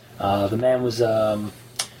 The man was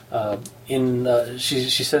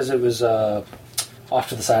she says it was off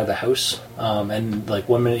to the side of the house, and like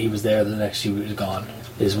 1 minute he was there, the next he was gone,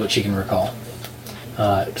 is what she can recall.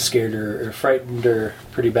 It scared her, or frightened her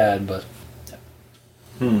pretty bad, but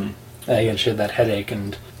again, she had that headache,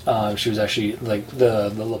 and she was actually like the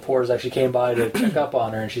Lepores actually came by to check up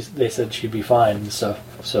on her, and they said she'd be fine and stuff.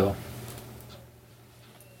 So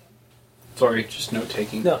Sorry, just note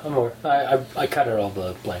taking. no, I'm aware. I cut out all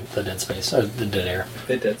the dead space, or the dead air.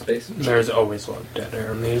 The dead space. There's always a lot of dead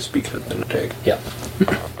air in these because of the take. Yeah.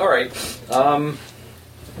 All right.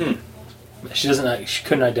 She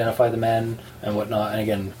couldn't identify the man and whatnot, and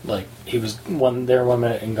again, like he was there 1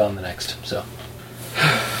 minute and gone the next. So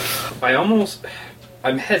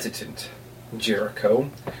I'm hesitant Jericho.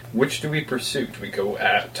 Which do we pursue? Do we go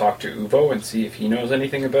talk to Uvo and see if he knows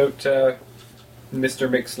anything about Mr.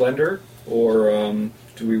 McSlender? Or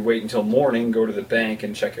do we wait until morning, go to the bank,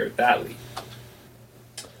 and check out that lead?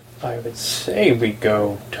 I would say we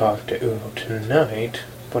go talk to Uvo tonight,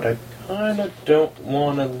 but I kind of don't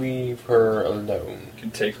want to leave her alone. We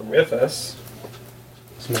can take her with us.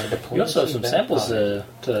 You also have some samples to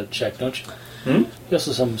check, don't you? You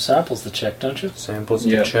also have some samples to check, don't you? Samples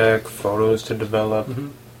to check, photos to develop.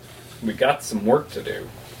 We got some work to do.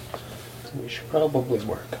 We should probably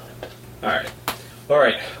work on it.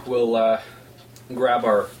 Alright, we'll grab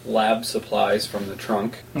our lab supplies from the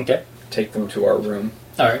trunk. Okay. Take them to our room.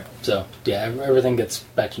 Alright, so, yeah, everything gets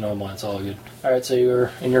back to normal and it's all good. Alright, so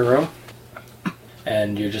you're in your room,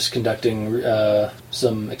 and you're just conducting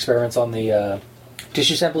some experiments on the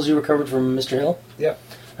tissue samples you recovered from Mr. Hill? Yep.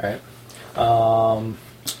 Alright.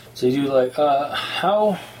 So you do like,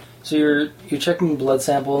 how... So you're checking blood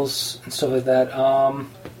samples and stuff like that.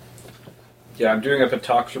 Yeah, I'm doing up a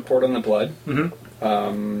tox report on the blood.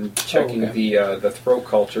 Checking the throat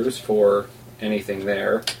cultures for anything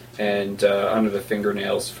there, and under the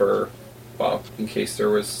fingernails for, well, in case there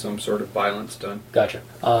was some sort of violence done. Gotcha.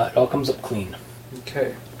 It all comes up clean.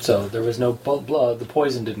 Okay. So there was no blood. The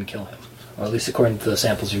poison didn't kill him, or at least according to the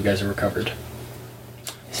samples you guys have recovered.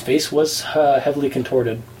 His face was heavily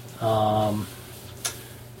contorted. And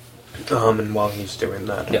while he's doing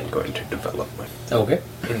that, I'm going to develop my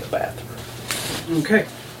in the bathroom. Okay.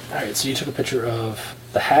 Alright, so you took a picture of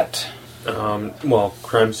the hat. Well,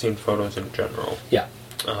 crime scene photos in general. Yeah.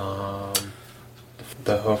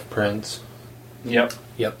 The hoof prints. Yep.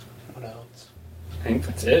 What else? I think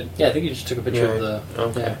that's it. Yeah, I think you just took a picture of the...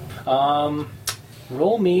 Okay. Yeah.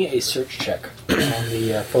 Roll me a search check on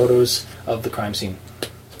the photos of the crime scene.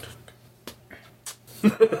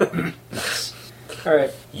 Nice.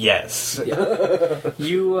 Alright. Yes. Yeah.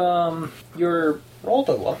 You're rolled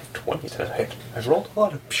a lot of 20 tonight. I've rolled a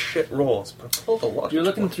lot of shit rolls, but I've rolled a lot. You're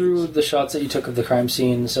looking through the shots that you took of the crime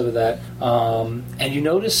scene and stuff like that, and you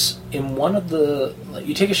notice in one of the...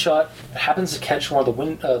 You take a shot, it happens to catch one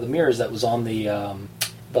of the mirrors that was on the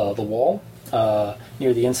wall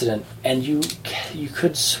near the incident, and you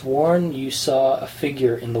could sworn you saw a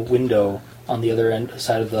figure in the window on the other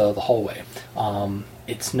side of the hallway.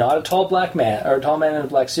 It's not a tall black man, or a tall man in a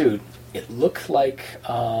black suit. It looked like...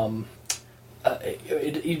 you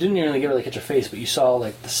didn't really really catch a face, but you saw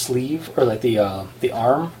like the sleeve or like the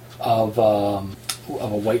arm of a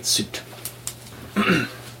white suit.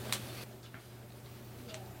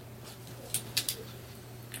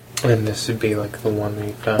 And this would be like the one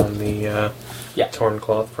we found the torn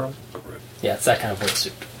cloth from? Yeah, it's that kind of white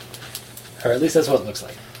suit. Or at least that's what it looks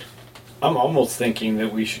like. I'm almost thinking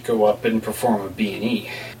that we should go up and perform a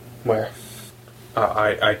B&E. Where?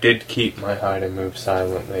 I did keep my hide and move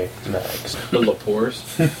silently max. The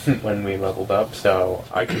Lepores? When we leveled up, so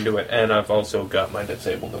I can do it. And I've also got my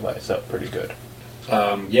disable device up pretty good.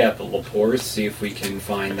 Yeah, the Lepores. See if we can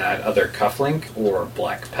find that other cufflink or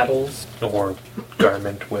black petals. Or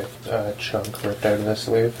garment with a chunk ripped out of the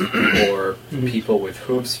sleeve. Or people with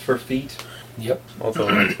hooves for feet. Yep. Although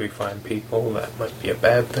if we find people, that might be a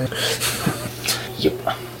bad thing.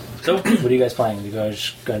 Yep. So, what are you guys planning? You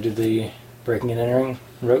guys gonna do the breaking and entering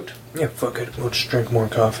route? Yeah, fuck it. We'll just drink more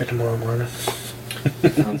coffee tomorrow morning.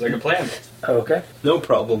 Sounds like a plan. Okay. No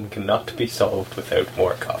problem cannot be solved without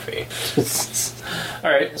more coffee.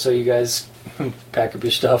 Alright, so you guys pack up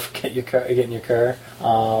your stuff, get in your car.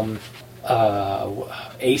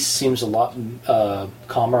 Ace seems a lot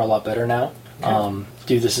calmer, a lot better now. Okay.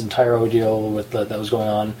 Through this entire ordeal with that was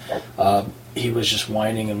going on, he was just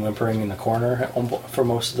whining and whimpering in the corner for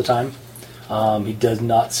most of the time. He does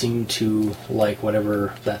not seem to like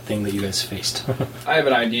whatever that thing that you guys faced. I have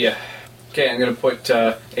an idea. Okay, I'm going to put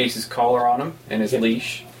Ace's collar on him and his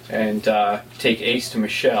leash, and take Ace to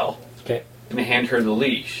Michelle. Okay. And hand her the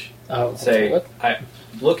leash. Say, what?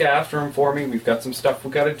 Look after him for me. We've got some stuff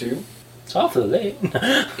we've got to do. It's awfully late.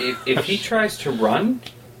 if he tries to run,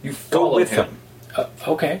 you follow with him.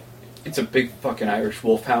 Okay. It's a big fucking Irish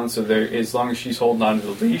wolfhound, so as long as she's holding on to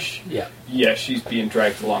the leash, yeah, she's being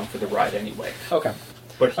dragged along for the ride anyway. Okay.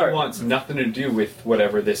 But he wants nothing to do with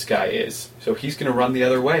whatever this guy is, so he's going to run the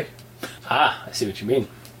other way. Ah, I see what you mean.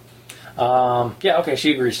 Yeah, okay,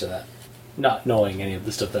 she agrees to that. Not knowing any of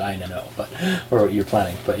the stuff that I know, or what you're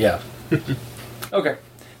planning, but yeah. Okay.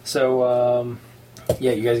 So,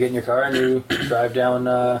 yeah, you guys get in your car and you drive down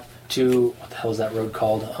to, what the hell is that road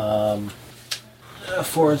called?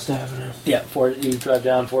 Forest Avenue. Yeah, you drive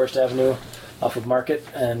down Forest Avenue off of Market,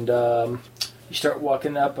 and you start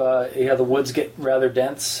walking up. The woods get rather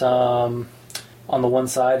dense. On on the one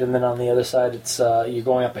side, and then on the other side, it's you're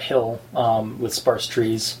going up a hill with sparse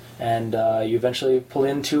trees, and you eventually pull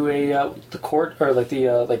into the court, or like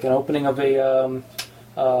an opening of a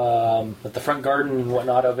like the front garden and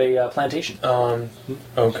whatnot of a plantation.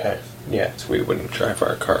 Okay. Yeah, so we wouldn't drive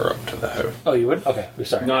our car up to the house. Oh, you would? Okay, we're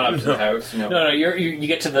sorry. Not up to the house. No. No, you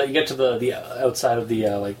get to the outside of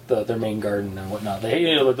the their main garden and whatnot.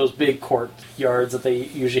 They like those big courtyards that they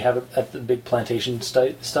usually have at the big plantation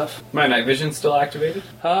stuff. My night vision's still activated.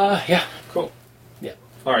 Yeah, Cool. yeah.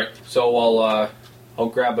 All right. So I'll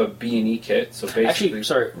grab a B&E kit. So basically, Actually,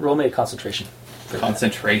 sorry. Roll me a concentration.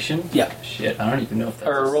 concentration. Yeah. Shit, I don't even know if that's.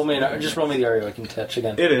 Or roll me the area I can touch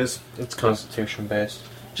again. It is. It's Constitution based.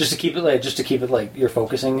 Just to keep it like you're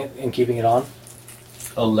focusing and keeping it on.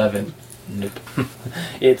 11. Nope.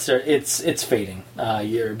 it's fading.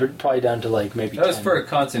 You're probably down to like maybe. That was 10. for a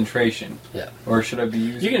concentration. Yeah. Or should I be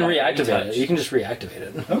using? You can my reactivate touch? it. You can just reactivate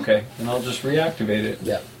it. Okay, then I'll just reactivate it.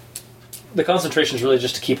 Yeah. The concentration is really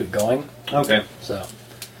just to keep it going. Okay. So,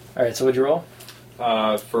 all right. So, what'd you roll?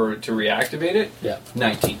 To reactivate it. Yeah.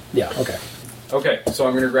 19. Yeah. Okay. Okay, so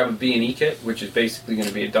I'm going to grab a B&E kit, which is basically going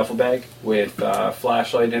to be a duffel bag with a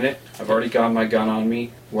flashlight in it. I've already got my gun on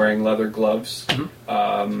me, wearing leather gloves.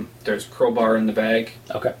 Mm-hmm. There's a crowbar in the bag.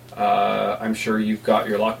 Okay. I'm sure you've got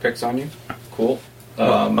your lockpicks on you. Cool.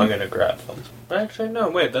 I'm going to grab them. Actually, no,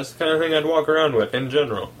 wait, that's the kind of thing I'd walk around with in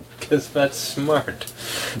general. Because that's smart.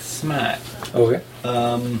 Smart. Okay.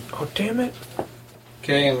 Oh, damn it.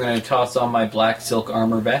 Okay, I'm going to toss on my black silk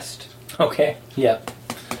armor vest, Okay. Yeah.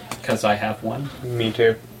 because I have one. Me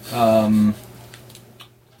too.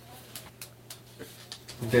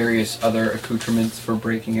 Various other accoutrements for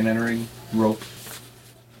breaking and entering. Rope.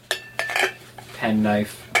 Pen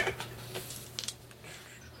knife.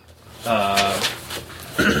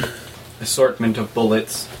 Assortment of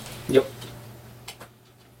bullets. Yep.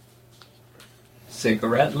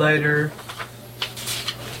 Cigarette lighter,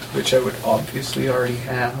 which I would obviously already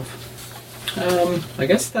have. I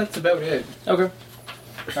guess that's about it. Okay.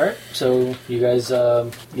 All right. So you guys,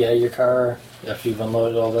 your car. After you've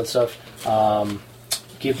unloaded all that stuff,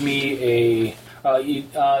 give me a.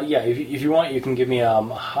 If you want, you can give me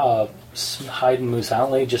hide and move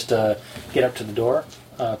silently just to get up to the door,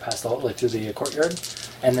 past through the courtyard,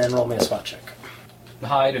 and then roll me a spot check.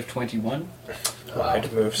 Hide of 21.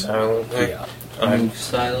 I'd move silently. Yeah. Move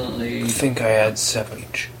silently. I think I had 7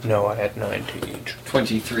 each. No, I had 90 each.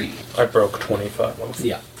 23. I broke 25.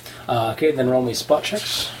 Yeah. Okay, then roll me spot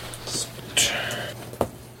checks.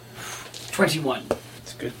 21.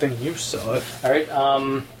 It's a good thing you saw it. All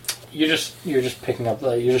right. You're just picking up.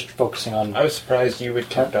 You're just focusing on. I was surprised you had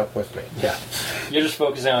kept up with me. Yeah. You're just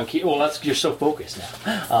focusing on. You're so focused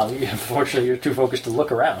now. Unfortunately, you're too focused to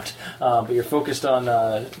look around. But you're focused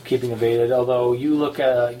on keeping evaded. Although you're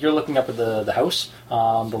looking up at the house.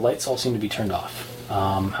 The lights all seem to be turned off.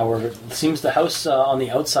 However, it seems the house on the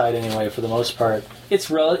outside, anyway, for the most part, it's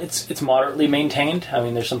moderately maintained. I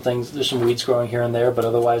mean, there's some weeds growing here and there, but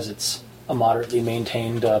otherwise, it's a moderately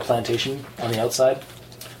maintained plantation on the outside.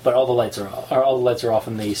 But all the lights are off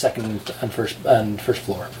in the second and first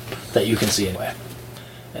floor that you can see anyway.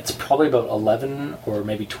 It's probably about 11 or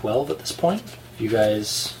maybe 12 at this point. You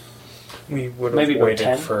guys, We would have maybe about waited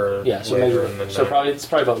 10. for So later maybe in the night. it's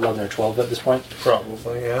probably about 11 or 12 at this point.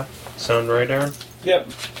 Probably, yeah. Sound right, Aaron? Yep.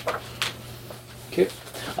 Okay.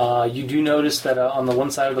 You do notice that on the one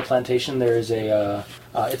side of the plantation there is a.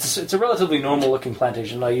 It's a relatively normal looking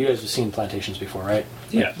plantation. Now, you guys have seen plantations before, right?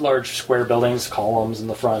 Yeah. Large square buildings, columns in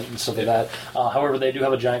the front, and stuff like that. However, they do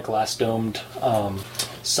have a giant glass domed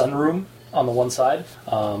sunroom on the one side,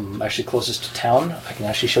 actually closest to town. I can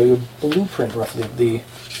actually show you a blueprint roughly of the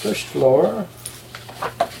first floor.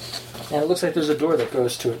 And it looks like there's a door that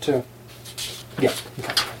goes to it too. Yeah.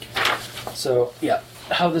 Okay. So, yeah.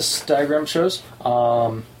 How this diagram shows,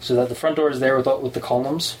 so that the front door is there with the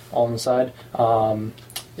columns all inside.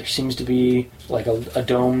 There seems to be like a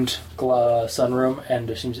domed sunroom, and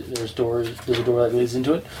there's a door that leads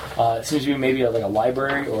into it. It seems to be maybe like a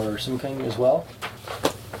library or something as well.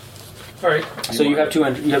 All right. So you have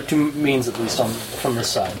two means at least from this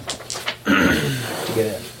side to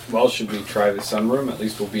get in. Well, should we try the sunroom? At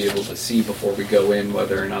least we'll be able to see before we go in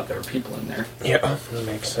whether or not there are people in there. Yeah, that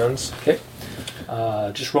makes sense. Okay.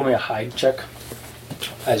 Just roll me a hide check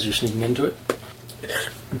as you're sneaking into it.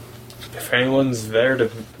 If anyone's there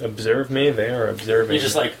to observe me, they are observing. You're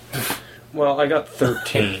just like, Well, I got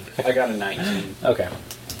 13. I got a 19. okay.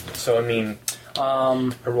 So, I mean,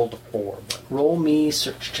 I rolled a 4. But... Roll me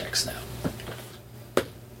search checks now.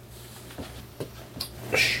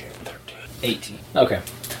 Shit, 13. 18. Okay.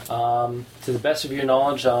 To the best of your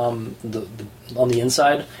knowledge, on the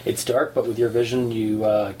inside, it's dark, but with your vision,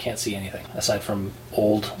 you can't see anything aside from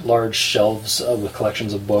old, large shelves with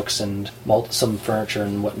collections of books and some furniture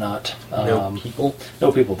and whatnot. No people?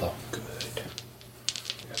 No people, though. Good.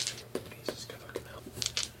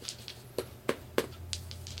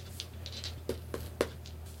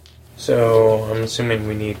 So I'm assuming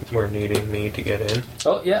we're needing me to get in.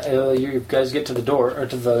 Oh yeah, you guys get to the door or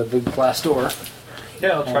to the glass door.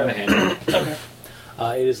 Yeah, I'll try the handle. Okay.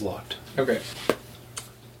 It is locked. Okay.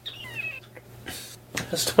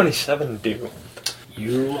 That's 27 do.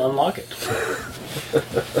 You unlock it.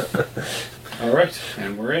 All right,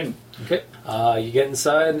 and we're in. Okay. You get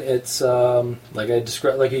inside. It's like I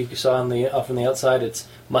described, like you saw on from the outside. It's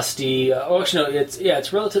musty. Actually, no.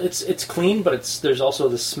 It's relative. It's clean, but there's also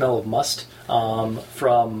the smell of must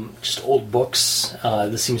from just old books.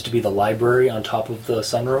 This seems to be the library on top of the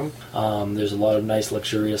sunroom. There's a lot of nice,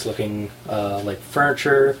 luxurious-looking like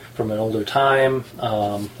furniture from an older time,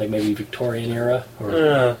 like maybe Victorian era.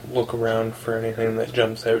 Or Look around for anything that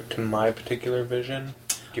jumps out to my particular vision.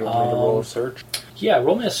 Do you want me to roll a search? Yeah,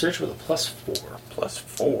 roll me a search with a +4.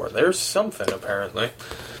 +4. There's something, apparently.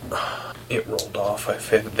 It rolled off.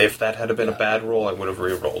 If that had been a bad roll, I would have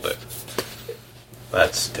re-rolled it.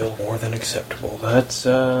 That's still more than acceptable. That's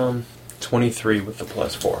 23 with the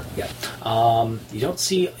 +4. Yeah. You don't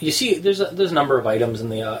see. You see. There's a number of items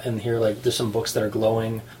in here. Like there's some books that are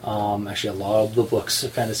glowing. Actually, a lot of the books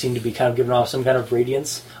kind of seem to be kind of giving off some kind of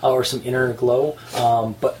radiance or some inner glow.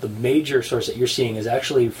 But the major source that you're seeing is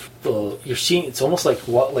actually you're seeing. It's almost like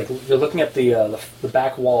you're looking at the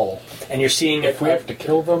back wall and you're seeing. If we have to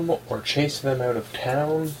kill them or chase them out of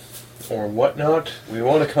town or whatnot, we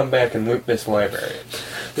want to come back and loot this library.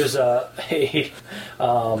 There's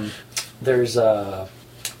There's a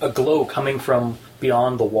glow coming from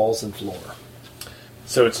beyond the walls and floor.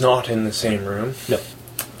 So it's not in the same room? No.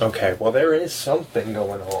 Okay, well there is something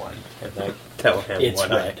going on. And I tell him It's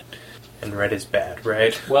what red. And red is bad,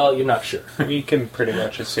 right? Well, you're not sure. We can pretty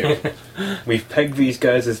much assume. We've pegged these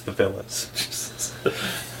guys as the villains.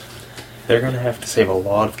 They're going to have to save a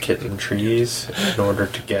lot of kitten trees in order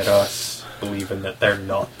to get us believing that they're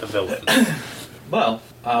not the villains. Well,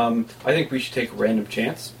 I think we should take a random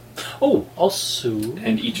chance. Oh, also...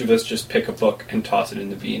 And each of us just pick a book and toss it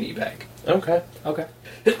in the B&E bag. Okay. Okay.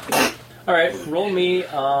 Alright, roll me...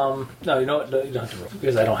 no, you know what? No, you don't have to roll,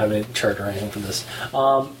 because I don't have any chart or anything for this.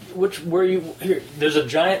 Here, there's a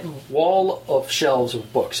giant wall of shelves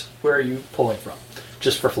with books. Where are you pulling from?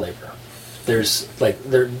 Just for flavor. There's,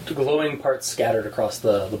 there are glowing parts scattered across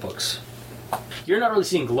the books. You're not really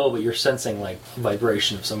seeing glow, but you're sensing,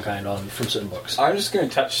 vibration of some kind from certain books. I'm just going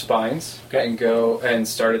to touch spines Okay. and go and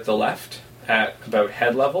start at the left at about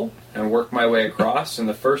head level and work my way across. And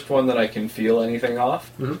the first one that I can feel anything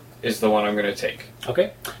off is the one I'm going to take.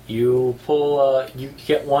 Okay. You pull, you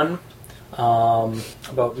get one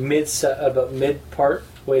about mid part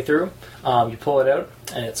way through. You pull it out,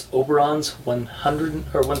 and it's Oberon's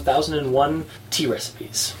 1001 tea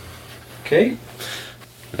recipes. Okay.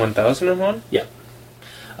 1001? Yeah.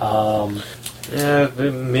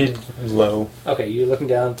 The mid-low. Okay, you're looking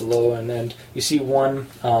down at the low, and then you see one.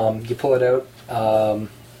 You pull it out.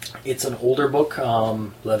 It's an older book,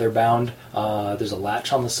 leather bound. There's a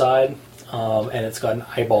latch on the side, and it's got an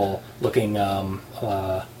eyeball-looking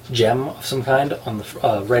gem of some kind on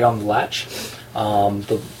the right on the latch.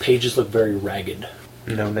 The pages look very ragged.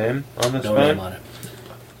 No name on this No one? name on it.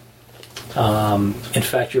 In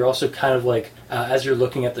fact, you're also kind of as you're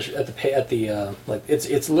looking at it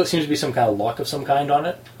seems to be some kind of lock of some kind on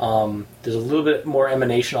it. There's a little bit more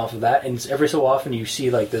emanation off of that, and every so often you see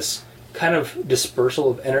this kind of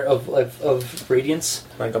dispersal of radiance,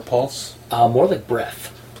 Like a pulse? more like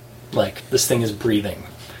breath. Like this thing is breathing.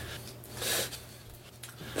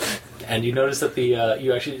 And you notice that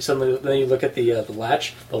you actually suddenly then you look at the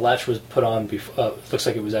latch. The latch was put on before. Looks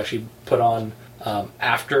like it was actually put on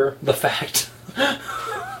after the fact.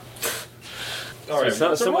 All right. It's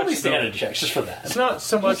not so roll me much standard checks just for that. It's not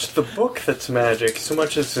so much the book that's magic, so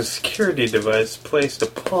much as the security device placed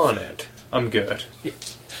upon it. I'm good.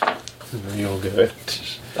 Real good.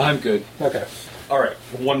 I'm good. Okay. All right.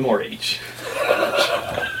 One more each.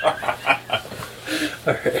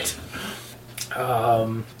 All right.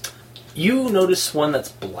 You notice one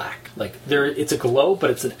that's black. It's a glow, but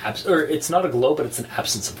it's it's not a glow, but it's an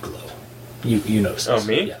absence of glow. You notice this. Oh,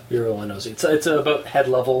 me? Yeah, you're the one who knows it. It's about head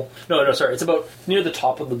level. No, sorry. It's about near the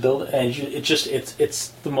top of the building, and it's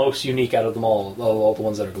the most unique out of them all the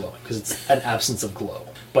ones that are glowing, because it's an absence of glow,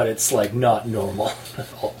 but it's not normal at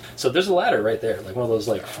all. So there's a ladder right there, one of those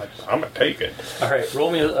I'm gonna take it. All right, roll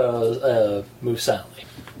me a move silently.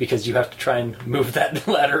 because you have to try and move that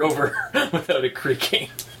ladder over without it creaking.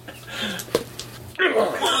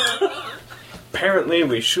 Apparently,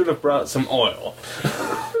 we should have brought some oil.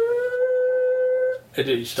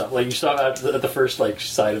 You stop at the first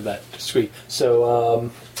side of that squeak. So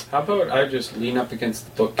how about I just lean up against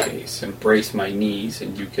the bookcase and brace my knees,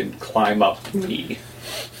 and you can climb up me.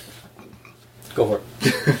 Go for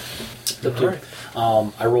it. Up to you.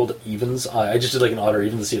 I rolled evens. I just did an odd or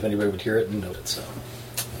even to see if anybody would hear it and note it. So,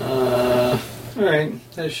 alright.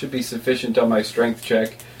 That should be sufficient on my strength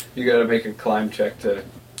check. You gotta make a climb check to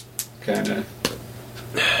kind of...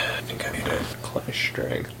 I think I need a class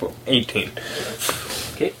strength. 18.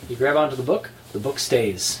 Okay, you grab onto the book. The book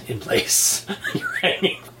stays in place. You're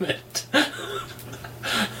hanging from it.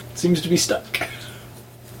 Seems to be stuck.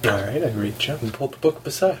 Alright, I reach up and pull the book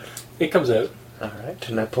beside it. It comes out. Alright,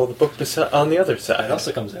 and I pull the book on the other side. It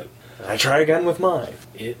also comes out. And I try again with mine.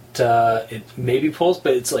 It maybe pulls,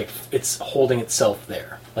 but it's holding itself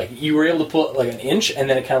there. You were able to pull it an inch, and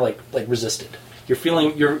then it kind of resisted. You're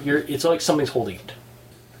feeling it's like something's holding it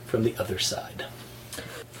from the other side.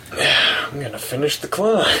 I'm gonna finish the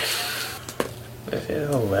climb.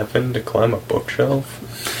 11 to climb a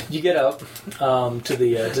bookshelf. You get up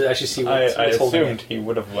to actually see what's I holding assumed it. he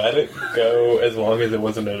would have let it go as long as it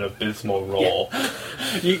wasn't an abysmal roll. Yeah.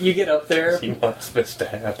 You get up there. He wants this to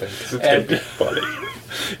happen because it's going to be funny.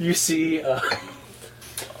 You see...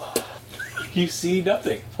 you see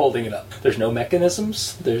nothing holding it up. There's no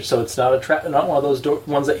mechanisms. So it's not a trap. Not one of those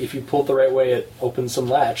ones that if you pull it the right way, it opens some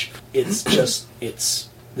latch. It's just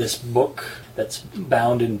this book that's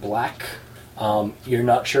bound in black. You're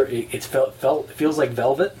not sure. It feels like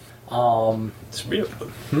velvet. It's real.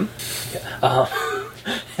 Yeah.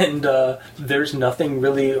 And there's nothing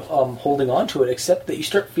really holding on to it except that you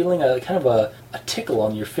start feeling a kind of a tickle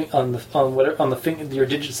on your your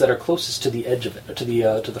digits that are closest to the edge of it, to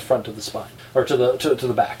the front of the spine, or to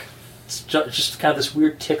the back. It's just kind of this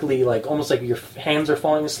weird tickly, almost like your hands are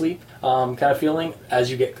falling asleep, kind of feeling and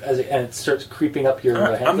it starts creeping up your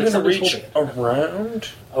hands. I'm like gonna reach holding it. around.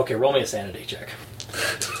 Okay, roll me a sanity check.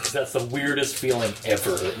 That's the weirdest feeling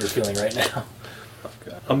ever that you're feeling right now.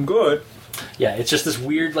 Okay. I'm good. Yeah, it's just this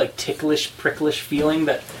weird, ticklish, pricklish feeling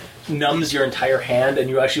that numbs your entire hand, and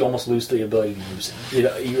you actually almost lose the ability to use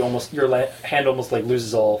it. Your hand almost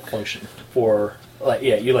loses all function for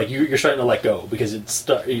you're starting to let go because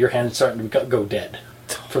your hand's starting to go dead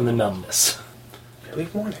from the numbness. Really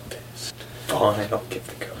wanted this. Fine, I'll get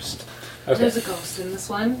the ghost. Okay. There's a ghost in this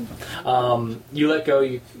one. You let go.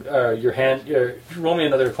 Your hand. Roll me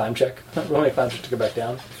another climb check. Roll me a climb check to go back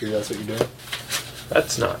down. If that's what you're doing.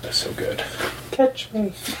 That's not so good. Catch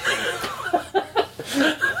me.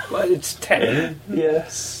 But it's 10.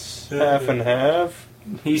 Yes. Half and half.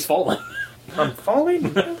 He's falling. I'm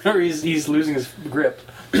falling? Or he's losing his grip.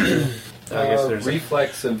 I guess there's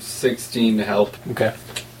reflex of 16 to help. Okay.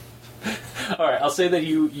 Alright, I'll say that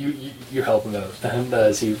you help him out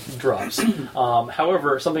as he drops.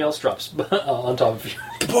 However, something else drops on top of you.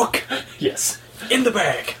 The book! Yes. In the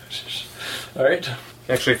bag! Alright.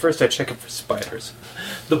 Actually, first I check it for spiders.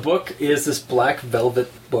 The book is this black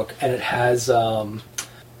velvet book, and it has a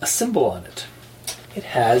symbol on it. It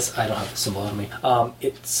has... I don't have the symbol on me.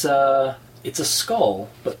 It's a skull,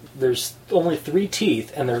 but there's only 3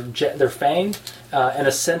 teeth, and they're fanged, and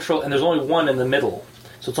a central... And there's only one in the middle.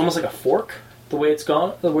 So it's almost like a fork, the way it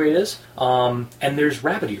is. And there's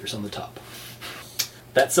rabbit ears on the top.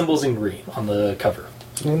 That symbol's in green on the cover.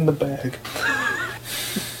 In the bag.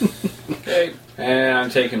 Okay, and I'm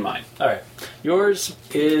taking mine. Alright. Yours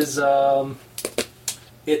is, you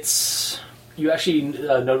actually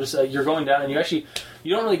notice you're going down, and you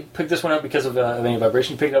don't really pick this one up because of any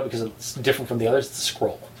vibration. You pick it up because it's different from the others. It's a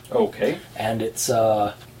scroll. Okay. And it's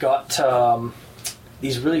got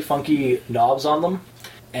these really funky knobs on them,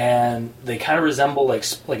 and they kind of resemble like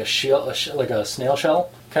a snail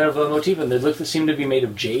shell kind of a motif, and they seem to be made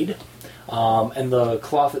of jade. And the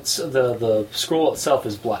cloth, the scroll itself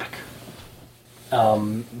is black.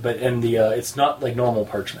 But it's not like normal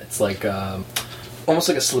parchment. It's like almost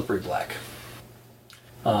like a slippery black.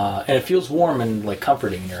 And it feels warm and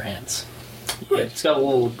comforting in your hands. Yeah, it's got a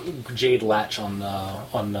little jade latch on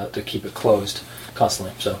to keep it closed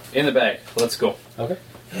constantly. So in the bag. Let's go. Okay.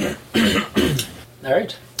 All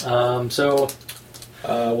right. So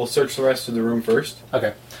we'll search the rest of the room first.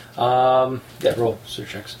 Okay. Yeah. Roll search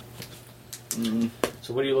checks. Mm-hmm.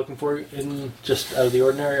 So what are you looking for? In just out of the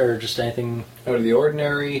ordinary, or just anything out of the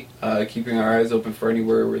ordinary? Keeping our eyes open for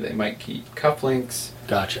anywhere where they might keep cufflinks.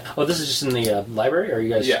 Gotcha. Oh, this is just in the library, or are you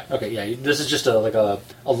guys? Yeah. Okay. Yeah. This is just a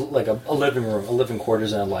living room, a living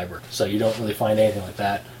quarters, and a library. So you don't really find anything like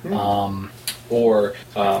that. Mm. or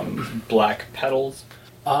black petals.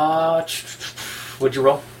 What'd you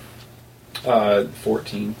roll?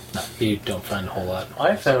 14. No, you don't find a whole lot.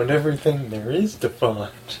 I found everything there is to find.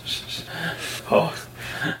 Oh,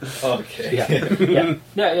 okay.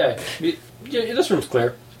 Yeah. This room's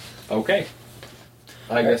clear. Okay.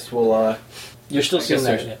 I guess we'll. You're still seeing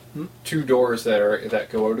that. There's 2 doors that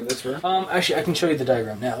go out of this room. Actually, I can show you the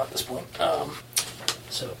diagram now. At this point.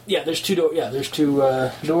 There's 2 doors. Yeah, there's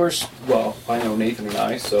 2 doors. Well, I know Nathan and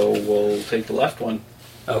I, so we'll take the left one.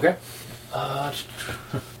 Okay.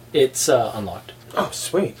 It's unlocked. Oh,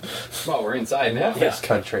 sweet. Well, we're inside now. Yeah. This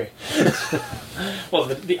country. Well,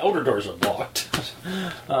 the outer doors are locked.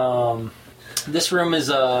 This room is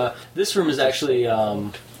actually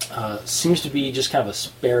seems to be just kind of a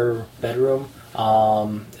spare bedroom.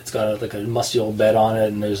 It's got a musty old bed on it,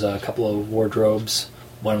 and there's a couple of wardrobes,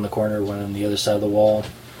 one in the corner, one on the other side of the wall.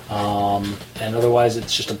 And otherwise,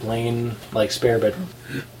 it's just a plain spare bedroom,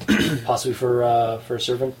 possibly for a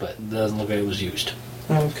servant, but it doesn't look like it was used.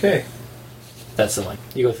 Okay. That's the one.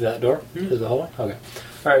 You go through that door? Through the hallway? Okay.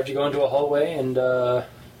 Alright, you go into a hallway, and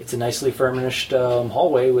it's a nicely furnished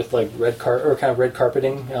hallway with red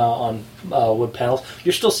carpeting on wood panels.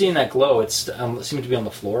 You're still seeing that glow. It seems to be on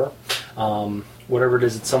the floor. Whatever it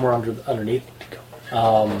is, it's somewhere underneath.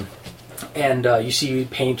 And you see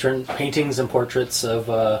paintings and portraits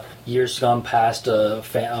of years gone past,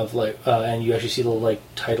 and you actually see little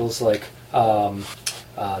titles like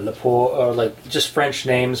Lepore, or just French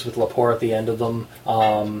names with Lepore at the end of them.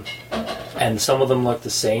 And some of them look the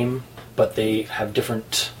same, but they have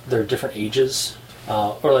different ages,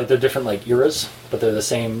 or they're different eras, but they're the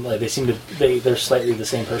same. They're slightly the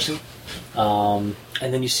same person. And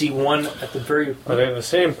then you see one at the very. Are they the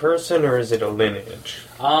same person, or is it a lineage?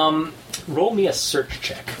 Roll me a search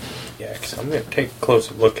check. Yeah, because I'm going to take a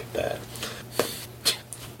closer look at that.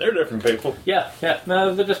 They're different people. Yeah.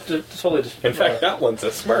 No, they're just totally different. In fact, that one's a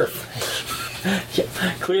Smurf.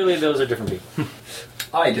 Yeah, clearly those are different people.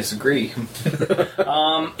 I disagree.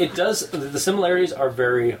 It does. The similarities are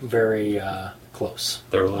very, very close.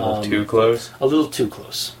 They're a little too close. A little too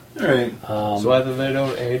close. All right. So either they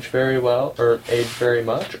don't age very well, or age very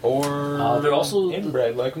much, or they're also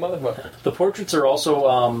inbred like a motherfucker. The portraits are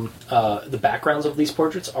also the backgrounds of these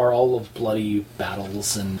portraits are all of bloody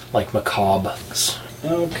battles and macabre.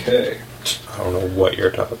 Okay. I don't know what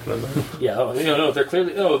you're talking about. Yeah, no, they're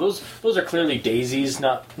clearly those are clearly daisies,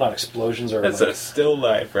 not explosions or. That's a still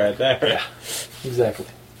life right there. Yeah, exactly.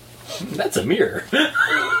 That's a mirror.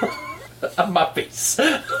 Of my face.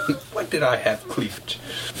 When did I have cleavage?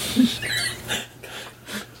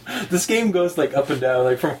 This game goes up and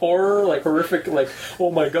down, from horror, horrific,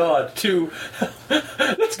 oh my god, to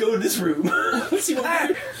let's go in this room. Let's see what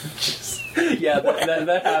happens. Yeah,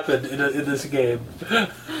 that happened in this game.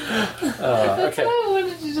 That's why I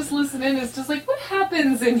wanted to just listen in. It's just what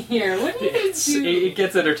happens in here? What do you do? It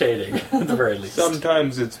gets entertaining, at the very least.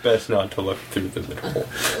 Sometimes it's best not to look through the middle.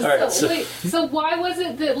 Alright, so why was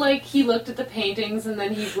it that he looked at the paintings and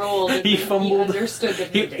then he rolled and he fumbled. he understood the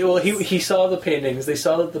paintings? He saw the paintings. They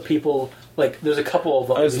saw that the people, there's a couple of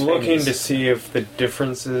them. I was looking to see if the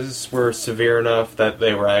differences were severe enough that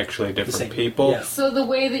they were actually different people. Yes. So the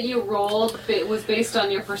way that you rolled was based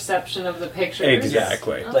on your perception of the pictures?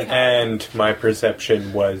 Exactly. Okay. And my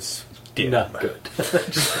perception was not good.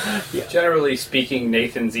 Yeah. Generally speaking,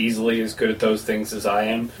 Nathan's easily as good at those things as I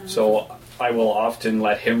am, so I will often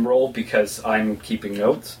let him roll because I'm keeping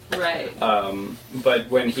notes. Right.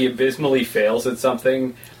 But when he abysmally fails at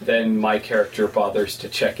something, then my character bothers to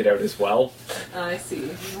check it out as well. I see.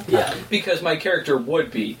 Okay. Yeah. Because my character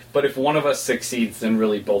would be, but if one of us succeeds, then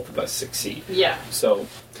really both of us succeed. Yeah. So,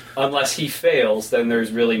 unless he fails, then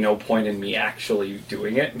there's really no point in me actually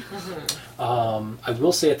doing it. I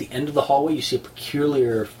will say at the end of the hallway you see a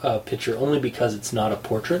peculiar picture only because it's not a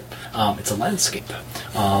portrait. It's a landscape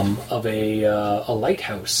of a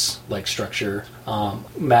lighthouse-like structure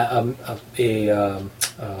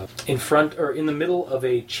in front or in the middle of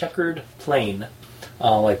a checkered plain,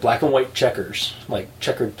 black and white checkers,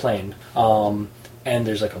 checkered plain. And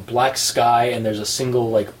there's a black sky, and there's a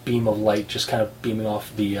single beam of light just kind of beaming off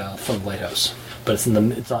from the lighthouse. But it's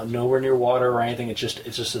not nowhere near water or anything. It's just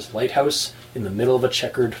this lighthouse in the middle of a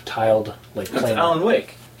checkered, tiled plain. That's Alan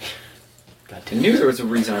Wake. God I damn. knew there was a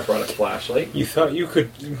reason I brought a flashlight. You thought you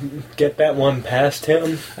could get that one past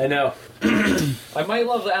him? I know. I might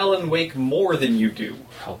love Alan Wake more than you do.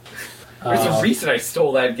 Oh. There's a reason I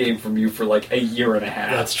stole that game from you for a year and a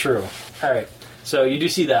half. That's true. All right, so you do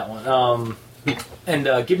see that one.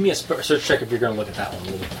 And give me a search check if you're going to look at that one a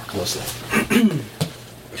little bit more closely.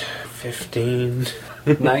 15.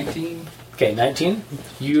 19. Okay, 19.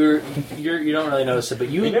 You don't really notice it, but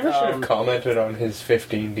you We never should have commented on his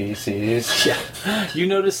 15 DCs. Yeah, you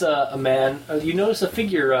notice a man. You notice a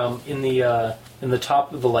figure in the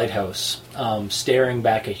top of the lighthouse, staring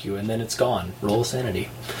back at you, and then it's gone. Roll sanity.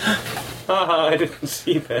 Haha, I didn't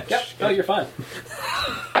see that. Yep. shit. No, you're fine.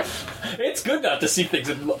 It's good not to see things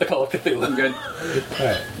in the Call of Cthulhu. I'm good.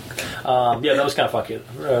 All right. Yeah, that was kind of fucking.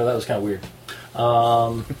 That was kind of weird.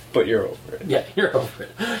 But you're over it. Yeah, you're over it.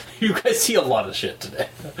 You guys see a lot of shit today.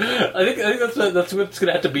 I think that's what's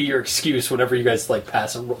gonna have to be your excuse whenever you guys like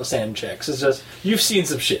pass sand checks. It's just you've seen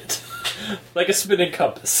some shit, like a spinning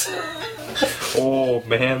compass. Oh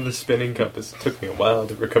man, the spinning compass. It took me a while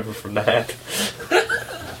to recover from that.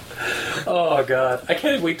 Oh god, I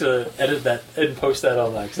can't wait to edit that and post that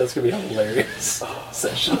online because that's gonna be a hilarious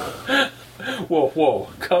session. Whoa!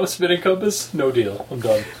 Spinning compass? No deal. I'm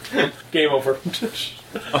done. Game over.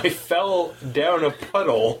 I fell down a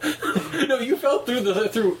puddle. No, you fell through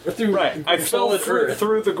through. Right, I fell solid earth.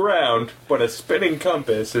 through the ground, but a spinning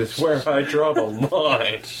compass is where I draw the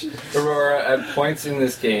line. Aurora, at points in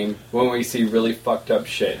this game, when we see really fucked up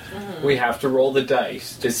shit, we have to roll the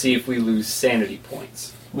dice to see if we lose sanity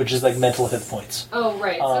points. Which is like mental hit points. Oh,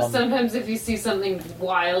 right. So sometimes if you see something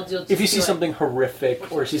wild, you'll just If you see be like, something horrific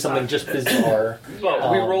or see something just bizarre.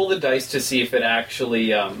 Well, we roll the dice to see if it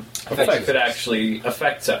actually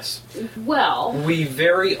affects us. Well, We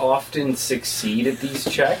very often succeed at these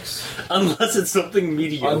checks, Unless it's something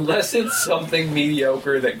mediocre. unless it's something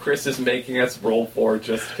mediocre that Chris is making us roll for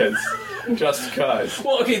just because.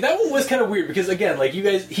 Well, okay, that one was kind of weird because again, like you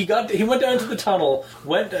guys, he went down to the tunnel,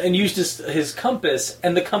 went and used his compass,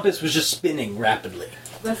 and the compass was just spinning rapidly.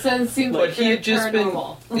 that doesn't seem But like he had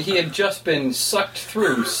paranormal. just been sucked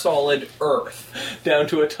through solid earth. Down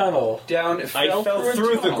to a tunnel. I I fell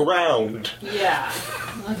through the ground, Yeah.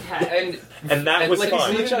 Okay. and that was like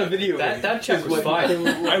fine. he's on a video game. that check was fine.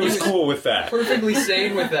 I was cool with that. Perfectly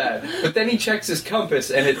sane with that. But then he checks his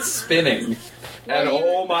compass and it's spinning. And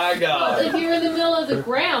oh my Well, god. if you're in the middle of the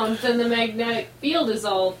ground, then the magnetic field is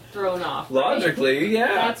all thrown off. Right? Logically,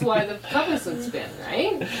 yeah. That's why the compass would spin,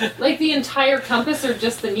 right? Like the entire compass or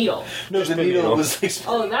just the needle? No, the needle was like.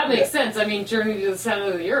 Oh, that makes sense. I mean, journey to the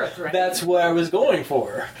center of the earth, right? That's what I was going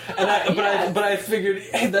for, and Yeah. but I figured,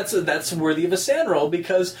 hey, that's worthy of a sand roll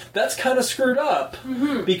because that's kind of screwed up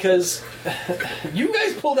because you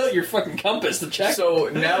guys pulled out your fucking compass to check. So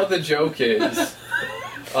now the joke is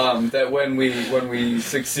that when we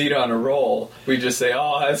succeed on a roll, we just say,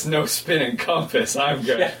 "Oh, that's no spinning compass. I'm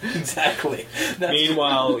good." Yeah, exactly.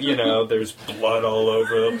 Meanwhile, there's blood all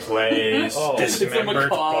over the place, Oh, dismembered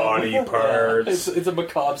body parts. It's a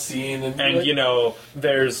macabre scene, and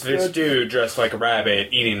there's this dude dressed like a rabbit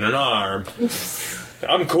eating an arm.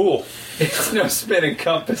 I'm cool. It's no spinning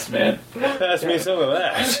compass, man. Pass me some of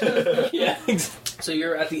that. yeah. So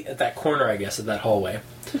you're at that corner, I guess, of that hallway.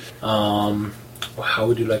 How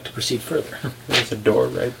would you like to proceed further? There's a door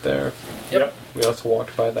right there. Yep. We also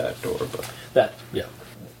walked by that door, but Yeah.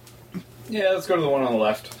 Yeah, let's go to the one on the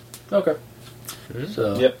left. Okay.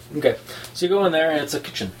 So. Yep. Okay. So you go in there, and it's a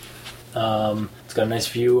kitchen. It's got a nice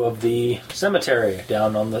view of the cemetery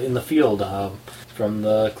down in the field from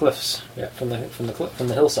the cliffs. Yeah, from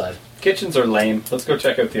the hillside. Kitchens are lame. Let's go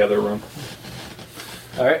check out the other room.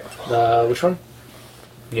 All right. Which one?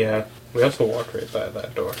 yeah, we also walked right by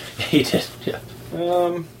that door. He did. Yeah.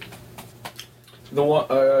 The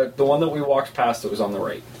one that we walked past that was on the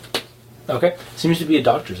right. Okay. Seems to be a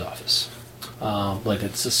doctor's office. Like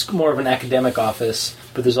it's more of an academic office,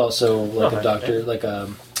 but there's also like a doctor, like a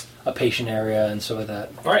patient area and stuff like that.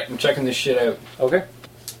 All right, I'm checking this shit out. Okay.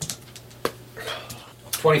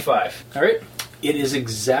 25. All right. It is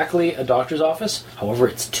exactly a doctor's office. However,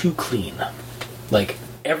 it's too clean. Like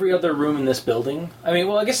every other room in this building. I mean,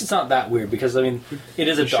 well, I guess it's not that weird because I mean, it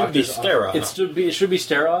is a doctor's office. sterile. It should be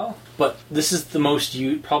sterile, but this is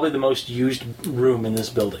probably the most used room in this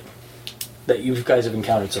building that you guys have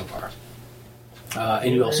encountered so far.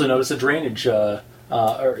 And you also notice a drainage,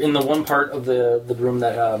 or in the one part of the room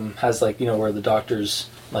that has where the doctors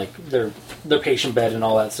their patient bed and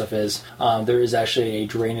all that stuff is. There is actually a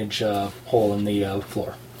drainage hole in the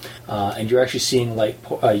floor, and you're actually seeing light.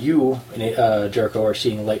 You and Jericho are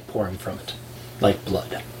seeing light pouring from it, like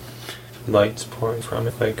blood. Lights pouring from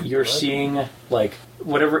it, like You're blood? seeing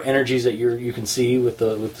whatever energies that you can see with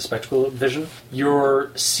the spectacle vision.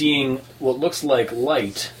 You're seeing what looks like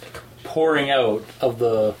light pouring out of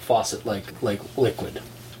the faucet like liquid.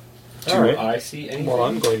 Do All right. I see anything? Well,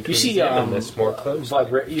 I'm going to You see examine this more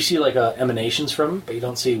closely. you see emanations from him, but you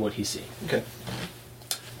don't see what he's seeing. Okay.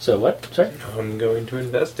 So what? Sorry? I'm going to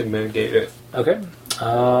investigate it. Okay.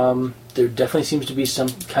 There definitely seems to be some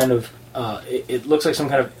kind of it looks like some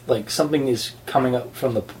kind of like something is coming up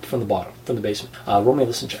from the bottom, from the basement. Roll me a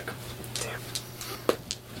listen check.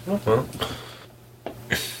 Well,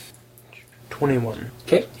 21.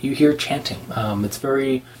 Okay, you hear chanting. It's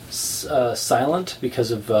very silent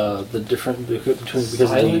because of the different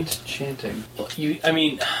Silent chanting.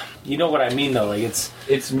 You know what I mean though. Like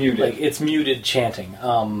It's muted. like it's muted chanting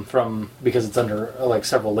because it's under like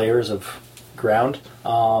several layers of ground,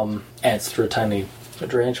 and it's through a tiny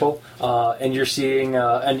drainage hole. And you're seeing,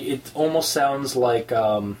 and it almost sounds like.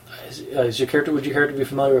 Would your character be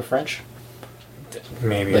familiar with French?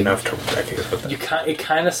 Maybe Like, enough to recognize that. It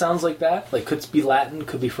kind of sounds like that. Like, could be Latin,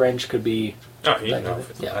 could be French, could be. Oh, you that know kind if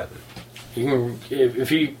of- it's yeah. Latin. You can, if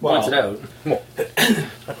he points it out. Well,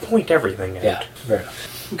 I point everything out. Yeah, fair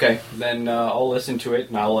enough. Okay, then I'll listen to it,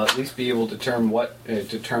 and I'll at least be able to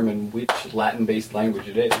determine which Latin-based language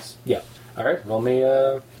it is. Yeah. All right. Roll me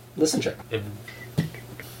a listen check.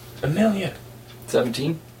 A million.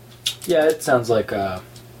 17. Yeah, it sounds like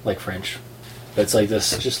French. It's like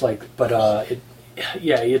this, just like, but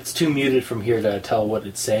it's too muted from here to tell what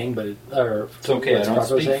it's saying. But It's okay. I don't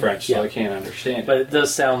speak French, so I can't understand. But it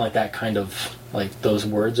does sound like that kind of like those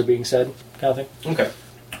words are being said, kind of thing. Okay.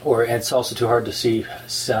 Or and it's also too hard to see.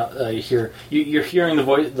 Hear you're hearing the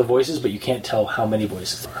voices, but you can't tell how many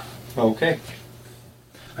voices there are. Okay.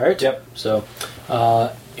 All right. Yep. So,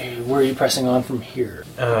 where are you pressing on from here?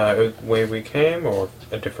 Way we came, or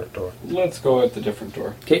a different door? Let's go at the different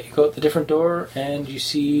door. Okay, you go out the different door, and you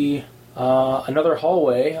see another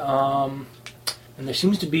hallway, and there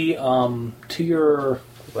seems to be to your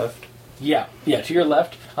Left. to your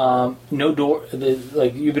left, no door.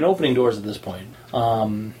 You've been opening doors at this point,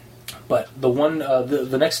 but the one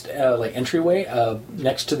the next entryway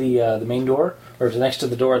next to the main door, or next to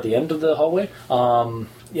the door at the end of the hallway.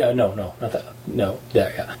 Not that. No,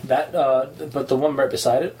 there. Yeah, that. But the one right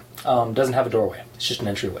beside it doesn't have a doorway. It's just an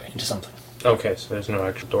entryway into something. Okay, so there's no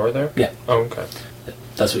actual door there? Yeah. Oh, okay.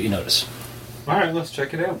 That's what you notice. All right, let's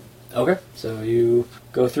check it out. Okay. So you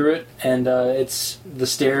go through it, and it's the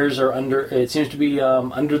stairs are under. It seems to be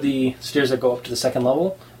under the stairs that go up to the second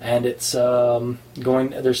level, and it's going.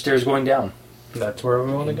 There's stairs going down. That's where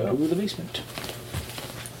we want to Into go. the basement.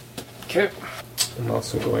 Okay. I'm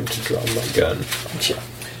also going to draw my gun. Yeah.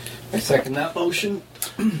 I second that motion.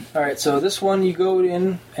 All right. So this one you go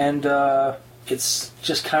in, and it's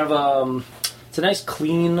just kind of it's a nice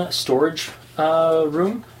clean storage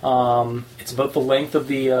room. It's about the length of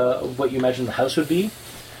the of what you imagine the house would be,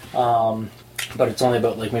 but it's only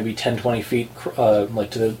about like maybe 10-20 feet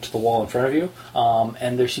like to the wall in front of you.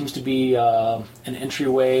 And there seems to be an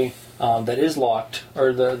entryway that is locked,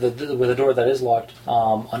 or with a door that is locked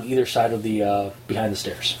on either side of the behind the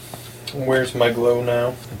stairs. Where's my glow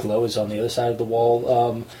now? The glow is on the other side of the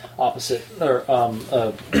wall, opposite, or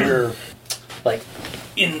where, like,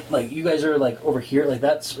 in like you guys are like over here, like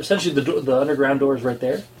that's essentially the underground door is right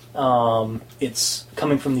there. It's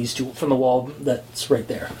coming from from the wall that's right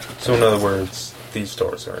there. So in other words, these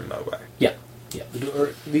doors are in my way. Yeah.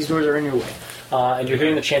 These doors are in your way, and you're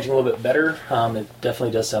hearing the chanting a little bit better. It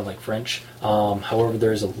definitely does sound like French. However,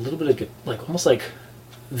 there's a little bit of almost like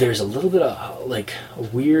there's a little bit of like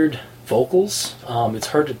weird vocals. It's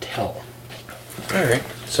hard to tell. Alright.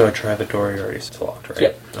 So I try the door, you already locked, right?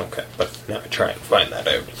 Yep. Okay, but now I try and find that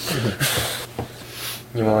out.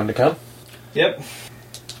 You willing to come? Yep.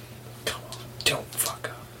 Come on, don't fuck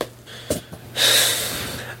up.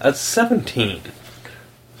 That's 17.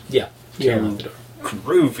 Yeah. You unlock the door.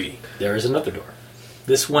 Groovy. There is another door.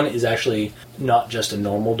 This one is actually not just a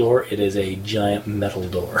normal door, it is a giant metal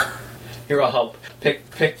door. Here, I'll help. Pick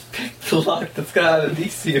the lock that's got a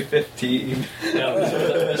DC of 15. No,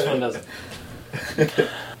 this one doesn't.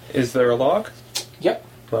 Is there a lock? Yep.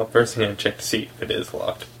 Well, first I'm going to check to see if it is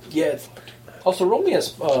locked. Yeah, it's locked. Also, roll me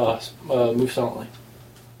as move silently.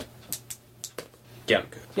 Yeah, I'm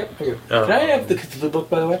good. Yep, very good. Can I have the Cthulhu book,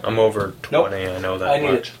 by the way? I'm over 20, Nope. I know that I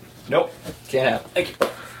need much. it. Nope. Can't have. Thank you.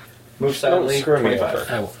 Move silently, Don't screw me 25. over.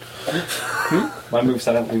 I won't. My move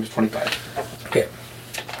silently was 25. Okay.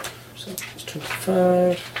 So, it's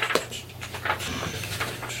 25.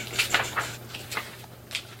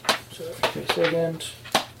 So, give me a second.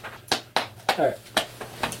 Alright.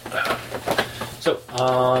 So,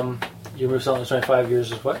 your move silently is 25,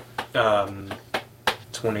 yours is what?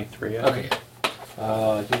 23. Okay. Give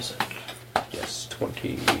me a second. Yes,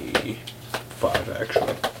 25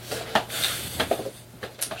 actually.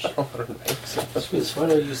 Oh, what did I say? Why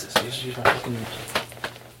do I use this? I usually use my fucking...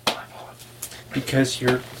 Because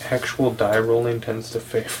your actual die rolling tends to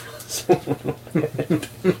favor us.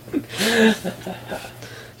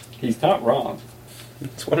 He's not wrong.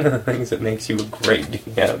 It's one of the things that makes you a great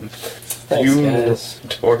DM. Thanks, you guys.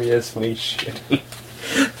 notoriously shitty.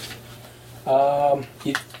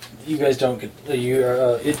 You guys don't get...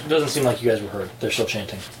 it doesn't seem like you guys were heard. They're still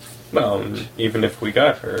chanting. Well, even if we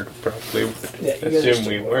got heard, probably would assume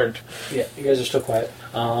we weren't. Yeah, you guys are still quiet.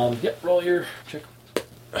 Yep, roll your check.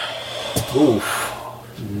 Oof.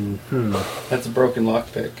 Mm-hmm. That's a broken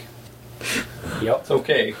lockpick. Yep. It's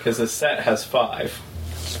okay, because the set has 5.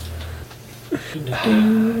 Do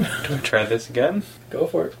I try this again? Go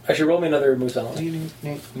for it. Actually, roll me another move talent.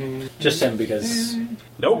 Just him, because...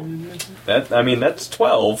 Nope. That's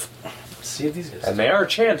 12. Let's see if these guys... And they are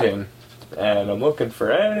chanting. And I'm looking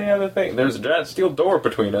for any other thing. There's a giant steel door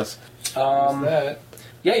between us. What's that?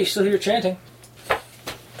 Yeah, you still hear chanting.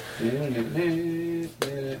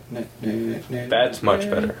 That's much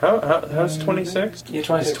better. How's 26? Yeah,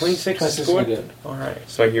 26. Is 26 26 good? good. Alright.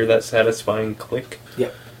 So I hear that satisfying click.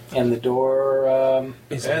 Yep. And the door,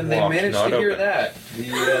 Is And they unlocked, managed not to hear open. that.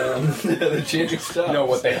 The changing stuff. No,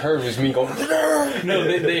 what they heard was me going. No,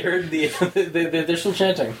 they heard the... they're still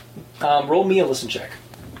chanting. Roll me a listen check.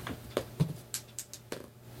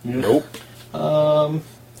 Nope.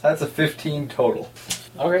 That's a 15 total.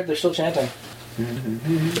 Okay, they're still chanting.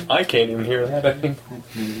 I can't even hear that. I think.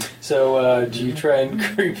 So, do you try and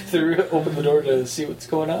creep through, open the door to see what's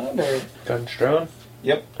going on, or...? Guns drawn.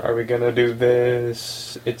 Yep. Are we gonna do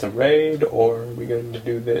this? It's a raid, or are we going to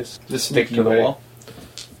do this? Just stick sneaky to the raid. wall.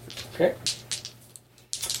 Okay.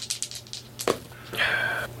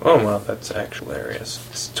 Oh well, that's actually hilarious.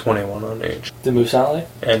 It's 21 on age To move silently.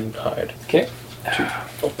 and hide. Okay. To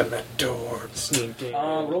open that door. Sneaking.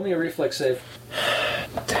 Roll me a reflex save.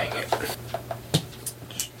 Dang it.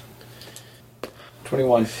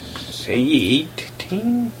 21. Say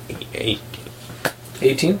 18. 18.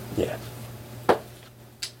 18? Yeah.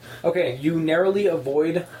 Okay, you narrowly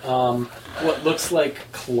avoid what looks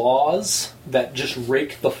like claws that just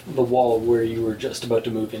rake the wall where you were just about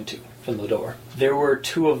to move into from the door. There were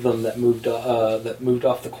 2 of them that moved off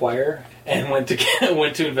the choir and went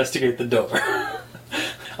to investigate the door.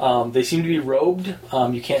 They seem to be robed.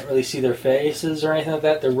 You can't really see their faces or anything like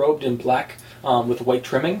that. They're robed in black with white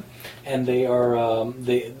trimming, and they are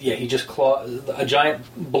he just a giant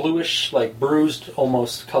bluish, like bruised,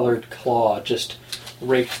 almost colored claw just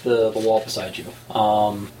raked the wall beside you.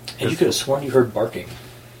 And you could have sworn you heard barking.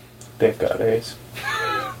 They've got A's.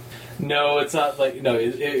 No, it's not like... No,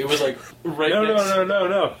 it was like right next...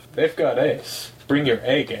 No. They've got A's. Bring your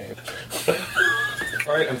A game.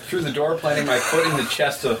 Alright, I'm through the door, planting my foot in the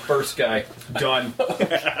chest of the first guy. Done.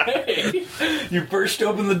 Hey, you burst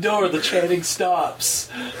open the door, the chanting stops.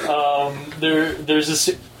 There's this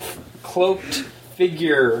cloaked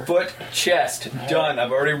figure. Foot, chest. Done.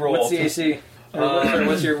 I've already rolled. What's the AC?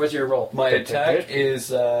 What's your roll? My attack is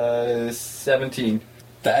 17.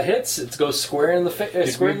 That hits. It goes square in the Did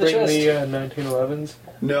square we in the bring chest. the 1911s?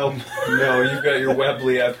 No, you've got your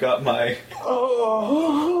Webley, I've got my...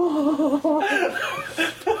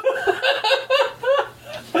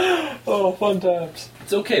 Oh, fun times.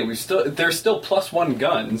 It's okay, they're still +1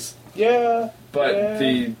 guns, Yeah. but yeah.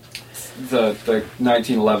 the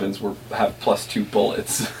 1911s have +2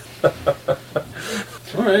 bullets.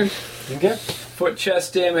 Alright. Okay. Foot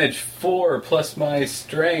chest damage 4 plus my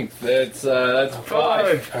strength. That's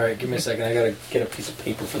 5. All right, give me a second. I gotta get a piece of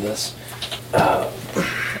paper for this.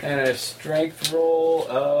 And a strength roll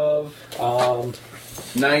of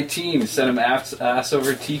 19. Send him ass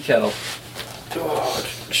over tea kettle.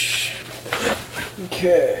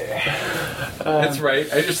 Okay. That's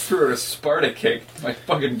right. I just threw out a Sparta kick. My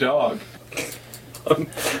fucking dog. I'm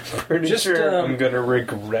pretty Just, sure I'm gonna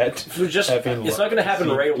regret It's having. not going to happen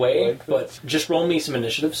luck right away, like but just roll me some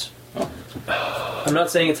initiatives. Oh. I'm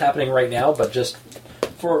not saying it's happening right now, but just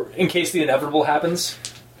in case the inevitable happens.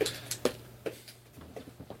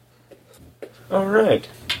 All right,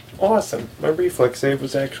 awesome. My reflex save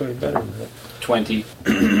was actually better than that. 20.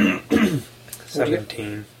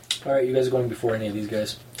 17. All right, you guys are going before any of these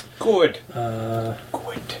guys. Good. Good.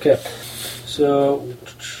 Good. Okay. So,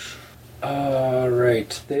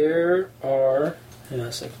 right, there are. Hang on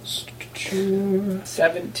a second.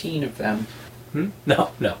 17 of them.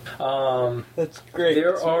 No. That's great.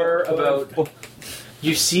 There That's are what- about.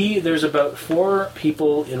 You see, there's about 4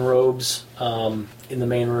 people in robes in the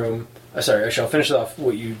main room. Sorry, I'll finish off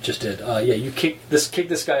what you just did. You kick this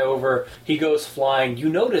guy over. He goes flying. You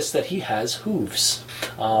notice that he has hooves,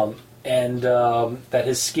 and that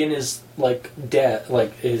his skin is like dead,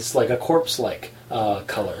 is like a corpse-like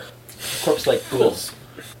color, corpse-like Cool.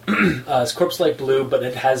 It's corpse-like blue, but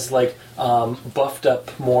it has like buffed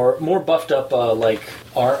up, more buffed up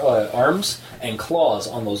arms and claws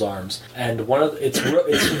on those arms. And one of its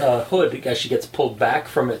hood actually gets pulled back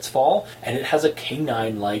from its fall, and it has a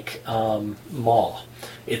canine-like maw.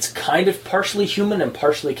 It's kind of partially human and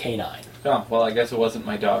partially canine. Oh, well, I guess it wasn't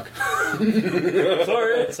my dog.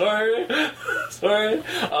 Sorry.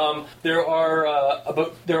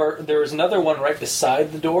 There's another one right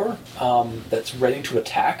beside the door that's ready to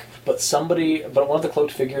attack, but one of the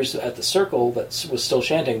cloaked figures at the circle that was still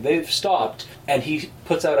chanting, they've stopped, and he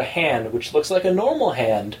puts out a hand which looks like a normal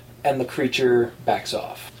hand, and the creature backs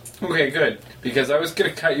off. Okay, good. Because I was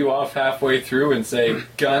going to cut you off halfway through and say,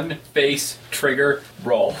 gun, face, trigger,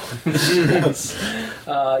 roll. The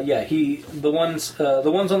one's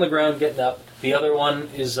on the ground getting up. The other one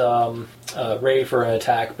is ready for an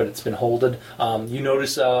attack, but it's been holded. You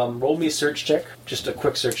notice, roll me a search check. Just a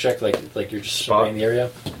quick search check, like you're just surveying the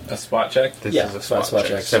area. A spot check? This is a spot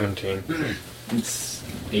check. 17. It's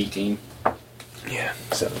 18. Yeah,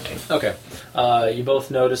 17. Okay. You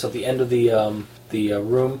both notice at the end of the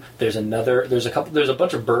room, there's a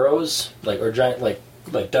bunch of burrows, or giant, like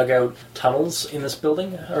dugout tunnels in this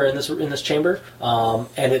building, or in this chamber,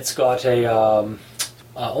 and it's got a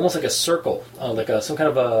almost like a circle, some kind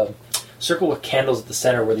of a circle with candles at the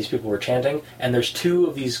center where these people were chanting, and there's two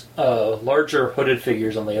of these larger hooded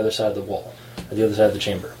figures on the other side of the wall, or the other side of the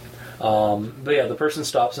chamber. But yeah, the person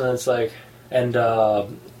stops, and it's like, and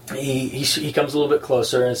he comes a little bit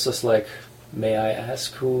closer, and it's just like, may I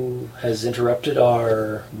ask who has interrupted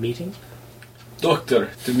our meeting? Dr.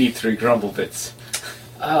 Dmitri Grumblevitz.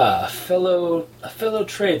 Ah, a fellow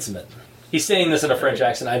tradesman. He's saying this in a French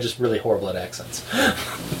accent. I'm just really horrible at accents.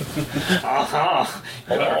 Aha!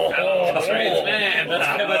 You're a fellow tradesman!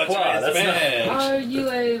 That's Quebecois. That's not... Are you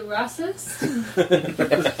a racist?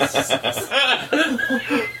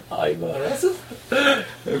 I'm a racist?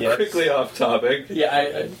 Yes. Quickly off topic. Yeah,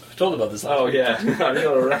 I told about this last Oh, week. yeah. Are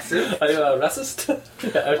you a racist? Are you a racist?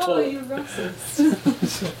 Yeah, I told Are you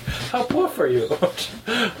racist? How poor for you?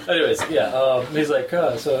 Anyways, yeah, he's like,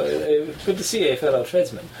 good to see a fellow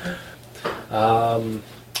tradesman.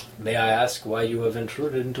 May I ask why you have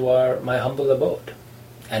intruded into my humble abode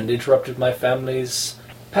and interrupted my family's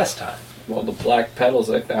pastime? Well, the black petals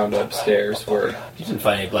I found upstairs were... You didn't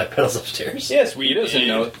find any black petals upstairs? Yes, we doesn't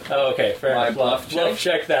know. Oh, okay, fair My enough. bluff check?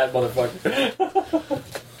 Check that, motherfucker.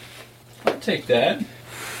 I'll take that.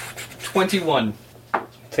 21.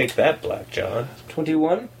 Take that, Black John.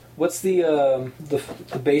 21? What's the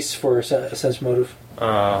base for sense motive?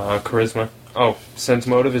 Charisma. Oh, sense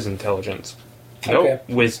motive is intelligence. Nope, Okay.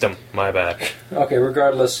 wisdom. My bad. Okay,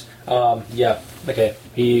 regardless, yeah, okay.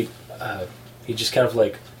 He just kind of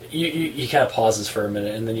like, he kind of pauses for a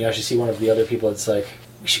minute, and then you actually see one of the other people. It's like,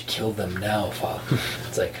 we should kill them now, Father.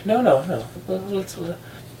 It's like, no.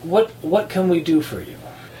 What can we do for you?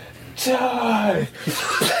 Die!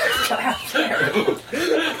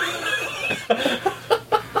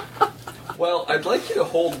 Well, I'd like you to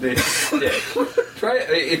hold this stick.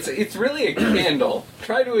 It's really a candle.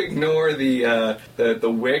 Try to ignore the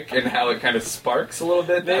wick and how it kind of sparks a little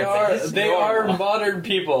bit. They are modern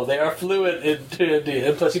people. They are fluent in TNT.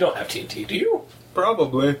 And plus, you don't have TNT, do you?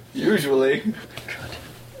 Probably. Usually.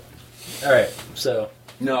 All right, so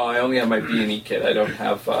No, I only have my B&E kit. I don't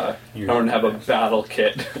have a battle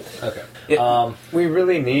kit. okay. We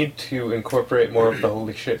really need to incorporate more of the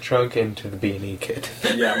holy shit trunk into the B&E kit.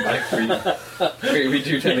 Yeah, we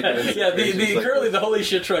do tend to get into Currently the holy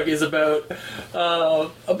shit truck is about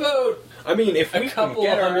I mean, if we can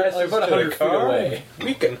get our asses about to 100 the feet car, away.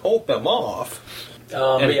 we can hold them off.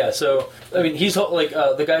 But yeah, so I mean, he's like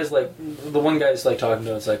the guy's like the one guy's like talking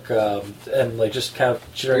to him. It's like and like just kind of.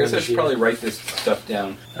 I guess I should probably write this stuff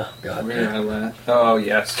down. Oh God. Oh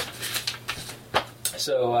yes.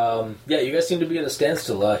 So yeah, you guys seem to be at a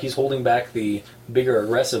standstill. He's holding back the bigger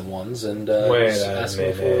aggressive ones and Wait he's a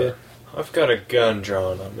asking minute. I've got a gun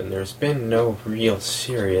drawn on, and there's been no real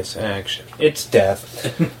serious action. It's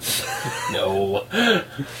death. No.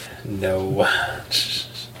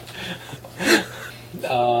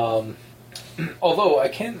 Although I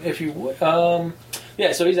can, if you would,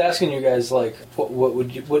 yeah. So he's asking you guys like,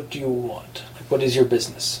 what do you want? Like, what is your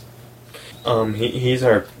business? He's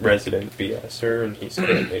our resident BSer, and he's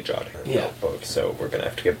currently jotting our Yeah. notebook, so we're gonna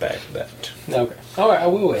have to get back to that. Okay. All right, I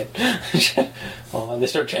will wait. Oh, and they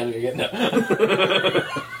start chanting again. No.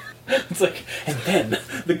 It's like, and then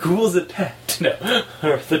the ghouls attacked. No,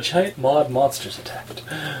 or the giant monsters attacked.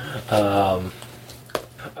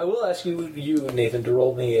 I will ask you, Nathan, to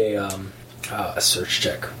roll me a A search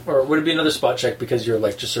check. Or would it be another spot check because you're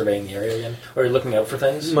like just surveying the area again? Or you're looking out for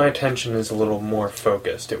things? My attention is a little more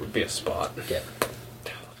focused. It would be a spot. Okay.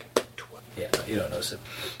 Yeah, no, you don't notice it.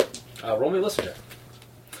 Roll me a listen check.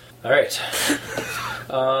 Alright.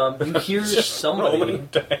 You hear somebody... Roll me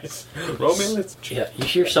dice. Roll me listen check. Yeah, you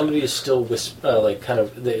hear somebody is still they're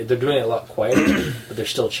doing it a lot quieter, but they're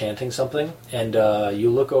still chanting something. And you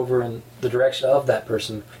look over in the direction of that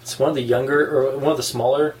person. It's one of the younger, or one of the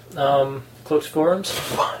smaller cloaked forms,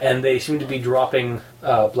 and they seem to be dropping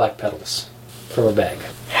black petals from a bag.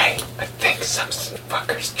 Hey, I think some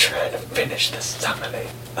fucker's trying to finish the summoning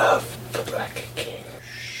of the Black King.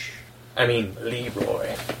 I mean,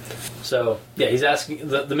 Leroy. So, yeah, he's asking...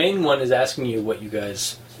 The main one is asking you what you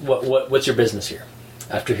guys... What's your business here?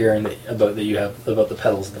 After hearing about the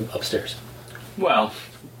petals upstairs. Well,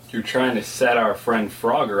 you're trying to set our friend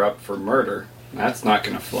Frogger up for murder. That's not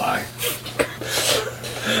gonna fly.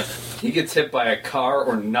 He gets hit by a car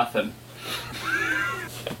or nothing.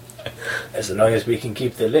 As long as we can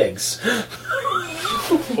keep the legs.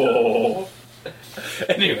 Oh.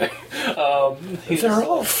 Anyway, They're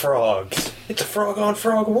all frogs. It's a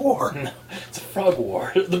frog-on-frog war. No, it's a frog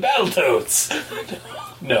war. The Battletoads.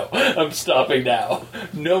 No, I'm stopping now.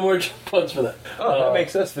 No more puns for that. Oh, that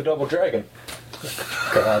makes us the double dragon.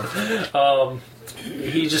 God.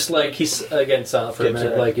 He's just like, he's again silent for a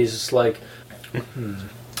minute. Like he's just like,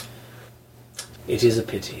 it is a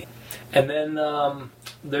pity. And then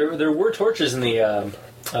there were torches in the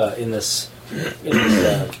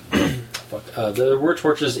there were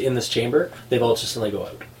torches in this chamber. They've all just suddenly go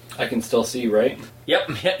out. I can still see, right?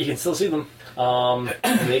 Yep, yeah, you can still see them.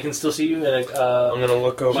 They can still see you. And I'm gonna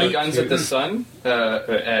look over. My gun's at the sun. At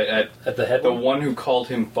the head. The one who called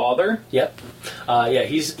him father. Yep. Yeah,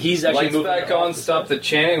 he's actually Lights moving back on. Stop the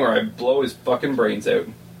chanting, or I blow his fucking brains out.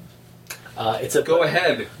 Go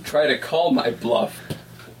ahead. Try to call my bluff.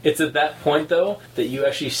 It's at that point though that you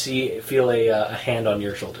actually feel a hand on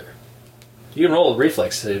your shoulder. You can roll a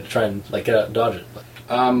reflex to try and like get out and dodge it. But.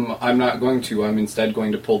 I'm not going to. I'm instead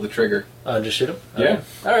going to pull the trigger. Just shoot him? Yeah.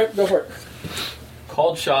 All right, go for it.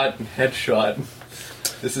 Called shot, headshot.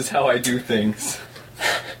 This is how I do things.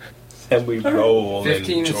 And we roll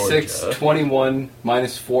 15, in Georgia. 6, 21,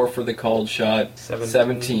 minus 4 for the called shot.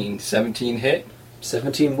 17. 17 hit.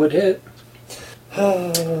 17 would hit.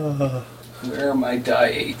 Where are my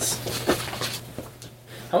die 8s?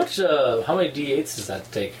 How many d8s does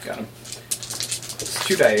that take? Got him. It's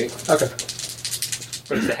 2 die 8. Okay.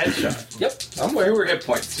 But it's a headshot. Yep. I'm fewer hit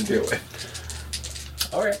points to deal with.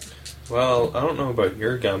 Alright. Well, I don't know about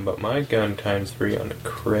your gun, but my gun times 3 on a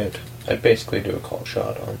crit. I'd basically do a call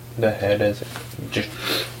shot on the head as just,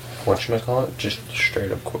 whatchamacallit, just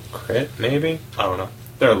straight up crit, maybe? I don't know.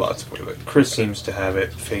 There are lots of ways, but Chris seems to have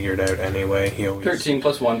it figured out anyway. He always... 13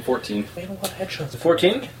 plus 1, 14. Made a lot of headshots.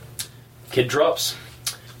 14. Kid drops.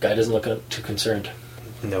 Guy doesn't look too concerned.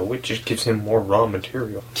 No, it just gives him more raw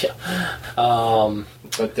material. Yeah.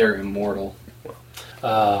 But they're immortal.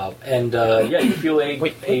 Yeah, you feel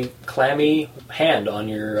a clammy hand on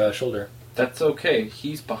your shoulder. That's okay.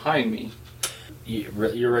 He's behind me.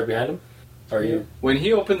 You're right behind him? Are you? When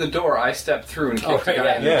he opened the door, I stepped through and kicked the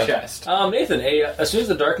guy in the chest. Nathan, as soon as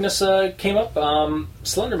the darkness came up,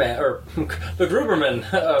 Slenderman, or the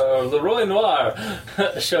Gruberman, Leroy Noir,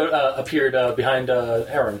 appeared behind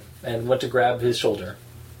Aaron and went to grab his shoulder.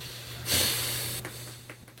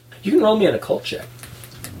 You can roll me an occult check.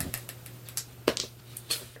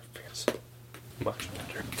 Much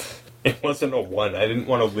better. It wasn't a 1. I didn't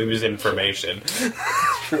want to lose information.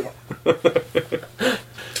 True.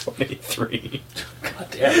 23. God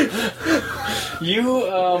damn.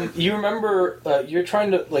 You remember, you're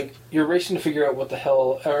trying to, you're racing to figure out what the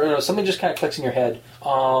hell, or no, something just kind of clicks in your head.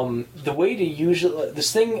 The way to usually,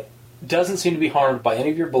 this thing doesn't seem to be harmed by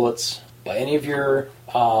any of your bullets, by any of your,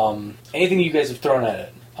 anything you guys have thrown at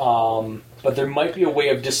it. But there might be a way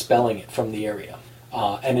of dispelling it from the area.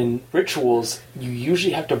 And in rituals, you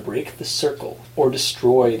usually have to break the circle or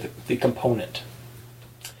destroy the component.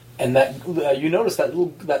 And that you notice that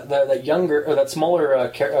that younger or that smaller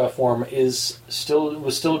form was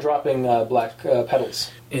still dropping black petals.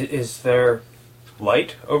 Is there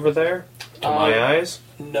light over there to my eyes?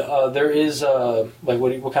 No, there is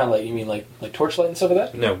what kind of light? You mean like torchlight and stuff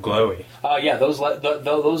like that? No, glowy. Yeah, those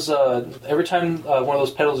every time one of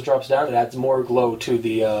those petals drops down, it adds more glow to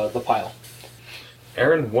the pile.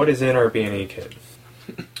 Aaron, what is in our B&E kit?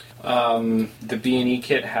 The B&E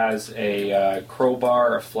kit has a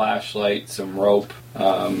crowbar, a flashlight, some rope. It's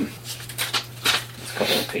a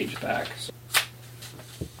couple of pages back. So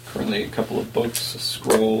currently a couple of books, a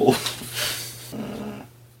scroll,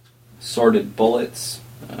 sorted bullets.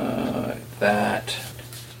 I that.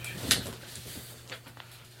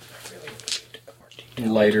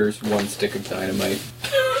 Lighters, 1 stick of dynamite.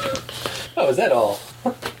 Oh, is that all?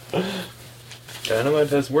 Dynamite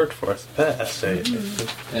has worked for us in the past, eh?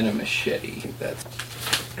 And a machete. That's.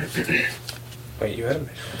 Wait, you had a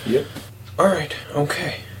machete? Yep. Alright,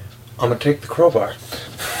 okay. I'm gonna take the crowbar.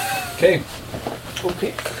 Okay.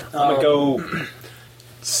 Okay. I'm gonna go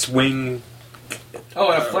swing. Oh,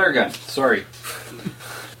 and a flare gun. Sorry.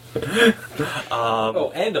 And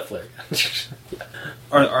a flare gun.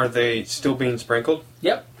 Are they still being sprinkled?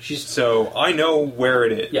 Yep. So I know where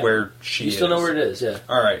it is, Yeah. where she is. You still know where it is, yeah.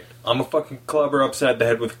 Alright, I'm gonna fucking club her upside the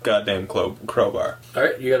head with a goddamn crowbar.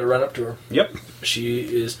 Alright, you gotta run up to her. Yep. She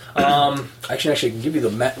is... actually, I can give you the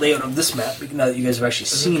layout of this map, now that you guys have actually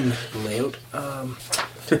seen the layout.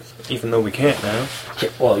 Even though we can't now. Yeah,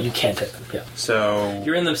 well, you can't hit them, yeah. So...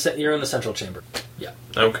 You're in the central chamber. Yeah.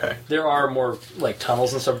 Okay. There are more, like,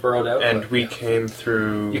 tunnels and stuff burrowed out. And we came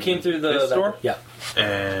through... You came through this door? Yeah.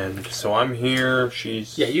 And so I'm here,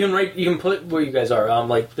 she's... Yeah, you can put where you guys are.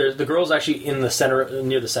 Like, the girl's actually in the center,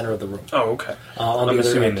 near the center of the room. Oh, okay. On I'm the other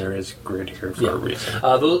assuming end. there is grid here for a reason.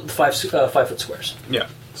 The 5-foot squares. Yeah.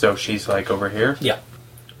 So she's like over here? Yeah.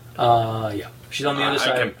 Yeah. She's on the other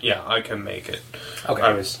side. I can make it. Okay.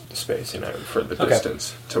 I was spacing out for the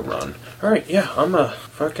distance to run. Alright, yeah, I'm a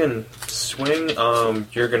fucking swing.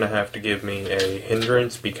 You're gonna have to give me a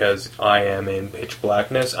hindrance because I am in pitch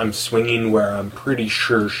blackness. I'm swinging where I'm pretty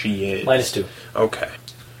sure she is. -2. Okay.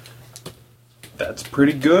 That's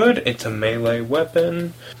pretty good. It's a melee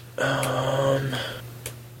weapon.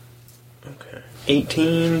 Okay.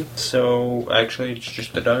 18, so actually it's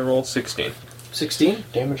just the die roll, 16. 16?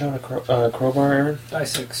 Damage on a crowbar, Aaron? Die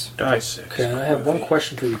 6. Die 6. Okay, and I have one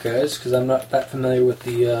question for you guys, because I'm not that familiar with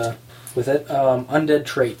the with it. Undead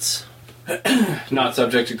traits. Not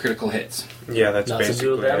subject to critical hits. Yeah, that's Not basically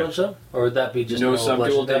subdual damage, though? Or would that be just No bludgeon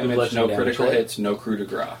subdual damage, bludgeon no critical right? hits, no coup de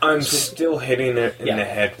grace. I'm still hitting it in the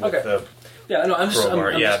head with the Yeah, no, I'm just...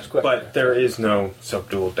 crowbar. I'm just but there is no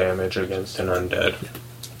subdual damage against an undead.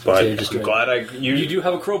 But So you're just I'm glad You do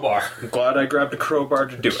have a crowbar. I'm glad I grabbed a crowbar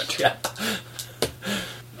to do it. Yeah.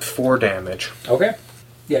 4 damage. Okay.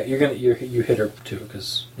 Yeah, you hit her too,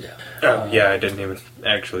 because Oh, yeah, I didn't even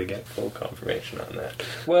actually get full confirmation on that.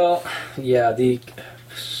 Well, yeah, yeah.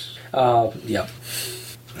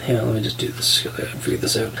 Hang on, let me just do this. I can figure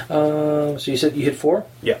this out. So you said you hit 4?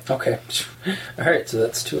 Yeah. Okay. Alright, so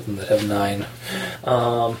that's 2 of them that have 9.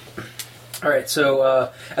 Alright, so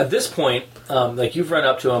at this point, like you've run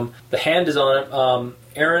up to him, the hand is on him.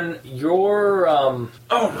 Aaron, you're... Oh,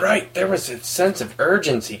 right, there was a sense of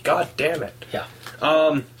urgency. God damn it. Yeah.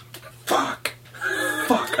 Fuck.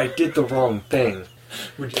 Fuck, I did the wrong thing.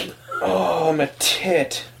 Oh, I'm a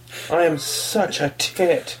tit. I am such a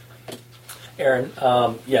tit. Aaron,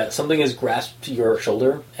 yeah, something is grasped to your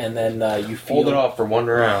shoulder, and then you feel... Hold it off for one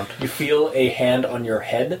round. You feel a hand on your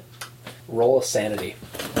head. Roll a sanity.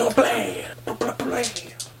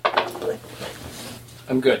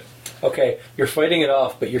 I'm good. Okay, you're fighting it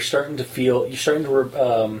off, but you're starting to feel. You're starting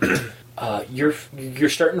to. You're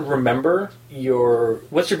starting to remember your.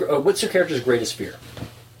 What's your character's greatest fear?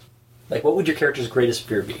 Like, what would your character's greatest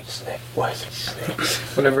fear be? Snake. Why is it snakes?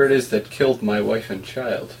 Whatever it is that killed my wife and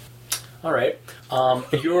child. All right.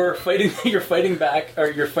 You're fighting. You're fighting back, or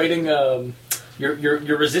you're fighting.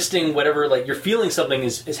 You're resisting whatever. Like, you're feeling something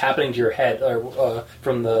is happening to your head, or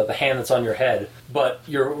from the hand that's on your head. But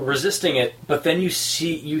you're resisting it. But then you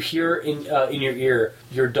hear in your ear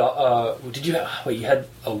your did you wait? You had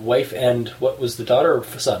a wife and what was the daughter or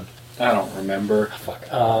son? I don't remember.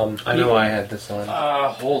 Fuck. I know I had this on.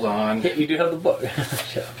 Hold on. Yeah, you do have the book.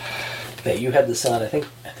 Yeah. That you had the son. I think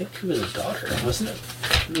he was a daughter, wasn't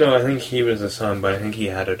it? No, I think he was a son, but I think he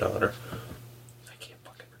had a daughter. I can't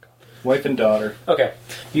fucking recall. Wife and daughter. Okay.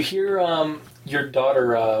 You hear your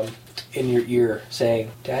daughter in your ear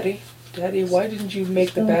saying, "Daddy, Daddy, why didn't you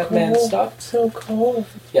make the Batman stop?" It's so cold.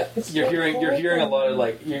 Yeah. It's You're so hearing a lot of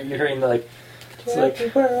like you're hearing like it's Daddy,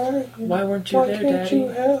 like, where are you? why weren't you Why there, can't Daddy? you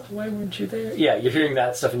help? Why weren't you there? Yeah, you're hearing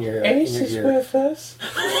that stuff in your Ace in is your ear. with us.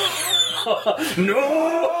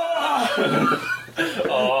 No!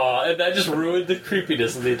 Oh, and that just ruined the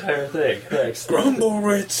creepiness of the entire thing. Thanks. Grumble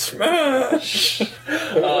with smash.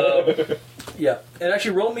 Yeah, and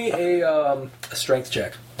actually roll me a strength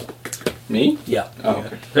check. Me? Yeah, Oh,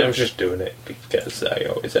 okay. I was just doing it because I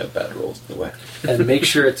always have bad rolls in the way. and make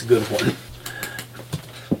sure it's a good one.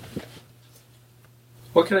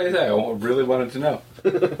 What can I say? I really wanted to know.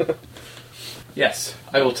 Yes,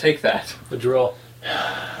 I will take that. What'd you roll?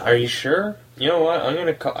 Are you sure? You know what?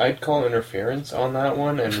 I'd call interference on that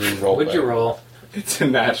one and re-roll. What'd you roll? It's a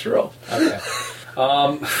natural. Okay.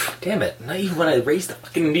 Damn it! Not even when I raise the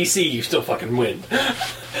fucking DC, you still fucking win.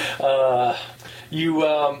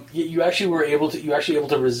 You actually were able to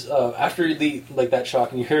after that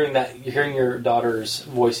shock, and you're hearing your daughter's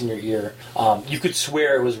voice in your ear. You could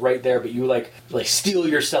swear it was right there, but you like steel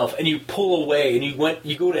yourself and you pull away, and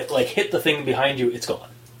you go to like hit the thing behind you. It's gone.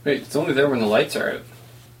 Wait, it's only there when the lights are out,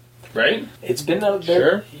 right? It's been out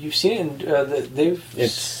there. Sure. You've seen it. They've.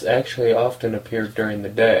 It's actually often appeared during the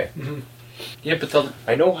day. Mm-hmm. Yeah, but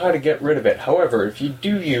I know how to get rid of it. However, if you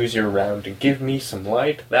do use your round to give me some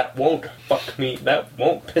light, that won't fuck me. That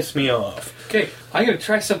won't piss me off. okay, I'm gonna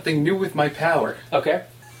try something new with my power. Okay.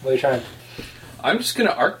 What are you trying? I'm just gonna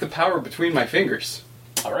arc the power between my fingers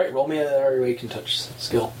All right. Roll me an area you can touch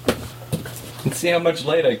skill. and see how much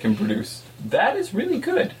light I can produce. That is really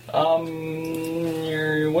good.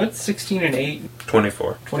 What's 16 and 8?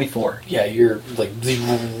 24. 24. Yeah, you're like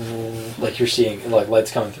you're seeing like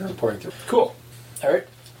lights coming through and pouring through. Cool. All right.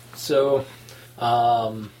 So,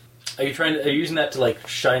 are you using that to like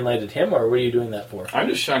shine light at him, or what are you doing that for? I'm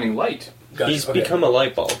just shining light. Gotcha. He's Okay. become a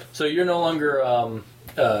light bulb. So you're no longer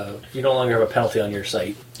you no longer have a penalty on your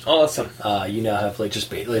sight. Awesome. You now have like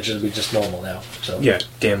just normal now. So Yeah,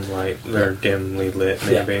 dim light, or dimly lit,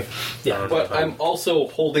 maybe. Yeah. But I'm also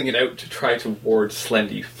holding it out to try to ward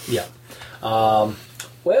Slendy. Yeah.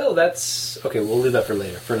 Well, that's okay. We'll leave that for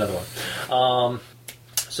later for another one.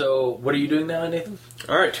 So what are you doing now, Nathan?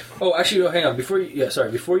 All right. Oh, actually, hang on. Before you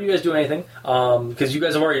guys do anything, because you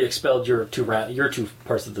guys have already expelled your two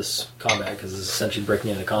parts of this combat, because it's essentially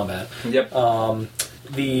breaking into combat. Yep.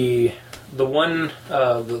 The one,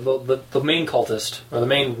 the main cultist or the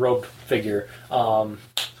main robed figure,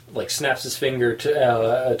 like snaps his finger to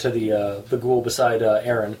the ghoul beside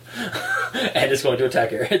Aaron, and it's going to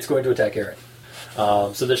attack Aaron. It's going to attack Aaron.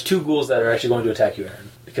 So there's two ghouls that are actually going to attack you,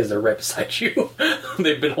 Aaron, because they're right beside you.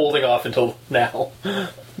 They've been holding off until now.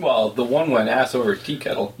 Well, the one went ass over tea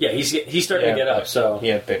kettle. Yeah, he's starting to get up. So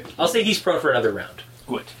Yeah, I'll say he's prone for another round.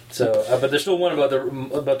 Good. So, but there's still one about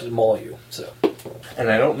to maul you. So, and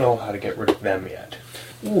I don't know how to get rid of them yet.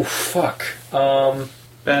 ooh, fuck.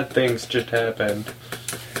 Bad things just happened.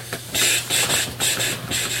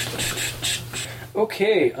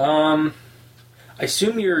 Okay. I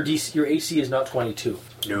assume your AC is not 22.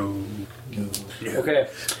 No. Okay.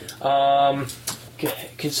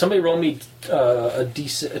 Can somebody roll me a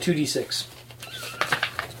 2d6?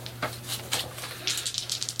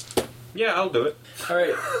 Yeah, I'll do it. All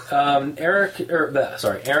right,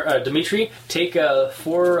 Dimitri, take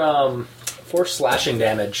four slashing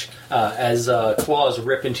damage as claws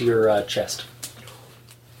rip into your chest.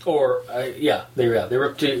 Or they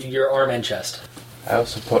rip to your arm and chest. I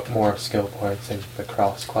also put more skill points into the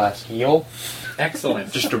cross-class heal,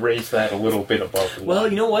 Excellent. just to raise that a little bit above the Well,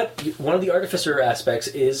 you know what? One of the artificer aspects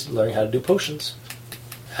is learning how to do potions.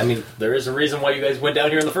 I mean, there is a reason why you guys went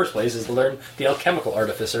down here in the first place, is to learn the alchemical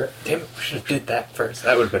artificer. Damn it, we should have did that first.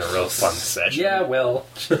 That would have been a real fun session. Yeah, well...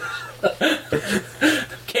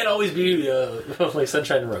 Can't always be like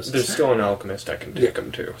sunshine and roses. There's still an alchemist I can take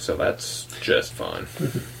him to, so that's just fine.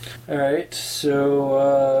 Alright,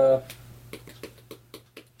 so...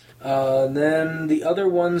 then the other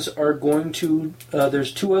ones are going to.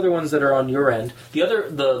 There's two other ones that are on your end. The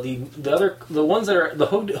ones that are the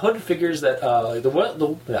hooded figures that the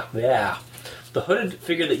hooded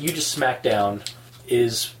figure that you just smacked down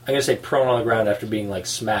is, I'm gonna say, prone on the ground after being like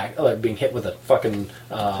being hit with a fucking.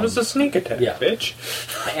 It was a sneak attack, yeah. bitch.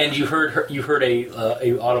 And you heard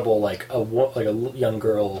a audible like a young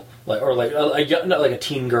girl not like a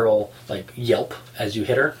teen girl like yelp as you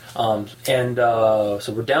hit her.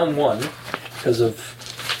 So we're down one because of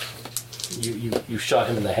you shot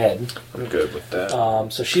him in the head. I'm good with that.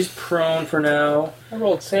 So she's prone for now. I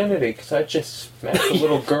rolled sanity because I just smacked a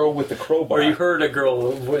little girl with the crowbar. Or you heard a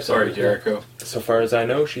girl voice. Sorry, Jericho. So far as I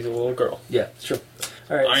know, she's a little girl. Yeah, it's true.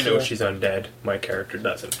 All right, I know she's undead. My character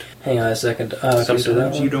doesn't. Hang on a second.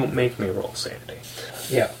 Sometimes you don't make me roll sanity.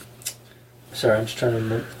 Yeah. Sorry, I'm just trying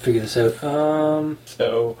to figure this out.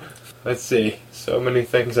 So, let's see. So many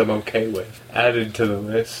things I'm okay with. Added to the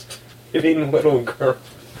list. Hitting little girl.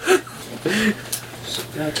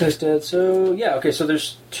 Test dead. So yeah, okay. So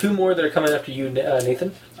there's two more that are coming after you,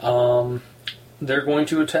 Nathan. They're going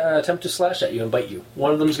to attempt to slash at you and bite you.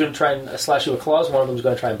 One of them's going to try and slash you with claws. One of them's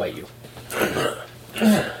going to try and bite you.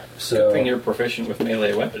 So Good thing you're proficient with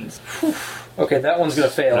melee weapons. okay, that one's going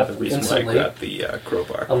to fail Another reason instantly. why I got the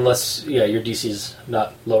crowbar. Unless your DC's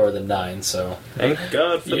not lower than 9. So Thank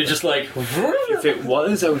God for you're just like if it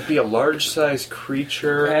was, I would be a large-sized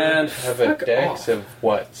creature And have a fuck dex off. of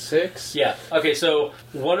what, 6? Yeah. Okay. So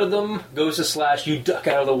one of them goes to slash. You duck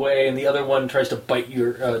out of the way, and the other one tries to bite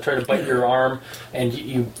your arm, and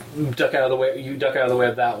you duck out of the way. You duck out of the way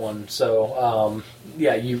of that one. So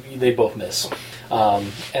yeah, they both miss,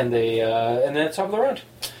 and then it's top of the round.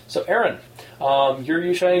 So Aaron,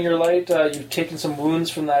 you're shining your light. You've taken some wounds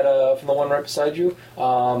from from the one right beside you.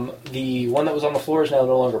 The one that was on the floor is now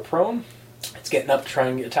no longer prone. It's getting up to try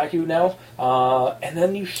and attack you now. And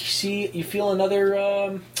then you feel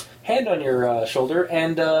another hand on your shoulder,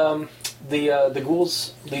 and the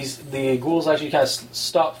ghouls actually kind of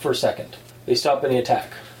stop for a second. They stop any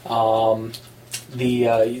attack.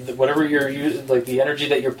 Whatever the energy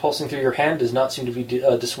that you're pulsing through your hand does not seem to be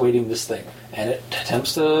dissuading this thing, and it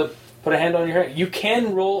attempts to put a hand on your hand. You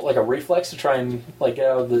can roll like a reflex to try and get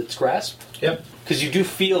out of its grasp. Yep. Because you do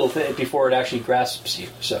feel it before it actually grasps you.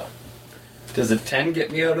 So Does a 10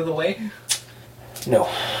 get me out of the way? no,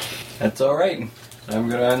 That's alright. I'm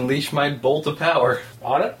going to unleash my bolt of power.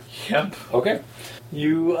 on it. Yep. Okay,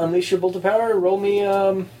 you unleash your bolt of power. Roll me.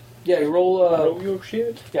 You roll. Roll your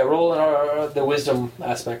shit. Yeah, roll the wisdom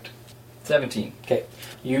aspect. 17. Okay,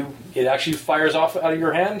 it actually fires off out of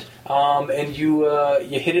your hand, and you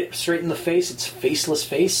hit it straight in the face. Its faceless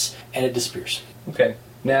face, and it disappears. Okay.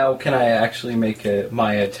 Now, can I actually make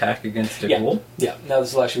my attack against a ghoul? Yeah. Now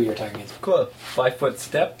this will actually be your attack against. Cool. 5-foot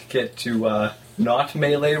step, get to not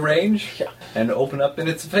melee range, Yeah. and open up in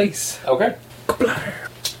its face. Okay.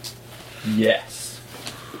 Yes.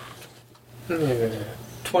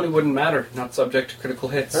 20 wouldn't matter. Not subject to critical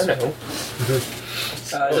hits. I know.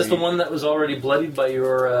 Is this the one that was already bloodied by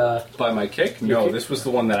your? By my kick? Your No, kick? this was the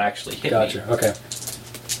one that actually hit me. Gotcha. Okay.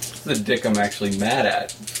 This is the dick I'm actually mad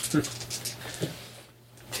at.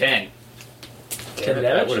 10. Ten That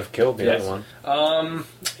damage? would have killed the Yes. other one.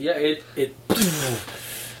 Yeah. It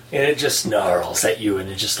and it just snarls at you, and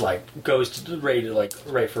it just goes to ready to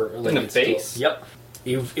right for In the it's face? Still,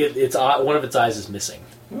 yep. It's one of its eyes is missing.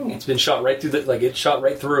 Ooh. It's been shot right through it shot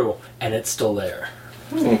right through, and it's still there.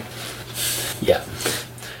 Ooh. Yeah.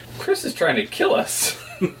 Chris is trying to kill us.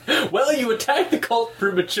 Well, you attacked the cult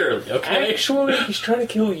prematurely. Okay. Actually, he's trying to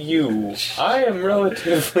kill you. I am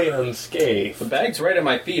relatively unscathed. The bag's right at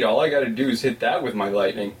my feet. All I gotta do is hit that with my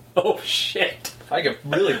lightning. Oh shit. I could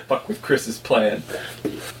really fuck with Chris's plan.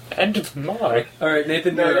 And mine. All right,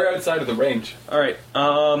 Nathan. No, you're you're up. outside of the range. Alright,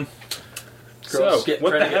 Girls, so, get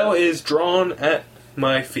what the ready. hell is drawn at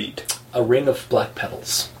my feet? A ring of black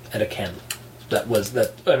petals and a candle. I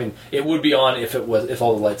mean, it would be on if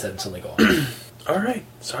all the lights hadn't suddenly gone. Alright,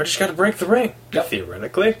 so I just gotta break the ring. Yep.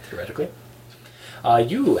 Theoretically. Theoretically.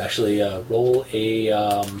 You actually roll a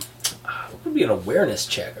what would be an awareness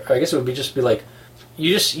check? Or I guess it would be like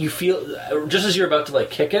you feel just as you're about to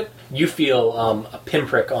kick it, you feel a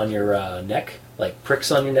pinprick on your neck, like pricks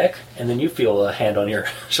on your neck, and then you feel a hand on your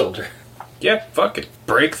shoulder. Yeah, fuck it.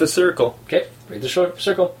 Break the circle. Okay, break the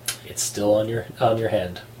circle. It's still on your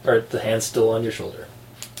hand, or the hand's still on your shoulder.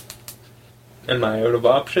 Am I out of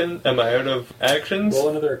option? Am I out of actions? Roll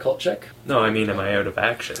another occult check. No, I mean, am I out of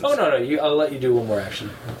actions? Oh no, I'll let you do one more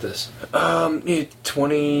action with this.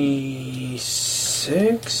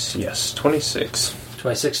 26? Yes, 26.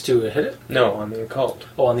 26 to hit it. No, on the occult.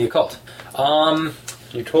 Oh, on the occult.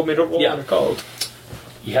 You told me to roll Yeah. on occult.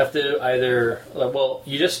 You have to either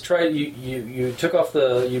you just tried you took off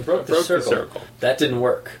you broke the circle. That didn't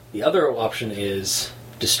work. The other option is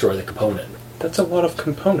destroy the component. That's a lot of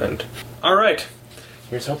component. Alright.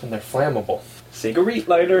 Here's hoping they're flammable. Cigarette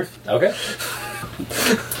lighter. Okay.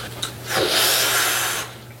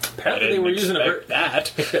 Apparently they were using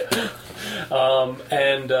that.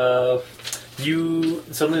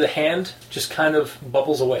 Suddenly the hand just kind of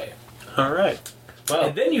bubbles away. Alright. Well,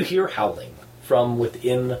 And then you hear howling from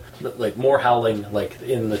within, more howling,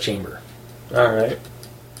 in the chamber. alright.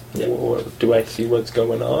 Yeah. Do I see what's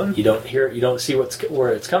going on? You don't see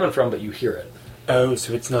where it's coming from, but you hear it. Oh,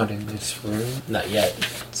 so it's not in this room. Not yet.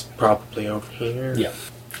 It's probably over here. Yeah.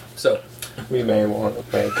 So, We may want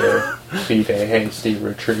to make a hasty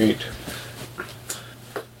retreat.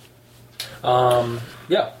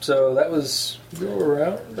 yeah. So that was your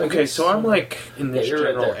route. I Okay, guess. so I'm in this Yeah, you're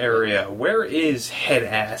right general there. area. Where is Head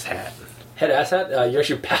Ass Hat? Head asshat. You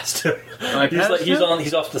actually passed him. I passed him?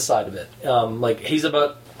 He's off the side of it. He's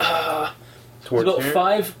about Towards here?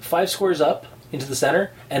 five squares up into the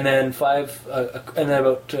center, and then about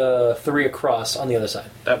 3 across on the other side.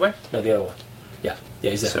 That way? No, the other one. Yeah,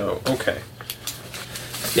 he's there. So, okay.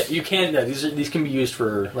 Yeah, you can. These can be used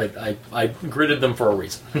for I gridded them for a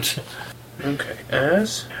reason. Okay,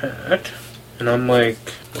 Ass Hat. And I'm like,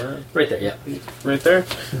 where? Right there, yeah. Right there?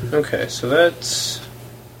 Okay, so that's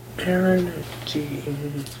Aaron D.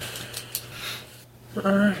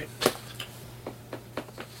 Alright.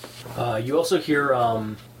 You also hear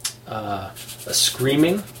a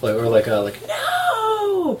screaming, like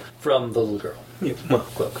no, from the little girl. Yeah, well,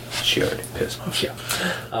 Cloak. she already pissed me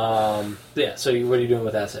off. Yeah. So what are you doing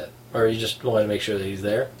with Asset? Or you just want to make sure that he's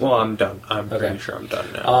there? Well, I'm done. I'm Okay. pretty sure I'm done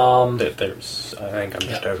now. I think I'm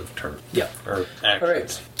just Yeah. out of turn. Yeah. Or All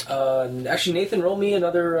right. Actually, Nathan, roll me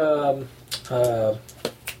another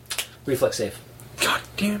reflex save. God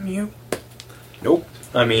damn you. Nope.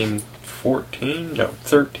 I mean, 14? No,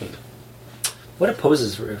 13. What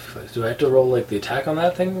opposes reflex? Do I have to roll like the attack on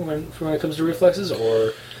that thing when it comes to reflexes,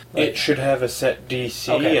 or It should have a set DC,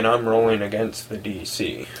 Okay. and I'm rolling against the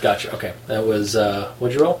DC. Gotcha. Okay, that was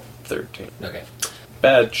what'd you roll? 13. Okay.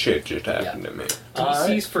 Bad shit just happened to me.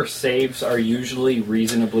 DCs for saves are usually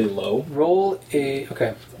reasonably low. Roll a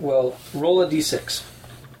roll a d6.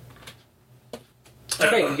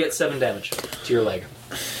 Okay, you get 7 damage to your leg.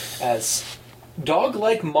 As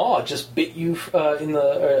dog-like maw just bit you in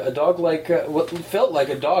the a dog-like what felt like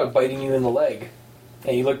a dog biting you in the leg,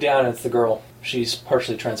 and you look down and it's the girl. She's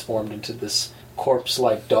partially transformed into this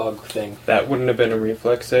corpse-like dog thing. That wouldn't have been a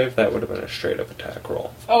reflex save, that would have been a straight-up attack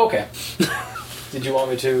roll. Oh, okay. Did you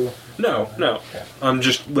want me to? No. Okay. I'm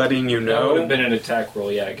just letting you That would have know. been an attack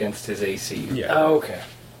roll, yeah, against his AC. Yeah. Oh, okay.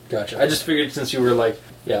 Gotcha. I just figured since you were like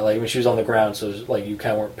when she was on the ground, so it was like you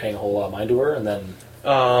kind of weren't paying a whole lot of mind to her, and then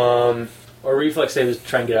or reflex save is to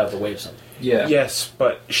try and get out of the way of something. Yeah. Yes,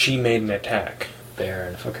 but she made an attack. Fair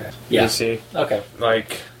enough. Okay. You see? Okay.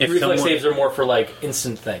 Like, if Reflex someone... saves are more for like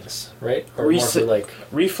instant things, right? Or more for like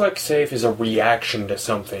Reflex save is a reaction to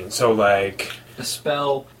something, so like... A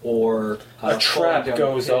spell or A trap falling down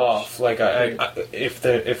goes a pitch. off. Like, if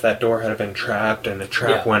that door had been trapped and the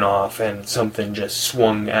trap went off and something just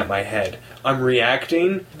swung at my head, I'm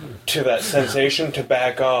reacting to that sensation to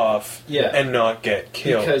back off and not get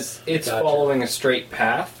killed. Because it's Gotcha. following a straight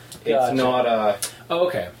path. It's Gotcha. not a... Oh,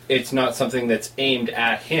 okay. It's not something that's aimed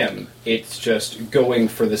at him. It's just going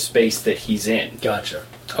for the space that he's in. Gotcha.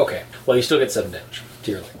 Okay. Well, you still get 7 damage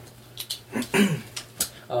to your leg.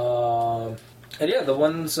 And yeah, the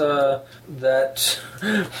ones that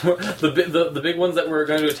the big ones that were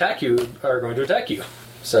going to attack you are going to attack you.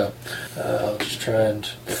 So I'll just try and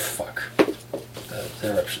fuck.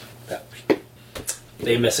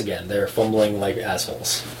 They miss again. They're fumbling like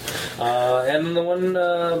assholes. And then the one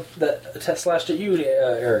that slashed at you,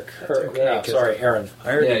 Eric. Aaron. I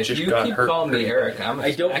already Yeah, if just you got keep hurt calling me pretty Eric, bad. I'm I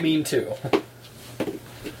don't mean to.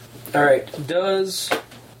 Alright, does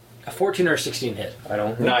a 14 or a 16 hit? I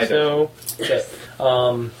don't think Neither. so. Okay.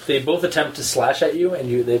 They both attempt to slash at you,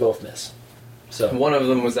 and they both miss. So One of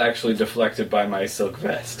them was actually deflected by my silk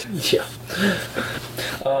vest. yeah.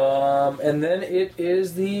 And then it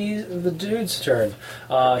is the dude's turn.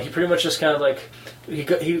 He pretty much just kind of like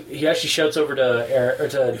he actually shouts over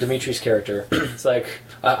to Dimitri's character. It's like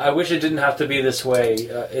I wish it didn't have to be this way.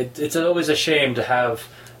 It's always a shame to have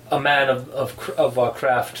a man of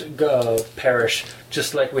craft perish,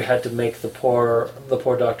 just like we had to make the poor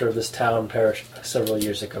doctor of this town perish several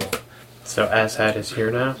years ago. So Asshat is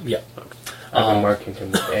here now? Yeah. I've been marking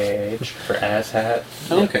him with AH for Asshat.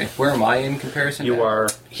 Okay. Where am I in comparison? You are...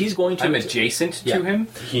 He's going to. I'm adjacent to him?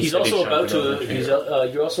 He's said he also shoved about it to. over here.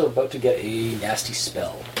 You're also about to get a nasty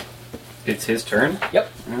spell. It's his turn?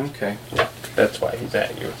 Yep. Okay. That's why he's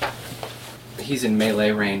at you. He's in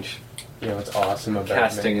melee range. You know what's awesome about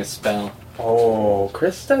Casting me? a spell. Oh,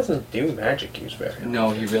 Chris doesn't do magic use very often.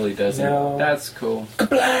 No, he really doesn't. No. That's cool.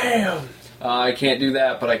 Kablam! I can't do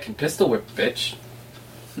that, but I can pistol whip, bitch.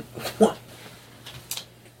 What?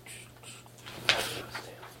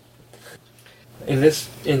 In this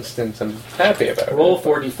instance, I'm happy about Roll it.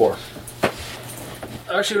 4d4.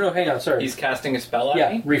 Actually, no, hang on. Sorry. He's casting a spell at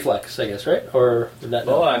yeah, me? reflex, I guess, right? Or that?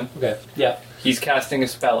 Hold on. Okay. Yeah. He's casting a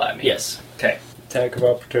spell at me. Yes. Okay. Attack of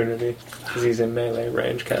opportunity, because he's in melee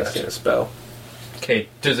range casting a spell. Okay,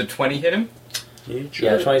 does a 20 hit him? Yeah,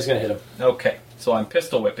 20's gonna hit him. Okay, so I'm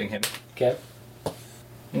pistol whipping him. Okay.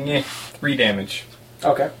 3 damage.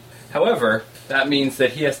 Okay. However, that means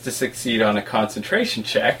that he has to succeed on a concentration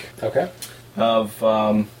check Okay.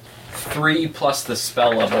 of 3 plus the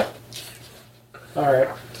spell level. All right.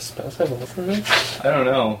 Does spells have level for me? I don't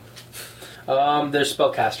know. There's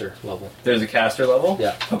spellcaster level. There's a caster level?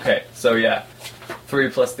 Yeah. Okay, so yeah. 3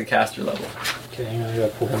 plus the caster level. Okay, hang on, I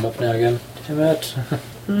gotta pull him up now again. Damn it.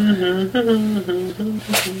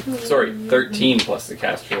 Sorry, 13 plus the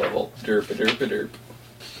caster level. Derp a derp a derp.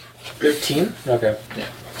 13? Okay. Yeah.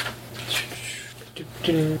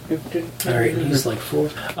 Alright, he's like 4.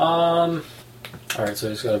 Alright, so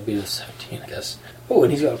he's got to beat a 17, I guess. Oh,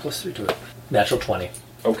 and he's got a +3 to it. Natural 20.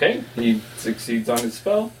 Okay, he succeeds on his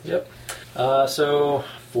spell. Yep. So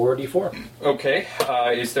 4d4. Okay,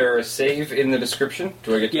 is there a save in the description?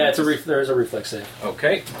 Do I get to Yeah, there is a reflex save.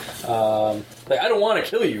 Okay. Like, I don't want to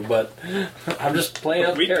kill you, but I'm just playing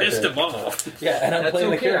out the character. We pissed him off. Yeah, and I'm That's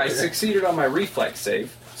playing the okay, I character. succeeded on my reflex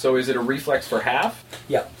save. So is it a reflex for half?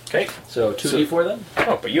 Yeah. Okay. So 2d4 then?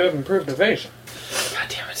 Oh, but you have improved evasion. God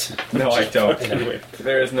damn it. No, I don't. know.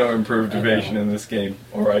 There is no improved evasion in this game,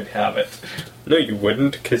 or I'd have it. No, you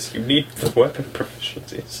wouldn't, because you need the weapon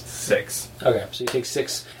proficiencies. 6. Okay, so you take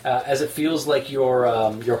 6. As it feels like your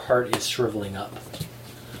heart is shriveling up.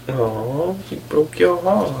 Oh, you broke your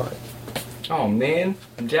heart. Oh man,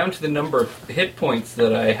 I'm down to the number of hit points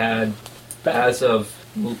that I had as of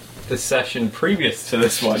the session previous to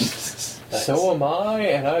this one. Nice. So am I,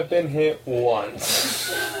 and I've been hit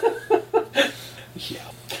once. Yeah.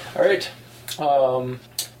 Alright.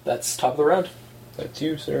 That's top of the round. That's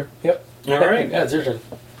you, sir. Yep. Alright. Yeah, it's your turn.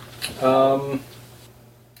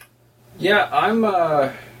 Yeah, I'm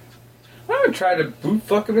gonna try to boot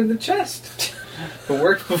fuck him in the chest. It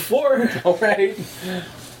worked before. Alright.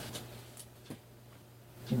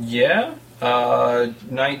 Yeah.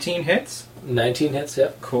 19 hits. 19 hits,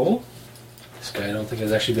 yep. Cool. This guy I don't think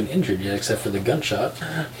has actually been injured yet, except for the gunshot.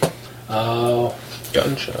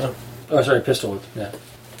 Gunshot. Oh, sorry, pistol whip. Yeah.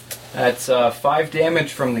 That's 5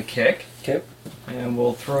 damage from the kick. Okay. And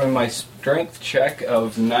we'll throw in my strength check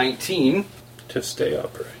of 19 To stay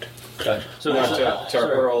upright. Gotcha. So not to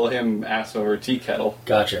sorry. hurl him ass over tea kettle.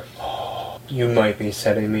 Gotcha. You might be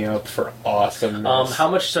setting me up for awesomeness. How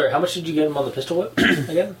much did you get him on the pistol whip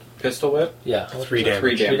again? Pistol whip? Yeah. 3 damage.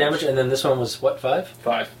 3 damage. 3 damage, and then this one was what, 5?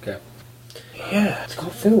 5. Okay. Yeah, it's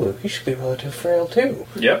Cthulhu. He should be relatively frail too.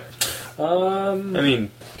 Yep. I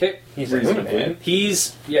mean, Okay. he's a Reasonably. man.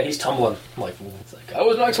 He's tumbling. I'm like, it's like, I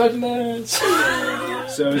was not expecting this.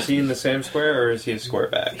 So is he in the same square, or is he a square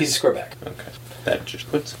back? He's a square back. Okay. That just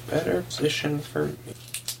puts a better position for me.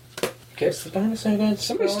 Okay. What's the bonus I got?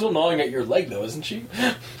 Somebody's still gnawing at your leg, though, isn't she?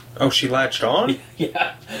 Oh, she latched on?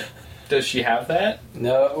 Yeah. Does she have that?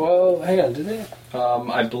 No, well, hang on, did they?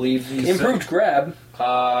 I believe these... Improved grab.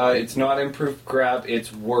 It's not improved grab,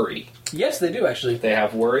 it's worry. Yes, they do, actually. They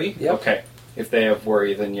have worry? Yep. Okay. If they have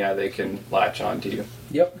worry, then yeah, they can latch onto you.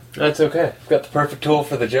 Yep. That's okay. Got the perfect tool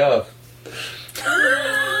for the job.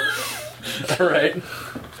 Alright.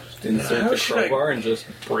 Just insert the crowbar and just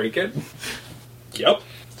break it. Yep.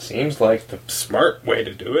 Seems like the smart way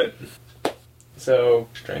to do it. So,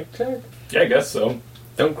 strength check? Yeah, I guess so.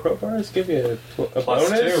 Don't crowbars give you a Plus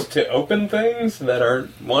bonus 2. to open things that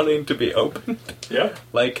aren't wanting to be opened? Yeah.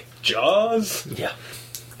 Like jaws? Yeah.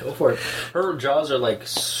 Go for it. Her jaws are like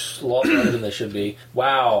a lot longer than they should be.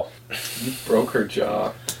 Wow. You broke her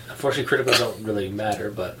jaw. Unfortunately, criticals don't really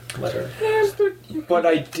matter, but let her. But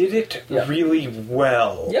I did it Yeah. really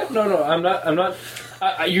well. Yeah, no, I'm not.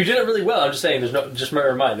 You did it really well. I'm just saying, there's no. Just bear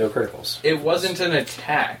in mind, no criticals. It wasn't an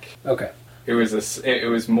attack. Okay. It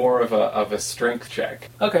was more of a strength check.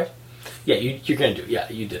 Okay. Yeah, you're gonna do it.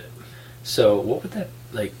 Yeah, you did it. So what would that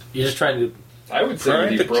like? You're just trying to. I would say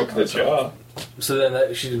Grind you the broke the jaws jaw. So then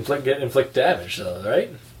that should inflict damage, though,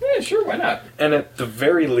 right? Yeah, sure, why not? And at the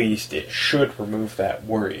very least, it should remove that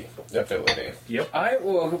worry ability. Yep.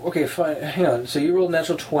 Okay, fine. Hang on. So you rolled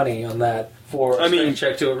natural 20 on that for a strength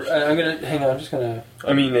check to. I'm gonna hang on. I'm just gonna.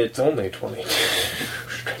 I mean, it's only 20.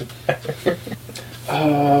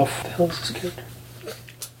 Oh, what the hell is this character?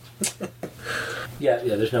 Yeah.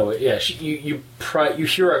 There's no way. Yeah, you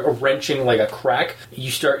hear a wrenching, like a crack. You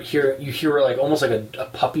hear like almost like a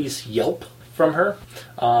puppy's yelp from her,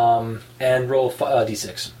 and roll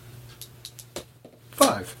d6.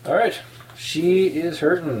 5. All right, she is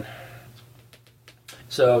hurting.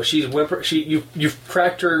 So she's you've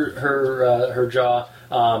cracked her jaw.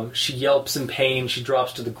 She yelps in pain. She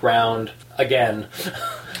drops to the ground again.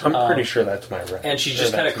 I'm pretty sure that's my right. And she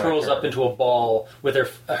just kind of curls up into a ball with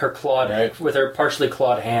her clawed, Right. with her partially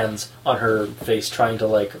clawed hands on her face, trying to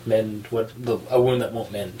like mend a wound that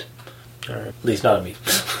won't mend. All right. At least not on me.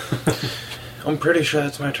 I'm pretty sure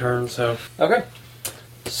that's my turn, so... Okay.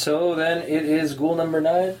 So then it is ghoul number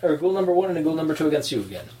 9, or ghoul number 1 and ghoul number 2 against you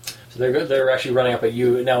again. So they're actually running up at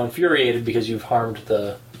you, now infuriated because you've harmed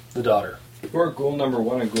the daughter. Who are ghoul number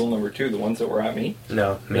 1 and ghoul number 2, the ones that were at me?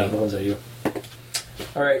 No, me. No, the ones at you.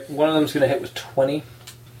 Alright, one of them's going to hit with 20.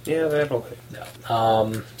 Yeah, that'll hit.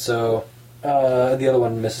 No. So the other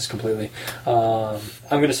one misses completely. I'm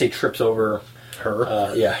going to say trips over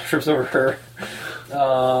Her? Yeah, trips over her.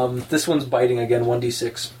 This one's biting again,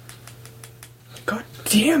 1d6. God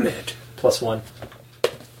damn it! Plus 1.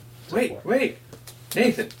 Wait.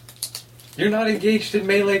 Nathan. You're not engaged in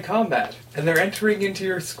melee combat, and they're entering into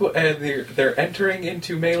your they're entering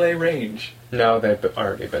into melee range. No, they've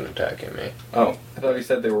already been attacking me. Oh, I thought he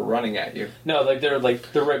said they were running at you. No, they're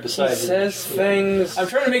right beside you. He says things. I'm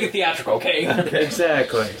trying to make it theatrical, okay?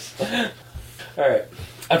 Exactly. All right.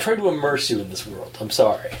 I'm trying to immerse you in this world. I'm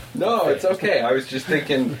sorry. No, it's okay. I was just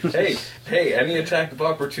thinking, hey, any attack of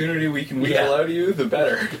opportunity we can wheedle out of you, the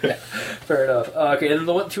better. Yeah, fair enough. Okay, and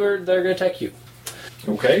the two they're going to attack you.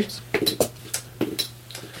 Okay.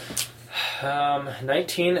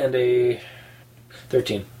 19 and a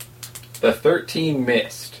 13. The 13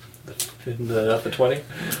 missed. Not the 20?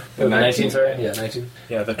 The 19, sorry? Yeah, 19.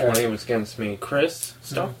 Yeah, the 20 was against me. Chris,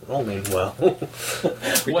 stop rolling well.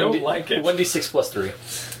 We don't like it. 1d6 plus 3.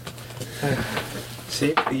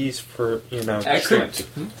 Save these for, Excellent.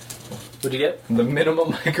 What'd you get? The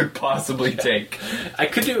minimum I could possibly take. I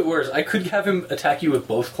could do it worse. I could have him attack you with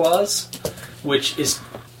both claws, which is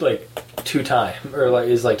like 2 times, or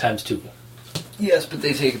is times 2. Yes, but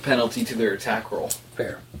they take a penalty to their attack roll.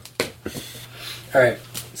 Fair. Alright.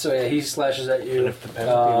 So yeah, he slashes at you. And if the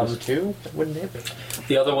penalty was 2, that wouldn't hit me.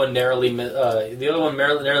 The other one narrowly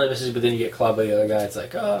misses, but then you get clawed by the other guy. It's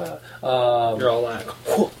like, You're all like,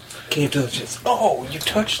 whoa, can't touch this. Oh, you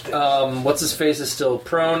touched this. what's his face is still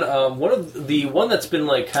prone. One that's been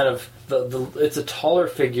kind of it's a taller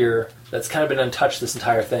figure that's kind of been untouched this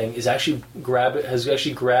entire thing has actually grabbed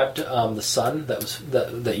the son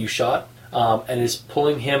that you shot and is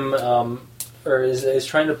pulling him. Or is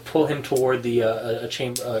trying to pull him toward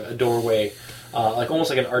a doorway,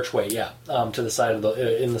 almost like an archway, to the side of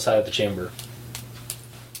in the side of the chamber.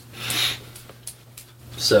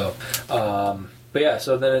 So, but yeah,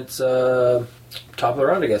 so then it's top of the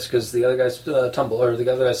round, I guess, because the other guy's the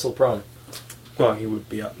other guy's still prone. Well, he would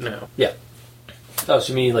be up now. Yeah. Oh,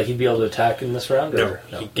 so you mean he'd be able to attack in this round? No,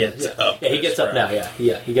 he gets up. Yeah, he gets up now.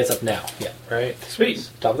 Yeah, he gets up now. Yeah. Right.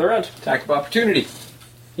 Sweet. Top of the round. Attack of opportunity.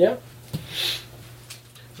 Yeah.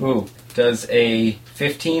 Ooh, does a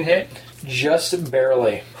 15 hit? Just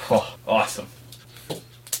barely. Oh, awesome.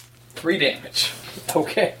 3 damage.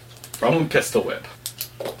 Okay. From Pistol Whip.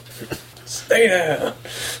 Stay down.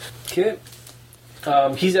 Okay.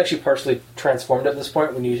 He's actually partially transformed at this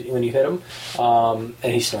point when you hit him,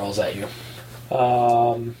 and he snarls at you.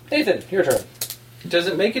 Nathan, your turn. Does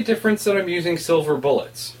it make a difference that I'm using silver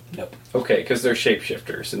bullets? Nope. Okay, because they're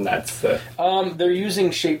shapeshifters, and that's the... They're using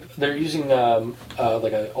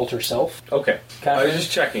like an alter self. Okay. I was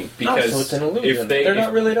just checking, because so it's an illusion. if They're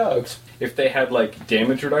not really dogs. If they had,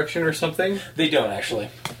 damage reduction or something... They don't, actually.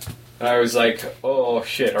 I was like, oh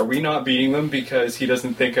shit, are we not beating them because he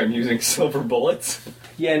doesn't think I'm using silver bullets?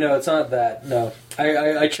 Yeah, no, it's not that. No.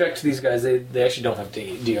 I checked these guys. They actually don't have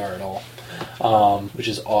DR at all, which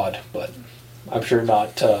is odd, but I'm sure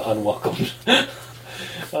not unwelcomed.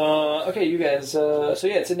 Okay, you guys. So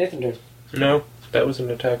yeah, it's a Nathan turn. No, that was an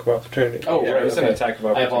attack of opportunity. Oh, Yeah, right. it was an attack of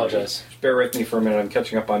opportunity. I apologize. Just bear with me for a minute. I'm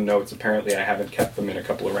catching up on notes. Apparently, I haven't kept them in a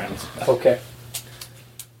couple of rounds. Okay.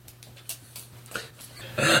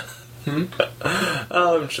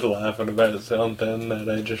 I'm just laughing about something that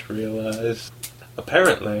I just realized.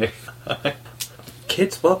 Apparently,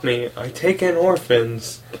 kids love me. I take in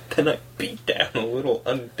orphans, then I beat down a little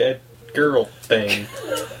undead girl thing.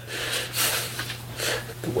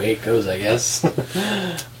 The way it goes, I guess.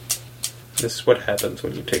 This is what happens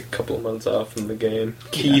when you take a couple of months off from the game.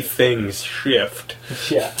 Key things shift.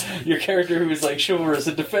 Yeah, your character who is chivalrous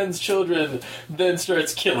and defends children, then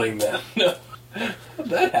starts killing them. No. How'd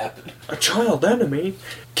that happen? A child enemy?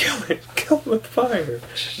 Kill it with fire.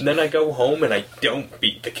 And then I go home and I don't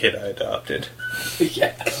beat the kid I adopted.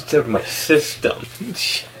 Yeah. It's out of my system.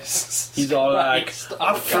 Jesus He's all like, Christ.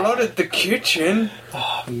 I flooded the kitchen.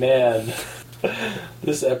 Oh, man.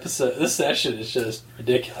 This session is just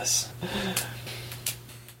ridiculous.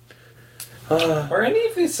 Are any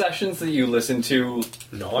of these sessions that you listen to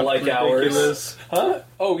Not like ridiculous. ours? Huh?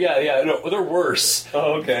 Oh, yeah, no, they're worse.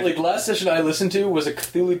 Oh, okay. Last session I listened to was a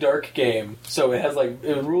Cthulhu Dark game, so it has,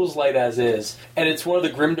 it rules light as is, and it's one of the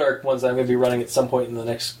Grimdark ones that I'm going to be running at some point in the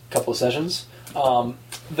next couple of sessions.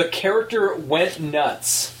 The character went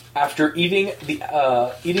nuts after eating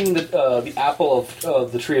the apple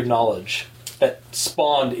of the Tree of Knowledge that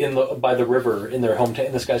spawned by the river in their hometown,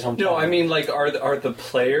 in this guy's hometown. No, I mean, are the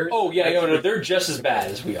players... Oh, yeah, no, they're just as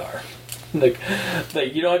bad as we are. You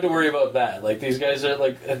don't have to worry about that. These guys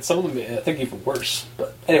are, and some of them, I think, even worse.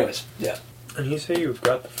 But, anyways, yeah. And you say you've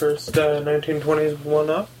got the first 1920s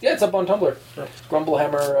one up? Yeah, it's up on Tumblr. Oh.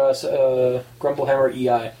 Grumblehammer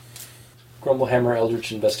EI. Grumblehammer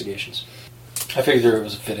Eldritch Investigations. I figured it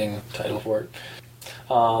was a fitting title for it.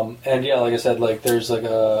 And yeah, like I said, like there's like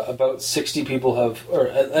about 60 people have, or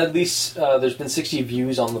at least there's been 60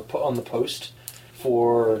 views on the post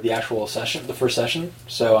for the actual session, the first session.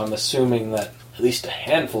 So I'm assuming that at least a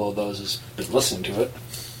handful of those has been listening to it.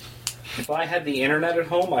 If I had the internet at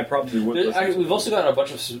home, I probably would. We've also gotten a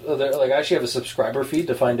bunch of like I actually have a subscriber feed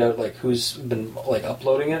to find out like who's been like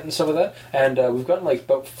uploading it and stuff like that, and we've gotten like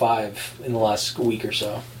about 5 in the last week or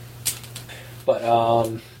so. But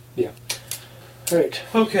yeah, right.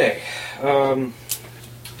 Okay.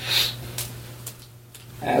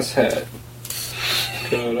 As head.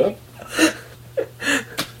 Cut up.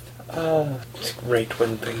 It's great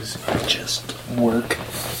when things just work.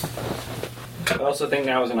 I also think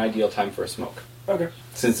now is an ideal time for a smoke. Okay.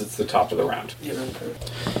 Since it's the top of the round.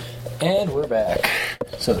 And we're back.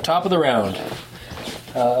 So the top of the round.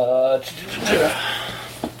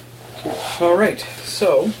 Alright,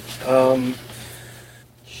 so,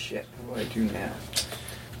 shit, what do I do now?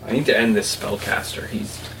 I need to end this spellcaster.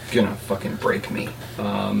 He's gonna fucking break me.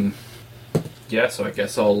 Yeah, so I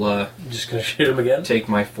guess I'll, Just gonna shoot him again? take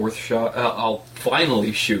my 4th shot. I'll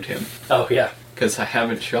finally shoot him. Oh, yeah. Because I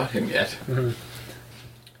haven't shot him yet. Mm-hmm.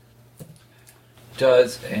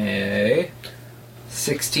 Does a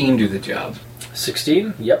 16 do the job?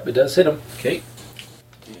 16? Yep, it does hit him. Okay.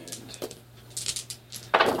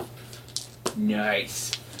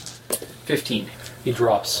 Nice. 15. He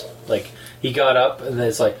drops. Like, he got up, and then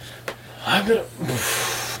it's like, I'm gonna...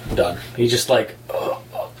 Done. He just, like,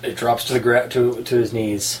 it drops to the to his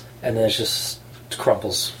knees, and then it just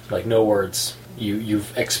crumples. Like, no words. You've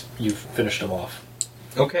finished him off.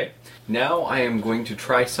 Okay. Now I am going to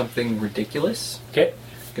try something ridiculous. Okay.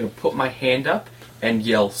 I'm going to put my hand up and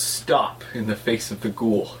yell "stop" in the face of the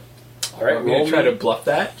ghoul. All right. I'm going to try to bluff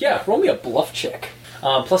that. Yeah, roll me a bluff check.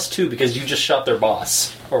 +2 because you just shot their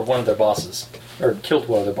boss, or one of their bosses, or killed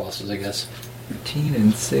one of their bosses, I guess. 13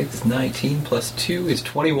 and 6, 19 plus 2 is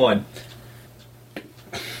 21.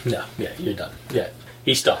 No, yeah, you're done. Yeah,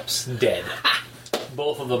 he stops dead.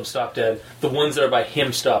 Both of them stop dead. The ones that are by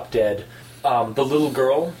him stop dead. The little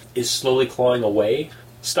girl is slowly clawing away,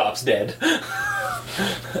 stops dead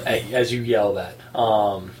as you yell that.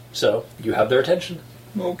 So you have their attention.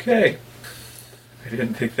 Okay. I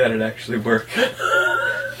didn't think that'd actually work.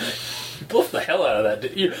 You bluffed the hell out of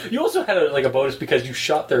that. You also had a bonus because you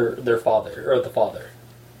shot their father, or the father,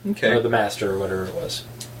 Okay. or the master, or whatever it was.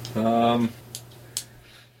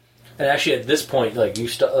 And actually, at this point, like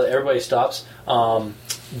everybody stops.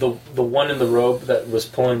 The one in the robe that was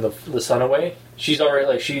pulling the sun away, she's already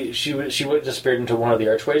like she went disappeared into one of the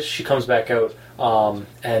archways. She comes back out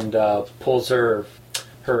and pulls her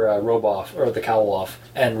robe off, or the cowl off,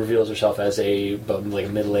 and reveals herself as a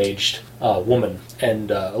middle-aged woman, and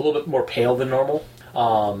a little bit more pale than normal.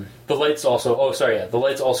 The lights also. Oh, sorry. Yeah, the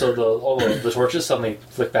lights also. All the torches suddenly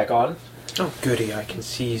flick back on. Oh, goody! I can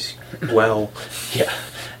see well. Yeah,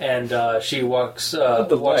 and she walks a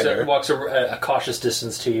cautious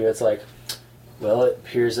distance to you. It's like, well, it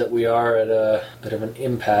appears that we are at a bit of an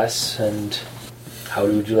impasse, and how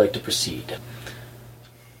would you like to proceed?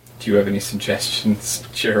 Do you have any suggestions,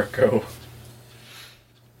 Jericho?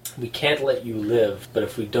 We can't let you live, but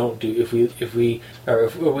if we let you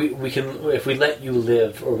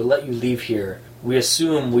live, or we let you leave here, we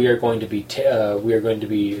assume we are going to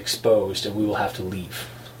be exposed, and we will have to leave.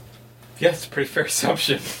 Yeah, it's a pretty fair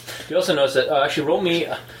assumption. You also notice that actually roll me.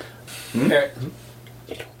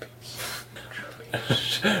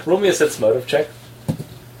 Roll me a sense motive check.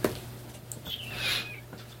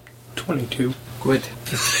 22. Good.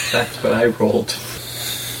 That's what I rolled.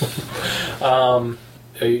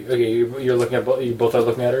 You're looking at you both are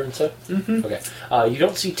looking at her and stuff. Mm-hmm. Okay. You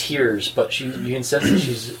don't see tears, but you can sense that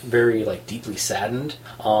she's very deeply saddened.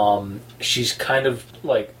 She's kind of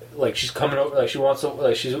like she's coming over, like she wants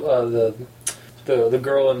to, she's the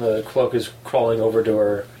girl in the cloak is crawling over to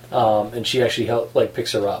her, and she actually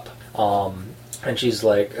picks her up, and she's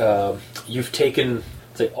like, "You've taken."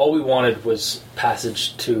 It's like all we wanted was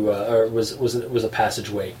passage to, or was a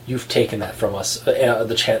passageway. You've taken that from us,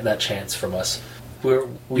 that chance from us.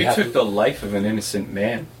 We took the life of an innocent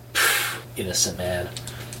man. Innocent man.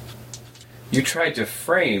 You tried to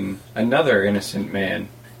frame another innocent man.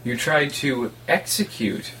 You tried to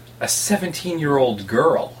execute a 17-year-old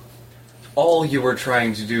girl. All you were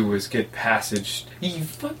trying to do was get passage.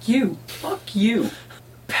 Fuck you. Fuck you.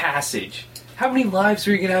 Passage. How many lives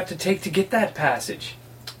are you going to have to take to get that passage?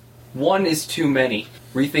 One is too many.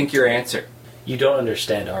 Rethink your answer. You don't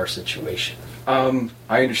understand our situation. I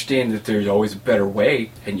understand that there's always a better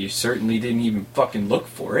way, and you certainly didn't even fucking look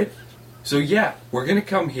for it. So yeah, we're gonna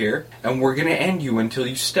come here, and we're gonna end you until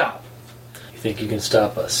you stop. You think you can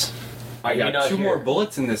stop us? I Maybe got not 2 here. more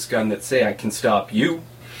bullets in this gun that say I can stop you.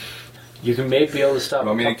 You can maybe be able to stop. You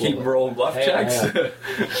want me to a couple keep of them. rolling bluff checks?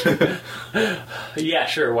 Yeah,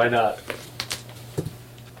 sure. Why not?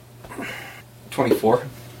 24.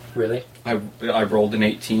 Really? I rolled an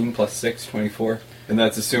 18 plus 6, 24. And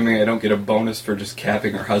that's assuming I don't get a bonus for just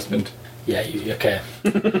capping her husband. Yeah. You okay?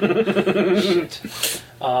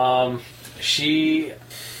 Shit. She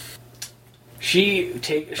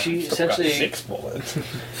essentially 6 bullets.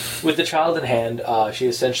 with the child in hand, she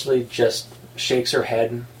essentially just shakes her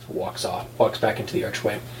head and walks back into the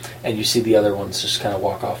archway, and you see the other ones just kind of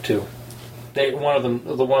walk off too. One of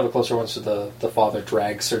the closer ones to the father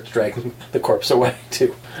starts dragging the corpse away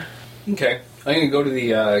too. Okay. I'm gonna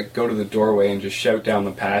go to the doorway and just shout down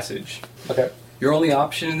the passage. Okay. Your only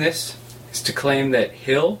option in this is to claim that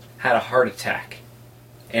Hill had a heart attack.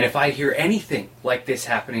 And if I hear anything like this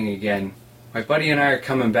happening again, my buddy and I are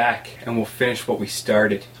coming back and we'll finish what we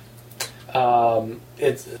started.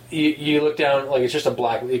 It's you look down, like it's just a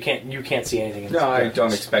black. You can't see anything. In No, I this.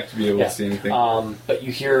 don't expect to be able to see anything. But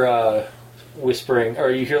you hear whispering, or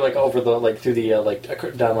you hear like over the through the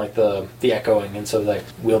down the echoing, and so like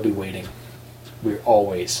we'll be waiting. We're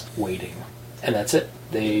always waiting, and that's it.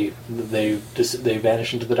 They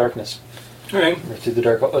vanish into the darkness. All right. Or through the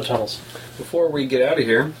dark tunnels. Before we get out of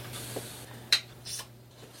here, let's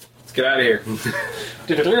get out of here.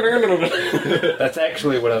 That's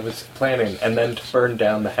actually what I was planning, and then to burn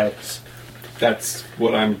down the house. That's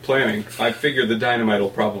what I'm planning. I figure the dynamite will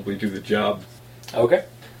probably do the job. Okay,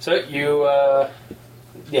 so you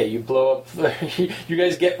you blow up. You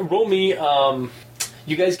guys roll me.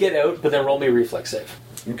 You guys get out, but then roll me a reflex save.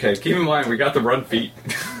 Okay, keep in mind we got the run feet.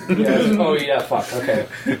 Yeah. Oh yeah. Fuck. Okay.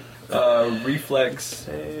 Reflex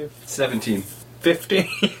Save 17. 50.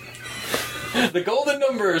 The golden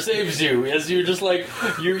number saves you as you're just like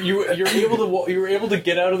you're able to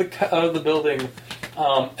get out of the building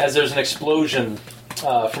as there's an explosion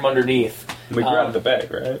from underneath. We grabbed the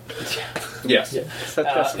bag, right? Yes. Yeah.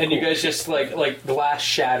 That's And you guys just like glass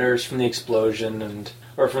shatters from the explosion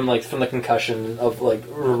or from the concussion of like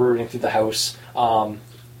reverting through the house.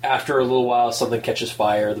 After a little while, something catches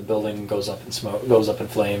fire. The building goes up in smoke, goes up in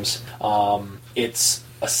flames. It's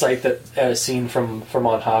a sight that is seen from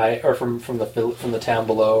on high, or from the town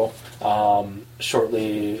below.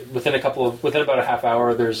 Shortly, within about a half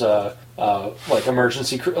hour, there's a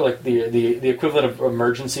emergency like the equivalent of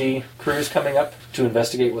emergency crews coming up to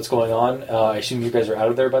investigate what's going on. I assume you guys are out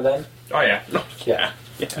of there by then. Oh, yeah. Yeah.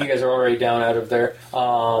 You guys are already down out of there.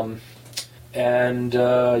 And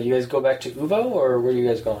you guys go back to Uvo, or where are you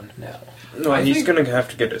guys going now? No, he's going to have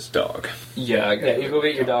to get his dog. Yeah, You go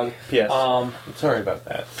get your dog. Yes. Sorry about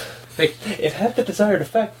that. Hey, it had the desired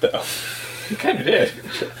effect, though. you kind of did.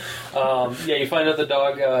 You find out the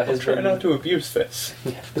dog has Try been... not to abuse this.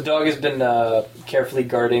 The dog has been carefully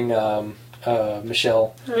guarding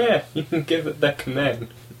Michelle. Yeah, you can give it that command.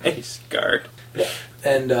 Ace guard. Yeah.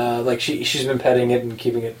 And she's been petting it and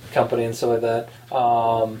keeping it company and stuff like that.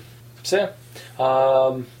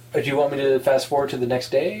 Do you want me to fast forward to the next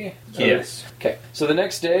day? Yes. Okay. So the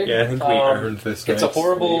next day, Yeah, I think we earned this. it's a night's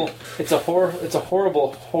horrible, sleep. it's a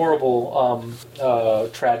horrible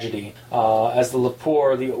tragedy. As the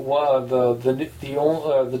Lepore,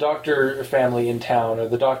 the doctor family in town, or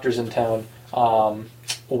the doctors in town,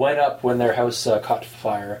 went up when their house caught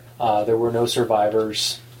fire. There were no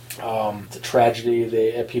survivors. It's a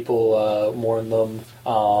tragedy. People mourn them,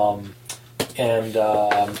 and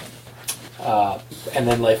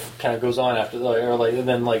then life kind of goes on after, and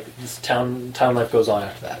then this town life goes on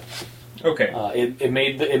after that. Okay. It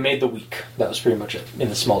made the week. That was pretty much it in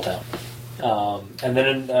a small town. And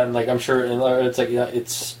then I'm sure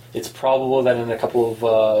it's probable that in a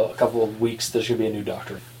couple of weeks there should be a new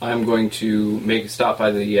doctor. I'm going to make a stop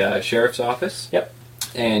by the sheriff's office. Yep.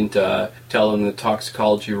 And tell them the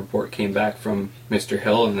toxicology report came back from Mr.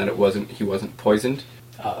 Hill and that he wasn't poisoned.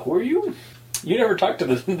 Who are you? You never talked to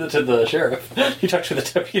the sheriff. You talked to the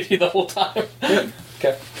deputy the whole time. Yep.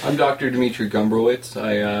 Okay. I'm Dr. Dmitry Gumbrowitz.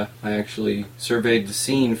 I actually surveyed the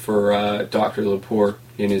scene for Dr. Lepore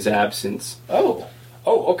in his absence. Oh,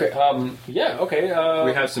 okay. Yeah, okay.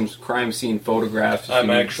 We have some crime scene photographs. if I'm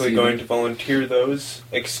you need actually see going them. to volunteer those,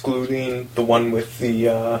 excluding the one with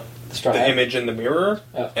the straw hat? image in the mirror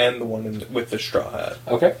Oh. and the one with the straw hat.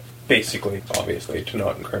 Okay. Basically, obviously, to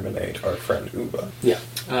not incriminate our friend Uba. Yeah.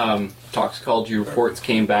 Toxicology reports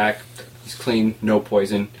came back. He's clean, no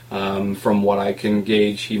poison. From what I can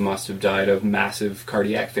gauge, he must have died of massive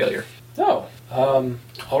cardiac failure. Oh.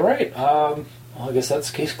 All right. Well, I guess that's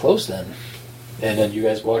case closed then. And then you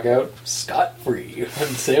guys walk out scot-free.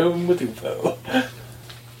 And same with Uvo.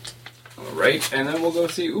 All right, and then we'll go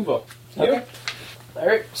see Uvo. Okay.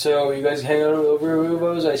 Alright, so you guys hang out over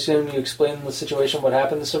Uvo's. I assume you explain the situation, what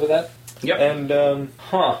happened, and stuff like that? Yep. And,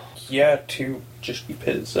 yeah, to just keep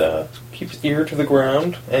his ear to the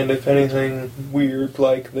ground, and if anything weird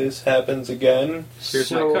like this happens again,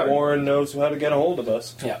 Here's my card. Warren knows how to get a hold of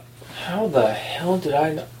us. Yeah. How the hell did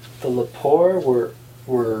I know? The Lepore were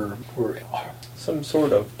Some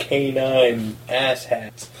sort of canine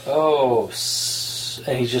asshats. Oh,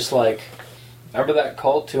 and he's just like, remember that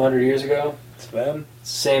cult 200 years ago? It's them.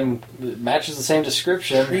 Matches the same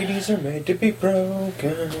description. Treaties are made to be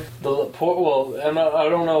broken. The Lepore, well, I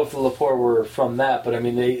don't know if the Lepore were from that, but I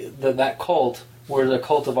mean, that cult were the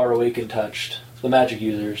cult of our Awakened Touched, the magic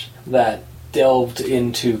users, that delved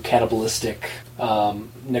into cannibalistic,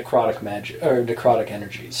 necrotic magic, or necrotic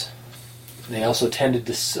energies. They also tended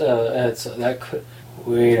to,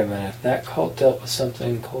 wait a minute, that cult dealt with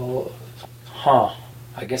something called,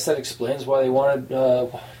 I guess that explains why they wanted,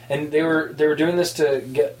 and they were doing this to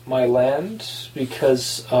get my land,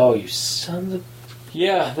 because, you sons of...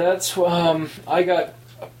 Yeah, that's, I got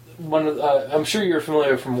one of, I'm sure you're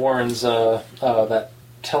familiar from Warren's, that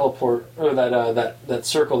teleport, or that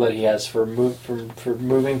circle that he has for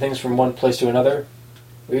moving things from one place to another.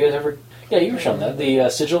 Were you guys ever... Yeah, you were shown that. The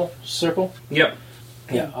sigil circle? Yep.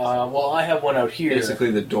 Yeah. Well, I have one out here. Basically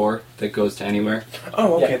the door that goes to anywhere.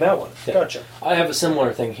 Oh, okay, Yeah. that one. Yeah. Gotcha. I have a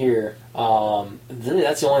similar thing here. Really,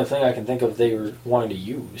 that's the only thing I can think of they were wanting to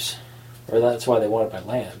use. Or that's why they wanted my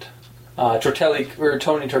land. Tony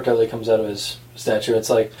Tortelli comes out of his statue. It's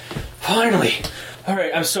like, finally!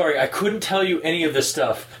 Alright, I'm sorry, I couldn't tell you any of this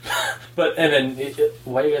stuff. But, and then,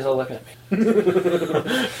 why are you guys all looking at me?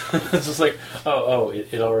 It's just like,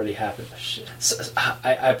 it already happened. Shit. So,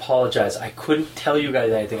 I apologize. I couldn't tell you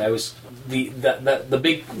guys anything. I was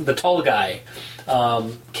the tall guy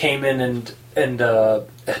came in and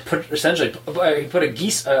put a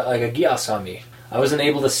geese like a gias on me. I wasn't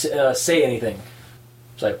able to say anything.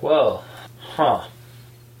 It's like, well, we're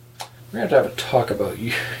gonna have a talk about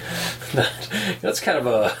you. That's kind of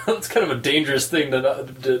a dangerous thing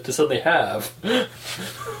to suddenly have.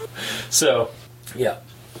 So, yeah.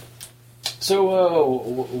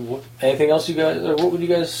 So, anything else you guys? Or what would you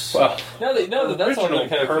guys? Well, now that that's all original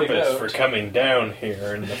kind of purpose for coming down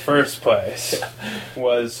here in the first place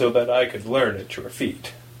was so that I could learn at your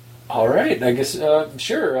feet. All right, I guess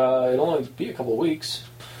sure. It'll only be a couple of weeks.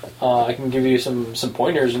 I can give you some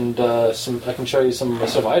pointers and I can show you some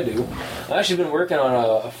stuff I do. I've actually been working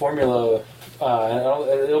on a formula.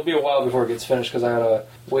 It'll be a while before it gets finished because I gotta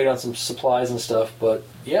wait on some supplies and stuff. But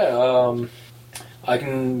yeah, I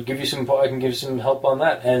can give you some help on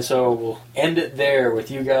that. And so we'll end it there with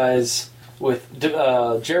you guys. With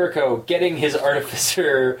Jericho getting his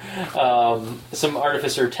artificer, some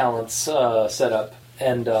artificer talents set up,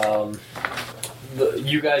 and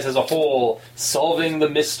you guys as a whole solving the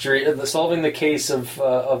mystery, solving the case of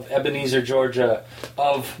Ebenezer, Georgia,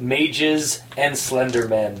 of mages and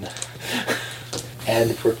Slendermen.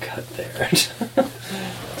 And we're cut there.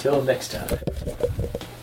 Till next time.